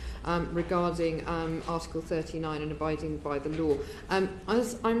 Reckless regarding Article 39 and abiding by the law.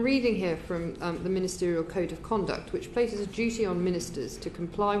 As I'm reading here from the Ministerial Code of Conduct, which places a duty on ministers to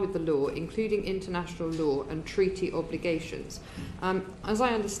comply with the law, including international law and treaty obligations. As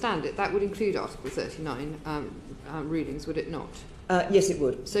I understand it, that would include Article 39 rulings, would it not? Yes, it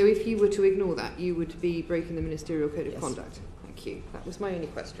would. So if you were to ignore that, you would be breaking the Ministerial Code of Conduct. Thank you. That was my only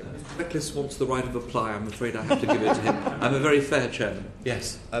question. Reckless wants the right of reply. I'm afraid I have to give it to him. I'm a very fair chairman.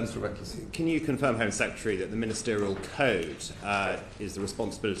 Yes, Mr. Reckless. Can you confirm, Home Secretary, that the Ministerial Code is the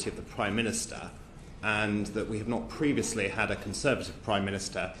responsibility of the Prime Minister, and that we have not previously had a Conservative Prime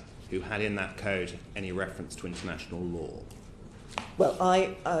Minister who had in that code any reference to international law? Well,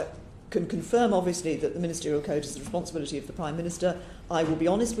 can confirm, obviously, that the ministerial code is the responsibility of the Prime Minister. I will be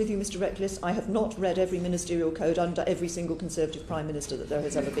honest with you, Mr Reckless, I have not read every ministerial code under every single Conservative Prime Minister that there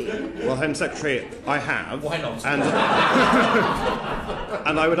has ever been. Well, Home Secretary, I have. Why not? And,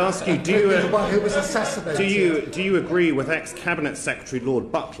 and I would ask you, do you agree with ex-Cabinet Secretary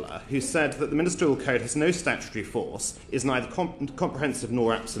Lord Butler, who said that the ministerial code has no statutory force, is neither comprehensive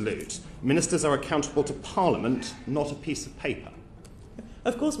nor absolute? Ministers are accountable to Parliament, not a piece of paper.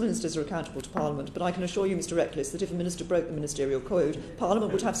 Of course ministers are accountable to Parliament, but I can assure you, Mr Reckless, that if a minister broke the ministerial code,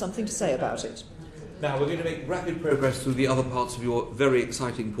 Parliament would have something to say about it. Now, we're going to make rapid progress through the other parts of your very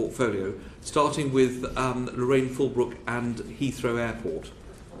exciting portfolio, starting with Lorraine Fulbrook and Heathrow Airport.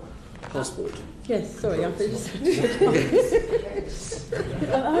 Passport. Yes, sorry, I finished.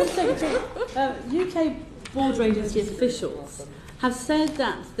 Home Secretary, UK border agency officials have said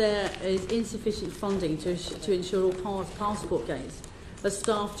that there is insufficient funding to ensure all passport gates are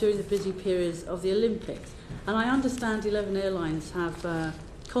staffed during the busy periods of the Olympics. And I understand 11 airlines have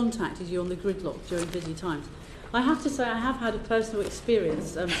contacted you on the gridlock during busy times. I have to say I have had a personal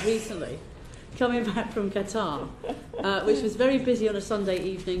experience recently coming back from Qatar, which was very busy on a Sunday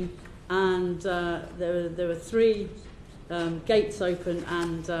evening, and there were 3 gates open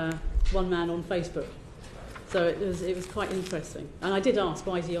and 1 man on Facebook. So it was quite interesting. And I did ask,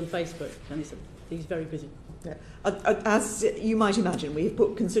 why is he on Facebook? And he said, he's very busy. Yeah. As you might imagine, we have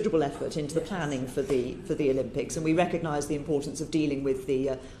put considerable effort into the planning for the Olympics, and we recognise the importance of dealing with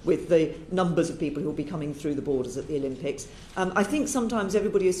the numbers of people who will be coming through the borders at the Olympics. I think sometimes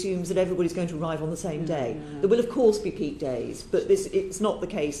everybody assumes that everybody's going to arrive on the same day. There will of course be peak days, but it's not the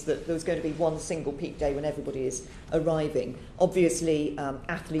case that there's going to be one single peak day when everybody is arriving. Obviously,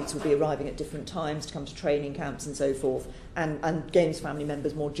 athletes will be arriving at different times to come to training camps and so forth, and Games family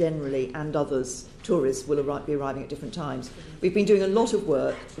members more generally, and others, tourists, will be arriving at different times. We've been doing a lot of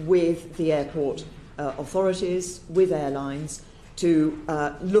work with the airport authorities, with airlines, to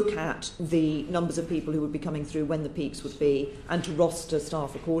look at the numbers of people who would be coming through, when the peaks would be, and to roster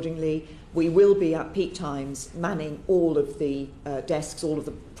staff accordingly. We will be at peak times manning all of the desks, all of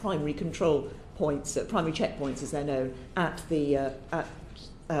the primary control points, primary checkpoints as they're known, at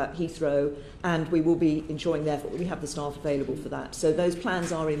Heathrow, and we will be ensuring therefore we have the staff available for that. So those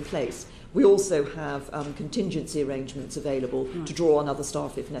plans are in place. We also have contingency arrangements available to draw on other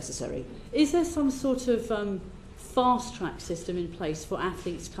staff if necessary. Is there some sort of fast-track system in place for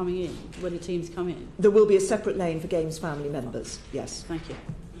athletes coming in, when the teams come in? There will be a separate lane for Games family members, yes. Thank you.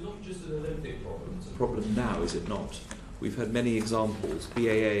 It's not just an Olympic problem, it's a problem now, is it not? We've had many examples.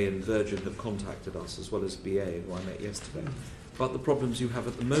 BAA and Virgin have contacted us, as well as BA, who I met yesterday, about the problems you have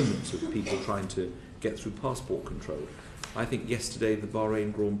at the moment of people trying to get through passport control. I think yesterday the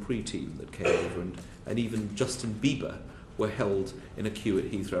Bahrain Grand Prix team that came over and even Justin Bieber were held in a queue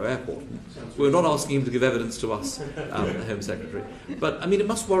at Heathrow Airport. We're not asking him to give evidence to us, the Home Secretary. But, I mean, it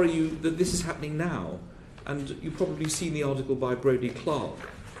must worry you that this is happening now. And you've probably seen the article by Brodie Clark,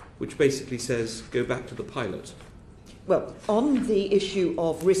 which basically says, go back to the pilot. Well, on the issue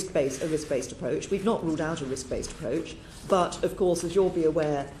of a risk-based approach, we've not ruled out a risk-based approach, but, of course, as you'll be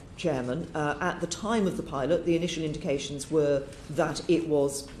aware, Chairman, at the time of the pilot, the initial indications were that it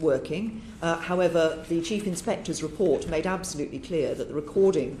was working. However, the Chief Inspector's report made absolutely clear that the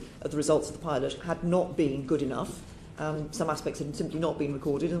recording of the results of the pilot had not been good enough. Some aspects had simply not been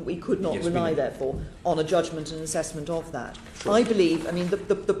recorded, and we could not rely, therefore, on a judgment and assessment of that. Sure. I believe, I mean,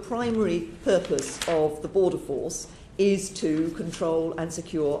 the primary purpose of the Border Force is to control and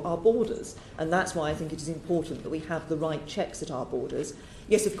secure our borders, and that's why I think it is important that we have the right checks at our borders.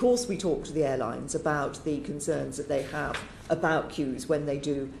 Yes, of course, we talk to the airlines about the concerns that they have about queues when they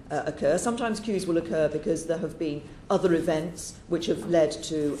do occur. Sometimes queues will occur because there have been other events which have led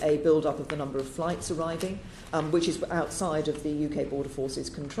to a build-up of the number of flights arriving, which is outside of the UK Border Force's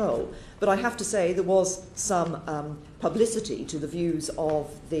control. But I have to say there was some publicity to the views of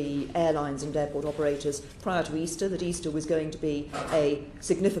the airlines and airport operators prior to Easter, that Easter was going to be a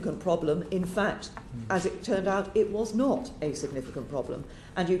significant problem. In fact, as it turned out, it was not a significant problem.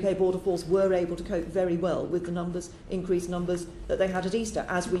 And UK Border Force were able to cope very well with the increased numbers that they had at Easter,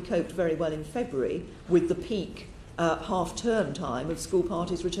 as we coped very well in February with the peak half-term time of school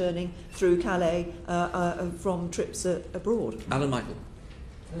parties returning through Calais from trips abroad. Alan Michael.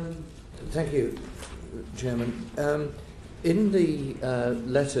 Thank you, Chairman. In the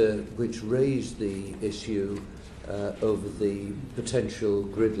letter which raised the issue of the potential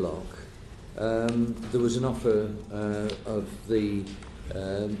gridlock, there was an offer of the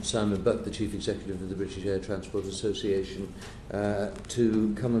Simon Buck, the Chief Executive of the British Air Transport Association,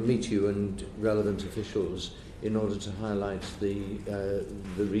 to come and meet you and relevant officials in order to highlight the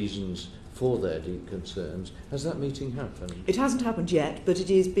reasons for their deep concerns. Has that meeting happened? It hasn't happened yet, but it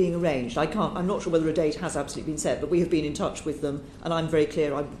is being arranged. I'm not sure whether a date has absolutely been set, but we have been in touch with them, and I'm very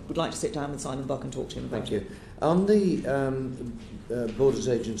clear I would like to sit down with Simon Buck and talk to him about it. Thank you. On the Borders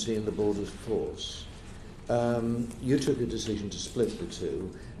Agency and the Borders Force, you took a decision to split the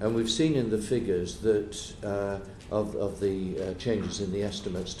two, and we've seen in the figures that of the changes in the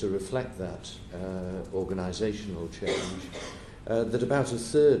estimates to reflect that organisational change, that about a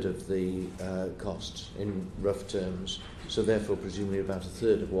third of the costs, in rough terms, so therefore presumably about a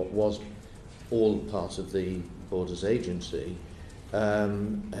third of what was all part of the Borders Agency,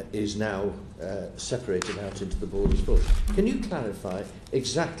 is now separated out into the Borders Force. Can you clarify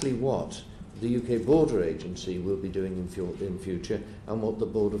exactly what the UK Border Agency will be doing in future and what the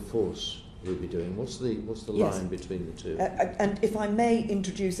Border Force will be doing? What's the Yes. line between the two? And if I may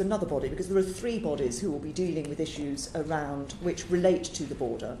introduce another body, because there are three bodies who will be dealing with issues around which relate to the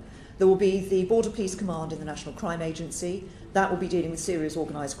border. There will be the Border Police Command in the National Crime Agency. That will be dealing with serious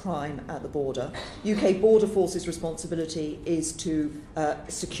organised crime at the border. UK Border Force's responsibility is to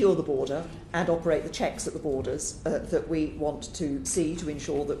secure the border and operate the checks at the borders that we want to see to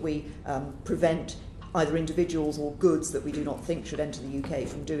ensure that we prevent either individuals or goods that we do not think should enter the UK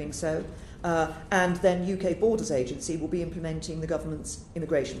from doing so. And then UK Borders Agency will be implementing the government's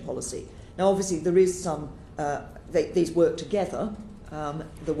immigration policy. Now, obviously, there is some, these work together.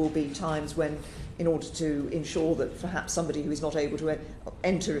 There will be times when, in order to ensure that perhaps somebody who is not able to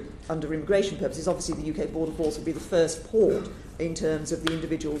enter under immigration purposes, obviously the UK Border Force will be the first port in terms of the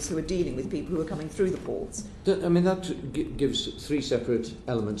individuals who are dealing with people who are coming through the ports. I mean, that gives three separate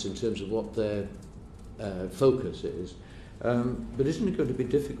elements in terms of what their focus is. But isn't it going to be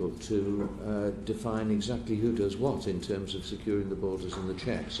difficult to define exactly who does what in terms of securing the borders and the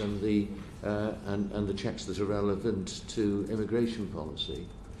checks and the checks that are relevant to immigration policy?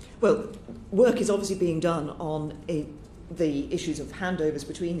 Well, work is obviously being done on the issues of handovers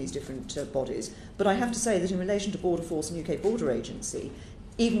between these different bodies. But I have to say that in relation to Border Force and UK Border Agency,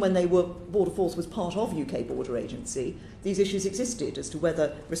 even when Border Force was part of UK Border Agency, these issues existed as to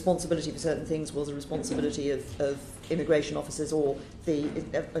whether responsibility for certain things was a responsibility of immigration officers or the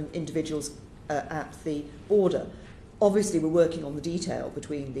individuals at the border. Obviously, we're working on the detail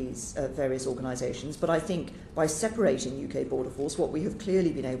between these various organisations, but I think by separating UK Border Force, what we have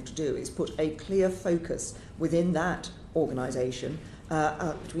clearly been able to do is put a clear focus within that organisation,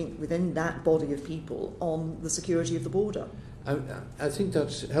 within that body of people, on the security of the border. I think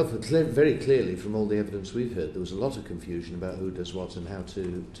that's helpful. Very clearly, from all the evidence we've heard, there was a lot of confusion about who does what and how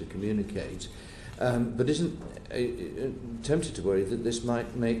to communicate. But isn't tempted to worry that this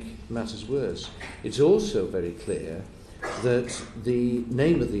might make matters worse. It's also very clear that the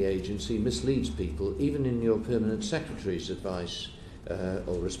name of the agency misleads people, even in your permanent secretary's advice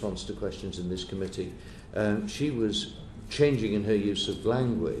or response to questions in this committee. She was changing in her use of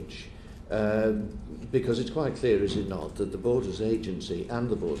language because it's quite clear, is it not, that the Borders Agency and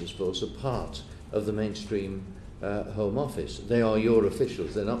the Borders Force are part of the mainstream Home Office. They are your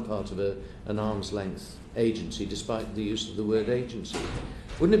officials. They're not part of an arm's length agency, despite the use of the word agency.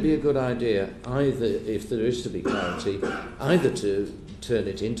 Wouldn't it be a good idea, either, if there is to be clarity, either to turn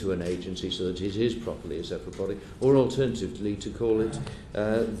it into an agency so that it is properly a separate body, or alternatively to call it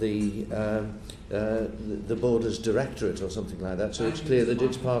the Borders Directorate or something like that, so it's clear that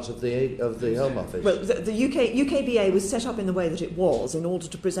it's part of the Home Office? Well, the UKBA was set up in the way that it was in order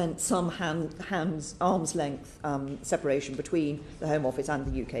to present some arm's length separation between the Home Office and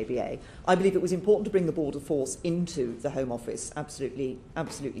the UKBA. I believe it was important to bring the Border Force into the Home Office absolutely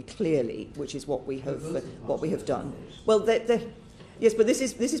clearly, which is what we have done. Well, yes, but this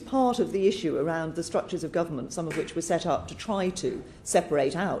is part of the issue around the structures of government, some of which were set up to try to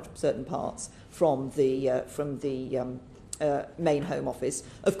separate out certain parts from the main Home Office.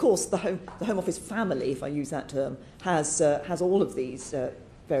 Of course, the Home Office family, if I use that term, has all of these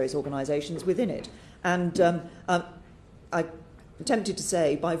various organisations within it. And I'm tempted to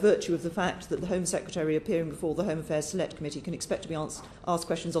say, by virtue of the fact that the Home Secretary appearing before the Home Affairs Select Committee can expect to be asked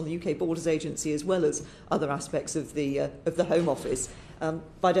questions on the UK Borders Agency as well as other aspects of the Home Office,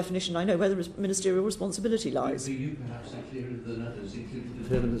 by definition I know where the ministerial responsibility lies. But you perhaps are clearer than others, including the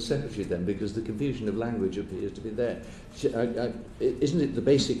permanent secretary then, because the confusion of language appears to be there. Isn't it the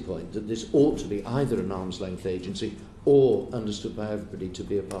basic point that this ought to be either an arm's length agency or understood by everybody to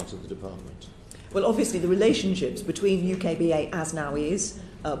be a part of the department? Well, obviously the relationships between UKBA, as now is,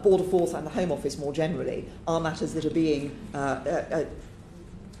 Border Force and the Home Office more generally, are matters that are being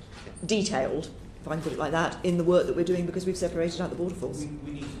detailed, if I can put it like that, in the work that we're doing because we've separated out the Border Force.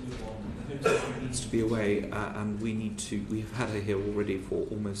 We need to move on. needs to be away, and we've had her here already for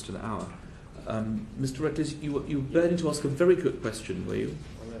almost an hour. Mr. Reckless, you were burning to ask a very quick question, were you?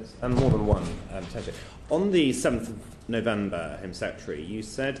 More than one, potentially. On the 7th of November, Home Secretary, you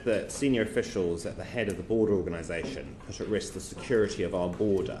said that senior officials at the head of the border organisation put at risk the security of our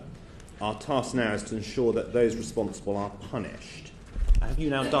border. Our task now is to ensure that those responsible are punished. Have you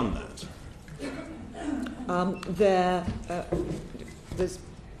now done that? There's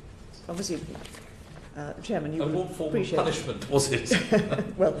obviously, Chairman, you what form appreciate of punishment was it?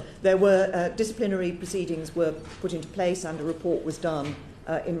 Well, there were disciplinary proceedings were put into place, and a report was done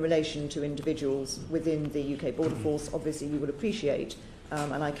in relation to individuals within the UK Border Force. Obviously, you will appreciate,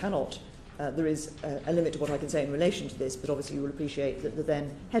 and I cannot. There is a limit to what I can say in relation to this, but obviously you will appreciate that the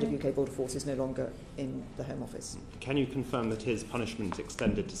then head of UK Border Force is no longer in the Home Office. Can you confirm that his punishment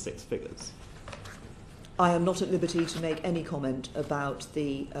extended to 6 figures? I am not at liberty to make any comment about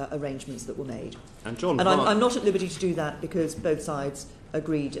the arrangements that were made. And John, I'm not at liberty to do that because both sides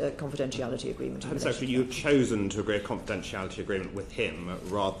agreed a confidentiality agreement. Home Secretary, you have chosen to agree a confidentiality agreement with him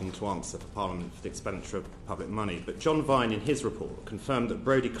rather than to answer for Parliament for the expenditure of public money. But John Vine, in his report, confirmed that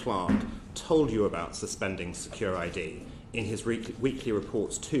Brodie Clark told you about suspending Secure ID in his weekly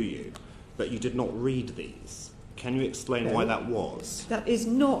reports to you, but you did not read these. Can you explain why that was? That is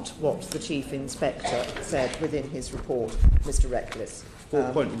not what the Chief Inspector said within his report, Mr. Reckless.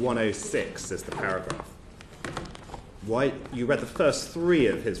 4.106 is the paragraph. Why you read the first 3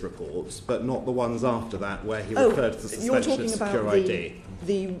 of his reports, but not the ones after that where he referred to the suspension of Secure ID?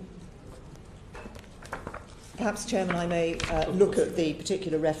 Perhaps, Chairman, I may look at the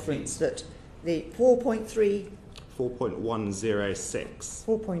particular reference that the 4.3... 4.106.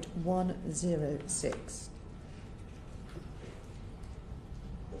 4.106.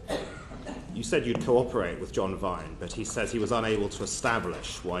 You said you'd cooperate with John Vine, but he says he was unable to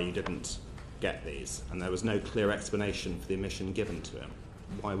establish why you didn't get these, and there was no clear explanation for the omission given to him.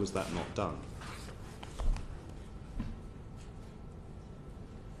 Why was that not done?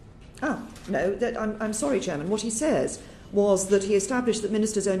 No, I'm sorry, Chairman. What he says was that he established that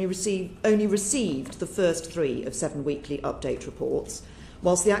ministers only received the first 3 of 7 weekly update reports,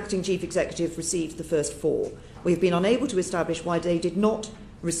 whilst the acting chief executive received the first 4. We have been unable to establish why they did not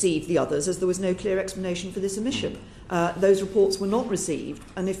receive the others, as there was no clear explanation for this omission. Those reports were not received,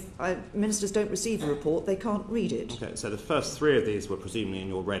 and if ministers don't receive a report, they can't read it. Okay, so the first 3 of these were presumably in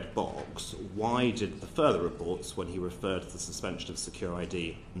your red box. Why did the further reports, when he referred to the suspension of Secure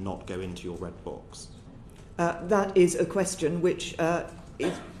ID, not go into your red box? That is a question which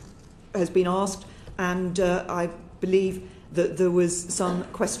has been asked, and I believe that there was some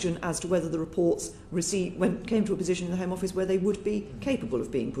question as to whether the reports came to a position in the Home Office where they would be capable of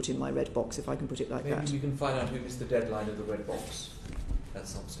being put in my red box, if I can put it like that. Maybe we can find out who missed the deadline of the red box at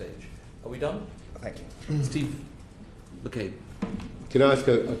some stage. Are we done? Thank you. Steve, okay. Can I ask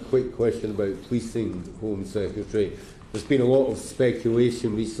a quick question about policing, Home Secretary? There's been a lot of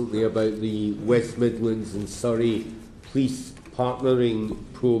speculation recently about the West Midlands and Surrey police partnering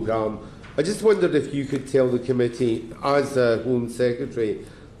programme. I just wondered if you could tell the committee, as a Home Secretary,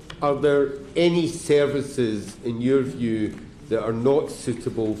 are there any services, in your view, that are not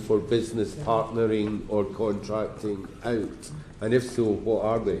suitable for business partnering or contracting out? And if so, what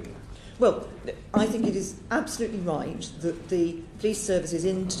are they? Well, I think it is absolutely right that the police services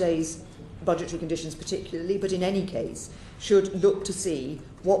in today's budgetary conditions particularly, but in any case, should look to see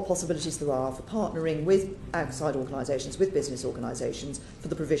what possibilities there are for partnering with outside organisations, with business organisations, for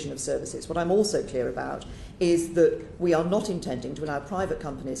the provision of services. What I'm also clear about is that we are not intending to allow private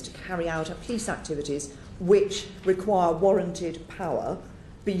companies to carry out police activities which require warranted power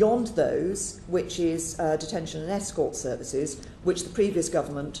beyond those which is detention and escort services, which the previous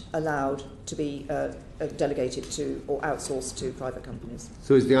government allowed to be delegated to or outsourced to private companies.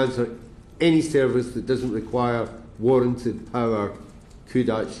 So is the answer, any service that doesn't require warranted power could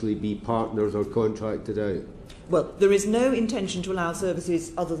actually be partners or contracted out? Well, there is no intention to allow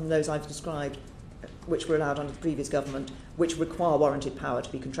services other than those I've described, which were allowed under the previous government, which require warranted power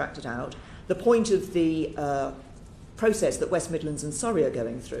to be contracted out. The point of the process that West Midlands and Surrey are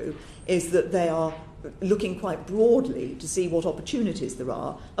going through is that they are looking quite broadly to see what opportunities there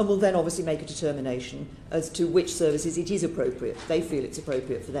are, and will then obviously make a determination as to which services it is appropriate. They feel it's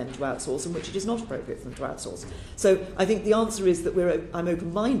appropriate for them to outsource and which it is not appropriate for them to outsource. So I think the answer is that I'm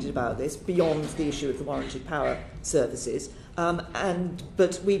open-minded about this beyond the issue of the warranted power services,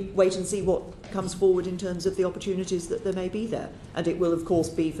 but we wait and see what comes forward in terms of the opportunities that there may be there. And it will, of course,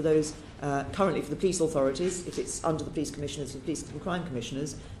 be for those currently for the police authorities, if it's under the police commissioners and police and crime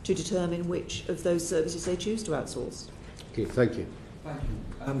commissioners, to determine which of those services they choose to outsource. Okay, thank you. Thank you.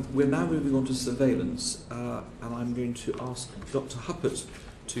 We're now moving on to surveillance, and I'm going to ask Dr. Huppert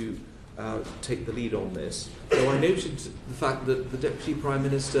to take the lead on this. So I noted the fact that the Deputy Prime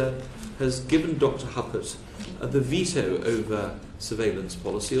Minister has given Dr. Huppert the veto over surveillance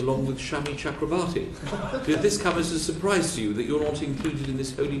policy, along with Shami Chakrabarti. Did this come as a surprise to you that you're not included in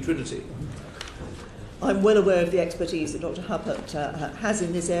this holy trinity? I'm well aware of the expertise that Dr. Huppert has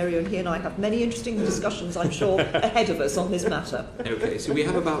in this area, and he and I have many interesting discussions, I'm sure, ahead of us on this matter. Okay, so we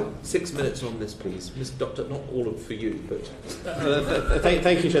have about 6 minutes on this, please. Mr. Doctor, not all of for you, but...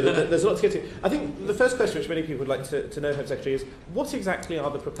 Thank you, Chair. There's a lot to get to. I think the first question which many people would like to know, Home Secretary, is what exactly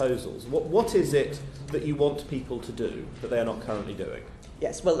are the proposals? What is it that you want people to do that they are not currently doing?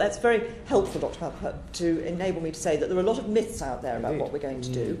 Yes, well, that's very helpful, Dr. Huppert, to enable me to say that there are a lot of myths out there about what we're going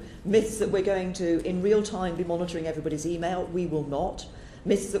to do. Myths that we're going to, in real time, be monitoring everybody's email. We will not.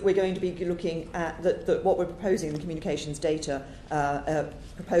 Myths that we're going to be looking at, that what we're proposing in the communications data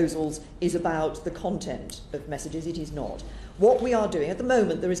proposals is about the content of messages. It is not. What we are doing, at the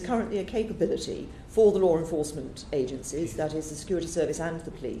moment, there is currently a capability for the law enforcement agencies, that is the security service and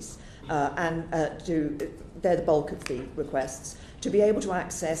the police, they're the bulk of the requests, to be able to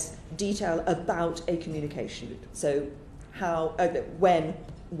access detail about a communication. So how, when,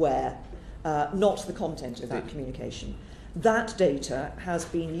 where, not the content of that communication. That data has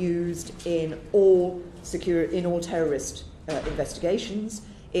been used in all terrorist investigations.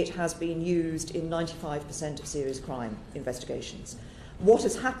 It has been used in 95% of serious crime investigations. What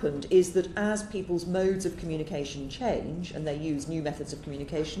has happened is that as people's modes of communication change and they use new methods of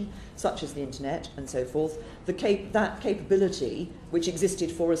communication, such as the internet and so forth, that capability, which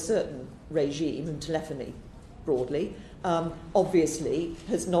existed for a certain regime and telephony broadly, obviously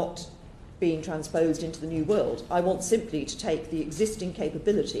has not been transposed into the new world. I want simply to take the existing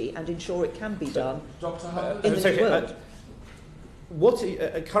capability and ensure it can be done in the new world.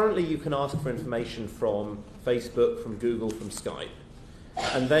 Currently you can ask for information from Facebook, from Google, from Skype,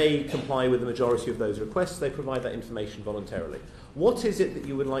 and they comply with the majority of those requests. They provide that information voluntarily. What is it that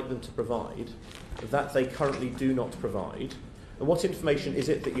you would like them to provide that they currently do not provide? And what information is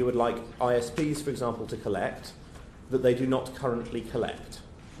it that you would like ISPs, for example, to collect that they do not currently collect?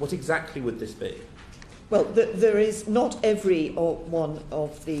 What exactly would this be? Well, there is not every one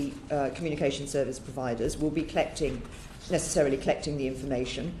of the communication service providers will be necessarily collecting the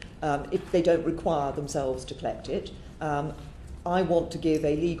information if they don't require themselves to collect it. I want to give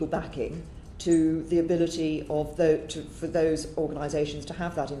a legal backing to the ability of for those organisations to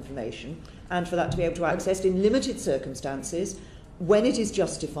have that information and for that to be able to access in limited circumstances when it is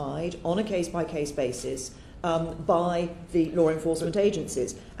justified on a case-by-case basis by the law enforcement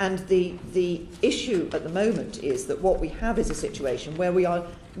agencies. And the issue at the moment is that what we have is a situation where we are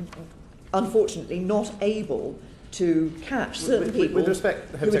unfortunately not able to catch certain people with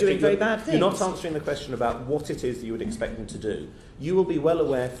respect, who are doing very bad things. You're not answering the question about what it is that you would expect them to do. You will be well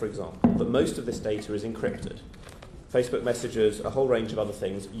aware, for example, that most of this data is encrypted. Facebook messages, a whole range of other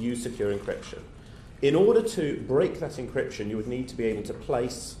things, use secure encryption. In order to break that encryption, you would need to be able to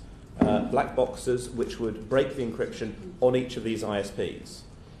place black boxes which would break the encryption on each of these ISPs.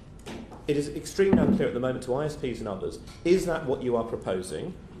 It is extremely unclear at the moment to ISPs and others, is that what you are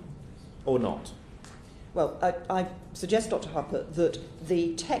proposing or not? Well, I suggest, Dr. Huppert, that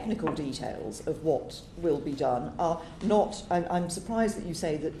the technical details of what will be done are not... I'm surprised that you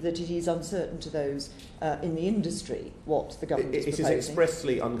say that it is uncertain to those in the industry what the government is proposing. It is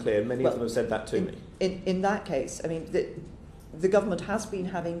expressly unclear. Many of them have said that to me. In that case, I mean, the government has been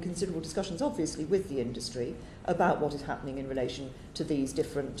having considerable discussions, obviously, with the industry about what is happening in relation to these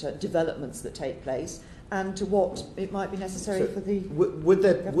different developments that take place, and to what it might be necessary for the... Would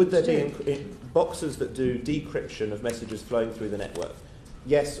there be boxes that do decryption of messages flowing through the network?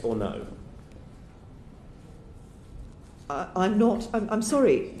 Yes or no? I'm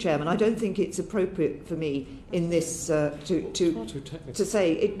sorry, Chairman. I don't think it's appropriate for me in this to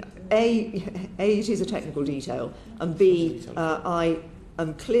say it is a technical detail, and B, I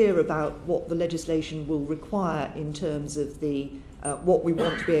am clear about what the legislation will require in terms of the what we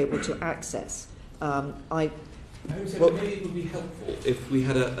want to be able to access. Maybe it would be helpful if we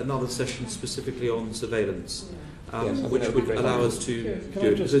had another session specifically on surveillance, which would allow us to do it.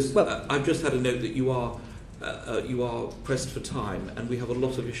 Because I've just had a note that you are pressed for time, and we have a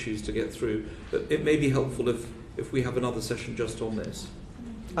lot of issues to get through. But it may be helpful if we have another session just on this.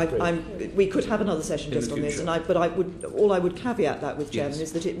 We could have another session just on this, but I would caveat that with, Chairman,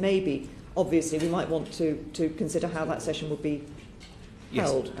 is that it may be, obviously, we might want to consider how that session would be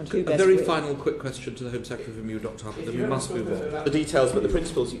held and who A best very will. final quick question to the Home Secretary from you, Dr. Hubbard, then we must move on. The details, but the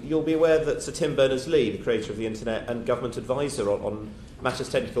principles. You'll be aware that Sir Tim Berners-Lee, the creator of the Internet and government advisor on matters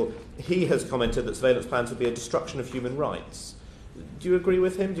technical, he has commented that surveillance plans would be a destruction of human rights. Do you agree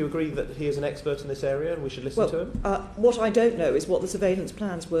with him? Do you agree that he is an expert in this area and we should listen to him? What I don't know is what the surveillance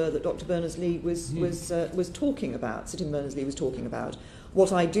plans were that Dr. Berners-Lee was talking about, Sir Tim Berners-Lee was talking about.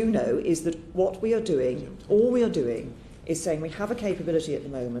 What I do know is that what we are doing, all we are doing, is saying we have a capability at the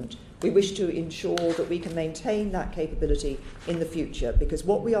moment. We wish to ensure that we can maintain that capability in the future, because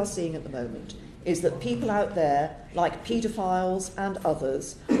what we are seeing at the moment is that people out there, like paedophiles and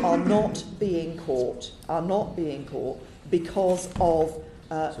others, are not being caught because of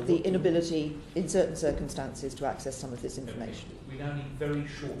the inability in certain circumstances to access some of this information. We now need very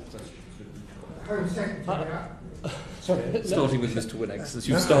short questions. Home Secretary. Sorry, starting with Mr. Winnick, since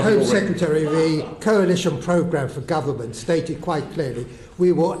you started Home already. Secretary, the Coalition Programme for Government stated quite clearly,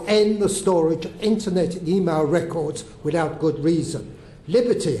 we will end the storage of internet and email records without good reason.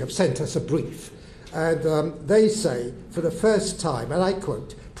 Liberty have sent us a brief, and they say, for the first time, and I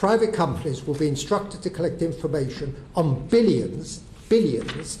quote, private companies will be instructed to collect information on billions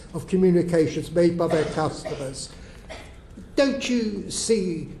of communications made by their customers. Don't you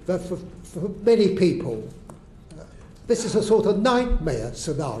see that for many people, this is a sort of nightmare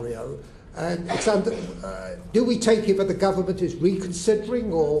scenario? And it's do we take it that the government is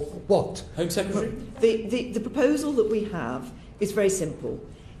reconsidering, or what? Home Secretary? The proposal that we have is very simple.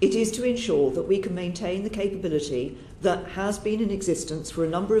 It is to ensure that we can maintain the capability that has been in existence for a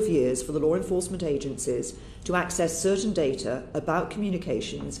number of years for the law enforcement agencies to access certain data about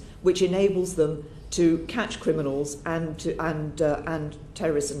communications, which enables them to catch criminals and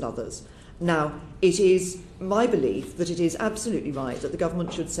terrorists and others. Now, it is my belief that it is absolutely right that the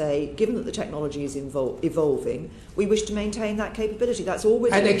government should say, given that the technology is evolving, we wish to maintain that capability. That's all we're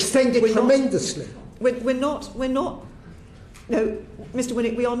doing. And extend it tremendously. We're not, no, Mr.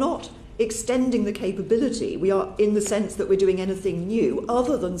 Winnick, we are not extending the capability. We are in the sense that we're doing anything new,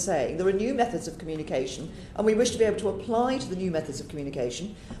 other than saying there are new methods of communication, and we wish to be able to apply to the new methods of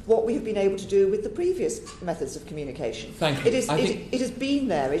communication what we have been able to do with the previous methods of communication. Thank you. It has been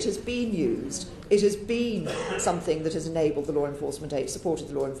there, it has been used, it has been something that has enabled the law enforcement supported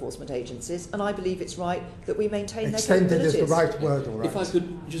the law enforcement agencies, and I believe it's right that we maintain their capabilities. Extended is the right word, all right. If I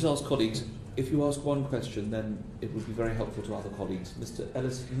could just ask colleagues, if you ask one question, then it would be very helpful to other colleagues. Mr.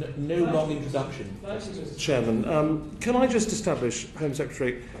 Ellis, no long introduction. Thank you, Mr. Chairman. Can I just establish, Home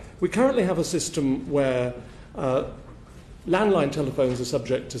Secretary, we currently have a system where landline telephones are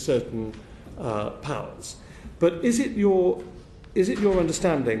subject to certain powers. But is it your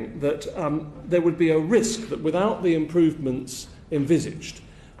understanding that there would be a risk that without the improvements envisaged,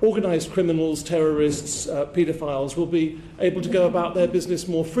 organised criminals, terrorists, paedophiles will be able to go about their business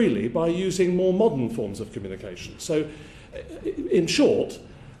more freely by using more modern forms of communication? So, in short,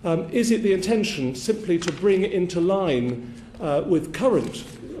 is it the intention simply to bring into line with current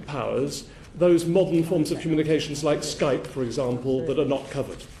powers those modern forms of communications like Skype, for example, that are not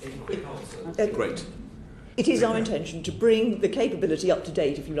covered? Great. It is our intention to bring the capability up to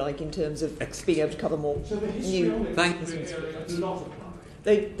date, if you like, in terms of being able to cover more new...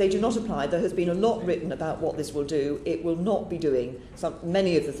 They do not apply. There has been a lot written about what this will do. It will not be doing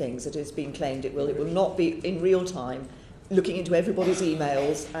many of the things that has been claimed it will. It will not be in real time looking into everybody's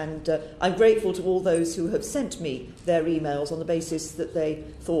emails, and I'm grateful to all those who have sent me their emails on the basis that they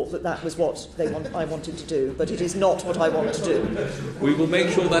thought that was what I wanted to do, but it is not what I want to do. We will make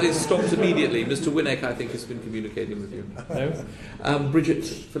sure that is stopped immediately. Mr. Winnick, I think, has been communicating with you. No? Bridget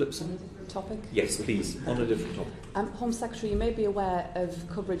Phillipson? Topic? Yes, please, on a different topic. Home Secretary, you may be aware of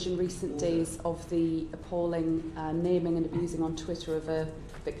coverage in recent days of the appalling naming and abusing on Twitter of a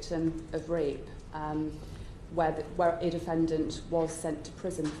victim of rape, where a defendant was sent to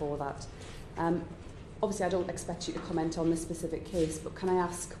prison for that. Obviously, I don't expect you to comment on this specific case, but can I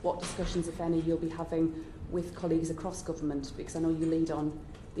ask what discussions, if any, you'll be having with colleagues across government, because I know you lead on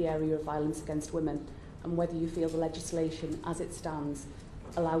the area of violence against women, and whether you feel the legislation as it stands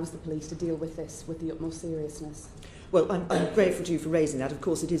allows the police to deal with this with the utmost seriousness? Well, I'm grateful to you for raising that. Of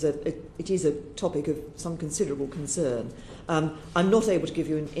course, it is a topic of some considerable concern. I'm not able to give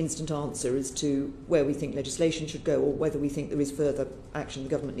you an instant answer as to where we think legislation should go or whether we think there is further action the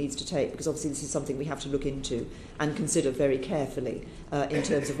government needs to take, because obviously this is something we have to look into and consider very carefully in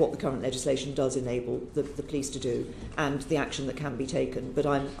terms of what the current legislation does enable the police to do and the action that can be taken. But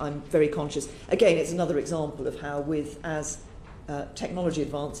I'm very conscious. Again, it's another example of how as technology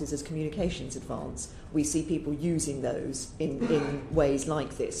advances, as communications advance, we see people using those in ways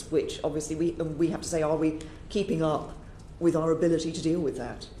like this, which obviously we have to say, are we keeping up with our ability to deal with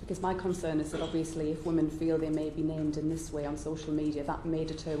that. Because my concern is that obviously if women feel they may be named in this way on social media, that may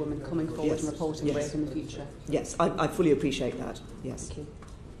deter women coming forward and reporting rape in the future. Yes, I fully appreciate that. Yes. Thank you.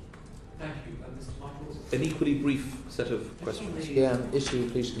 Thank you. Mr. Michaels? An equally brief set of questions. Yeah, issue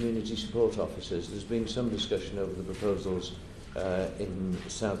of police community support officers. There's been some discussion over the proposals in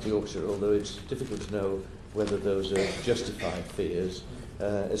South Yorkshire, although it's difficult to know whether those are justified fears,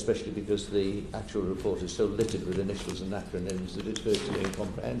 especially because the actual report is so littered with initials and acronyms that it's virtually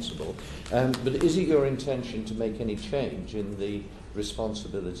incomprehensible. But is it your intention to make any change in the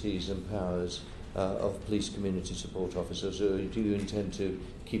responsibilities and powers of police community support officers, or do you intend to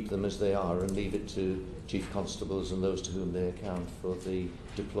keep them as they are and leave it to chief constables and those to whom they account for the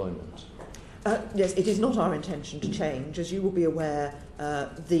deployment? Yes, it is not our intention to change. As you will be aware,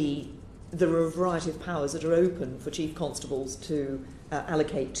 there are a variety of powers that are open for chief constables to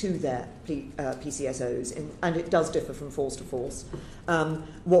allocate to their PCSOs, and it does differ from force to force.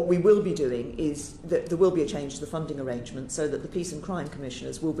 What we will be doing is that there will be a change to the funding arrangement so that the Peace and Crime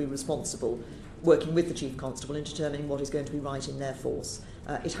Commissioners will be responsible, working with the Chief Constable in determining what is going to be right in their force.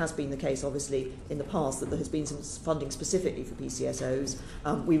 It has been the case, obviously, in the past that there has been some funding specifically for PCSOs.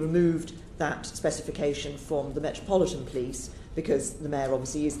 We removed that specification from the Metropolitan Police because the Mayor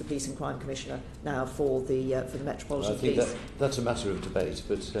obviously is the Peace and Crime Commissioner now for the Metropolitan Police. I think that's a matter of debate,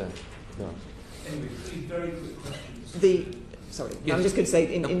 but no. Anyway, 3 very quick questions. I was just going to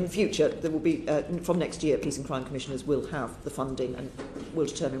say, in future, there will be, from next year, Peace and Crime Commissioners will have the funding and will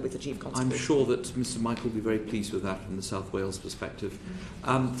determine with the Chief Constable. I'm sure that Mr Michael will be very pleased with that from the South Wales perspective.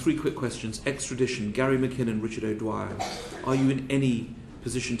 3 quick questions. Extradition. Gary McKinnon, Richard O'Dwyer. Are you in any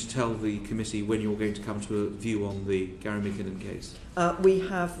position to tell the committee when you're going to come to a view on the Gary McKinnon case? We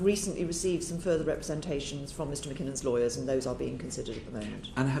have recently received some further representations from Mr McKinnon's lawyers, and those are being considered at the moment.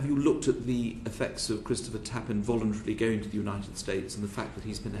 And have you looked at the effects of Christopher Tappin voluntarily going to the United States and the fact that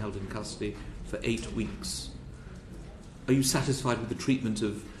he's been held in custody for 8 weeks? Are you satisfied with the treatment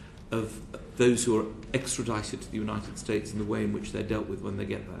of those who are extradited to the United States and the way in which they're dealt with when they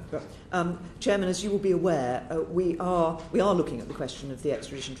get there? Chairman, as you will be aware, we are looking at the question of the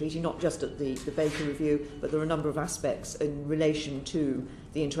extradition treaty, not just at the Baker Review, but there are a number of aspects in relation to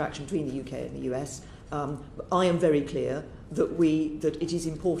the interaction between the UK and the US. I am very clear that it is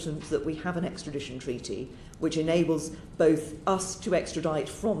important that we have an extradition treaty which enables both us to extradite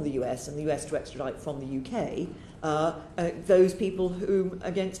from the US and the US to extradite from the UK those people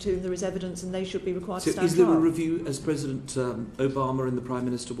against whom there is evidence and they should be required to stand is there trial. a review, as President Obama and the Prime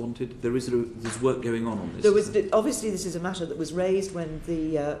Minister wanted? There's work going on this? Obviously, this is a matter that was raised when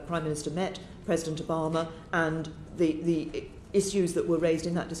the Prime Minister met President Obama, and the issues that were raised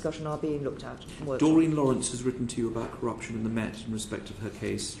in that discussion are being looked at. Doreen Lawrence has written to you about corruption in the Met in respect of her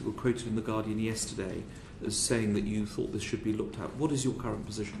case. You were quoted in The Guardian yesterday as saying that you thought this should be looked at. What is your current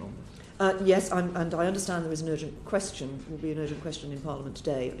position on this? Yes, and I understand there is an urgent question, will be an urgent question in Parliament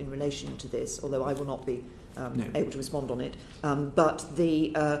today in relation to this, although I will not be able to respond on it. But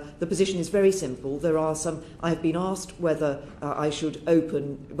the position is very simple. I have been asked whether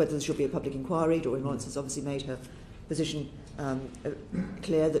whether there should be a public inquiry. Doreen Lawrence has obviously made her position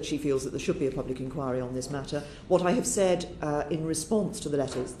clear that she feels that there should be a public inquiry on this matter. What I have said in response to the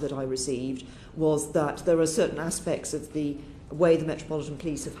letters that I received was that there are certain aspects of the way the Metropolitan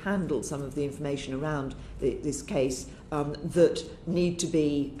Police have handled some of the information around this case that need to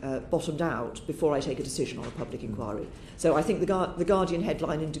be bottomed out before I take a decision on a public inquiry. So I think the Guardian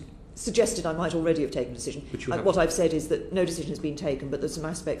headline suggested I might already have taken a decision. What I've said is that no decision has been taken, but there's some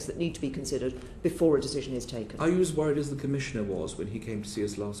aspects that need to be considered before a decision is taken. Are you as worried as the Commissioner was when he came to see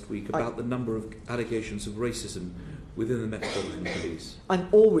us last week about the number of allegations of racism within the Metropolitan Police? I'm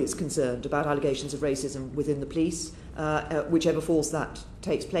always concerned about allegations of racism within the police, whichever force that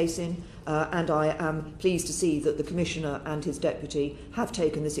takes place in, and I am pleased to see that the Commissioner and his deputy have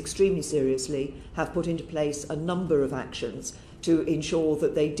taken this extremely seriously, have put into place a number of actions to ensure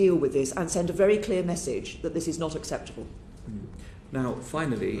that they deal with this and send a very clear message that this is not acceptable. Now,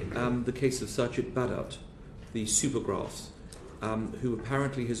 finally, the case of Sajid Badat, the supergrass, who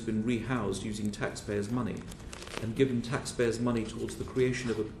apparently has been rehoused using taxpayers' money and given taxpayers' money towards the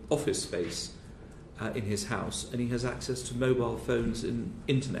creation of an office space in his house, and he has access to mobile phones and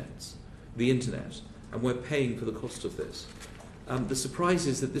the internet, and we're paying for the cost of this. The surprise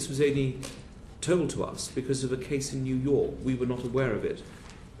is that this was only told to us because of a case in New York. We were not aware of it.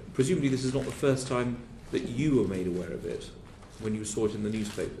 Presumably this is not the first time that you were made aware of it when you saw it in the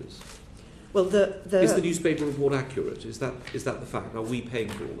newspapers. Well, is the newspaper report accurate? Is that the fact? Are we paying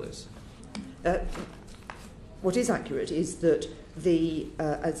for all this? What is accurate is that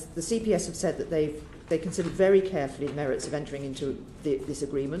as the CPS have said that they've they considered very carefully the merits of entering into this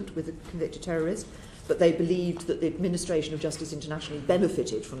agreement with the convicted terrorist, but they believed that the administration of justice internationally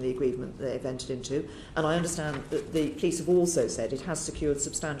benefited from the agreement that they've entered into. And I understand that the police have also said it has secured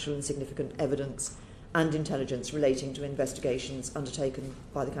substantial and significant evidence and intelligence relating to investigations undertaken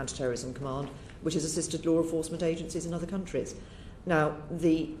by the Counter-Terrorism Command, which has assisted law enforcement agencies in other countries. Now,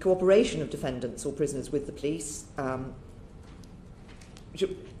 the cooperation of defendants or prisoners with the police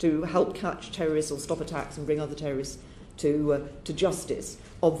to help catch terrorists or stop attacks and bring other terrorists to justice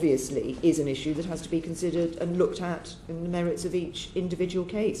obviously is an issue that has to be considered and looked at in the merits of each individual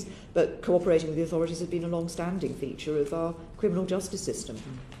case. But cooperating with the authorities has been a long-standing feature of our criminal justice system.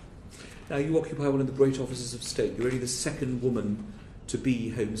 Now, you occupy one of the great offices of state. You're only the second woman to be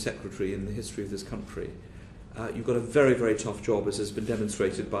Home Secretary in the history of this country. You've got a very, very tough job, as has been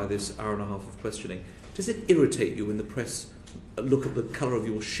demonstrated by this hour and a half of questioning. Does it irritate you when the press look at the colour of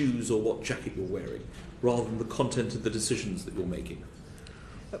your shoes or what jacket you're wearing, rather than the content of the decisions that you're making?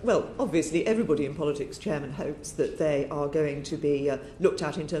 Well, obviously, everybody in politics, Chairman, hopes that they are going to be looked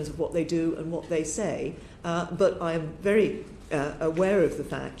at in terms of what they do and what they say. But I am very aware of the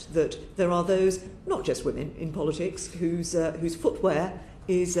fact that there are those, not just women in politics, whose footwear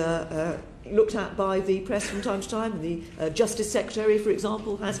is looked at by the press from time to time. The Justice Secretary, for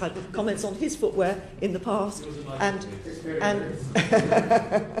example, has had comments on his footwear in the past. And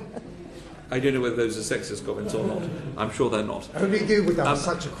I don't know whether those are sexist comments or not. I'm sure they're not. Only you would ask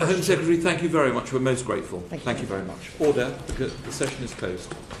such a question. Home Secretary, thank you very much. We're most grateful. Thank you very much. Order, because the session is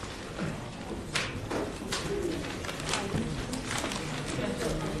closed.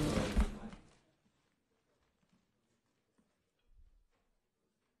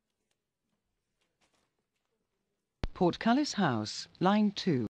 Portcullis House, line 2.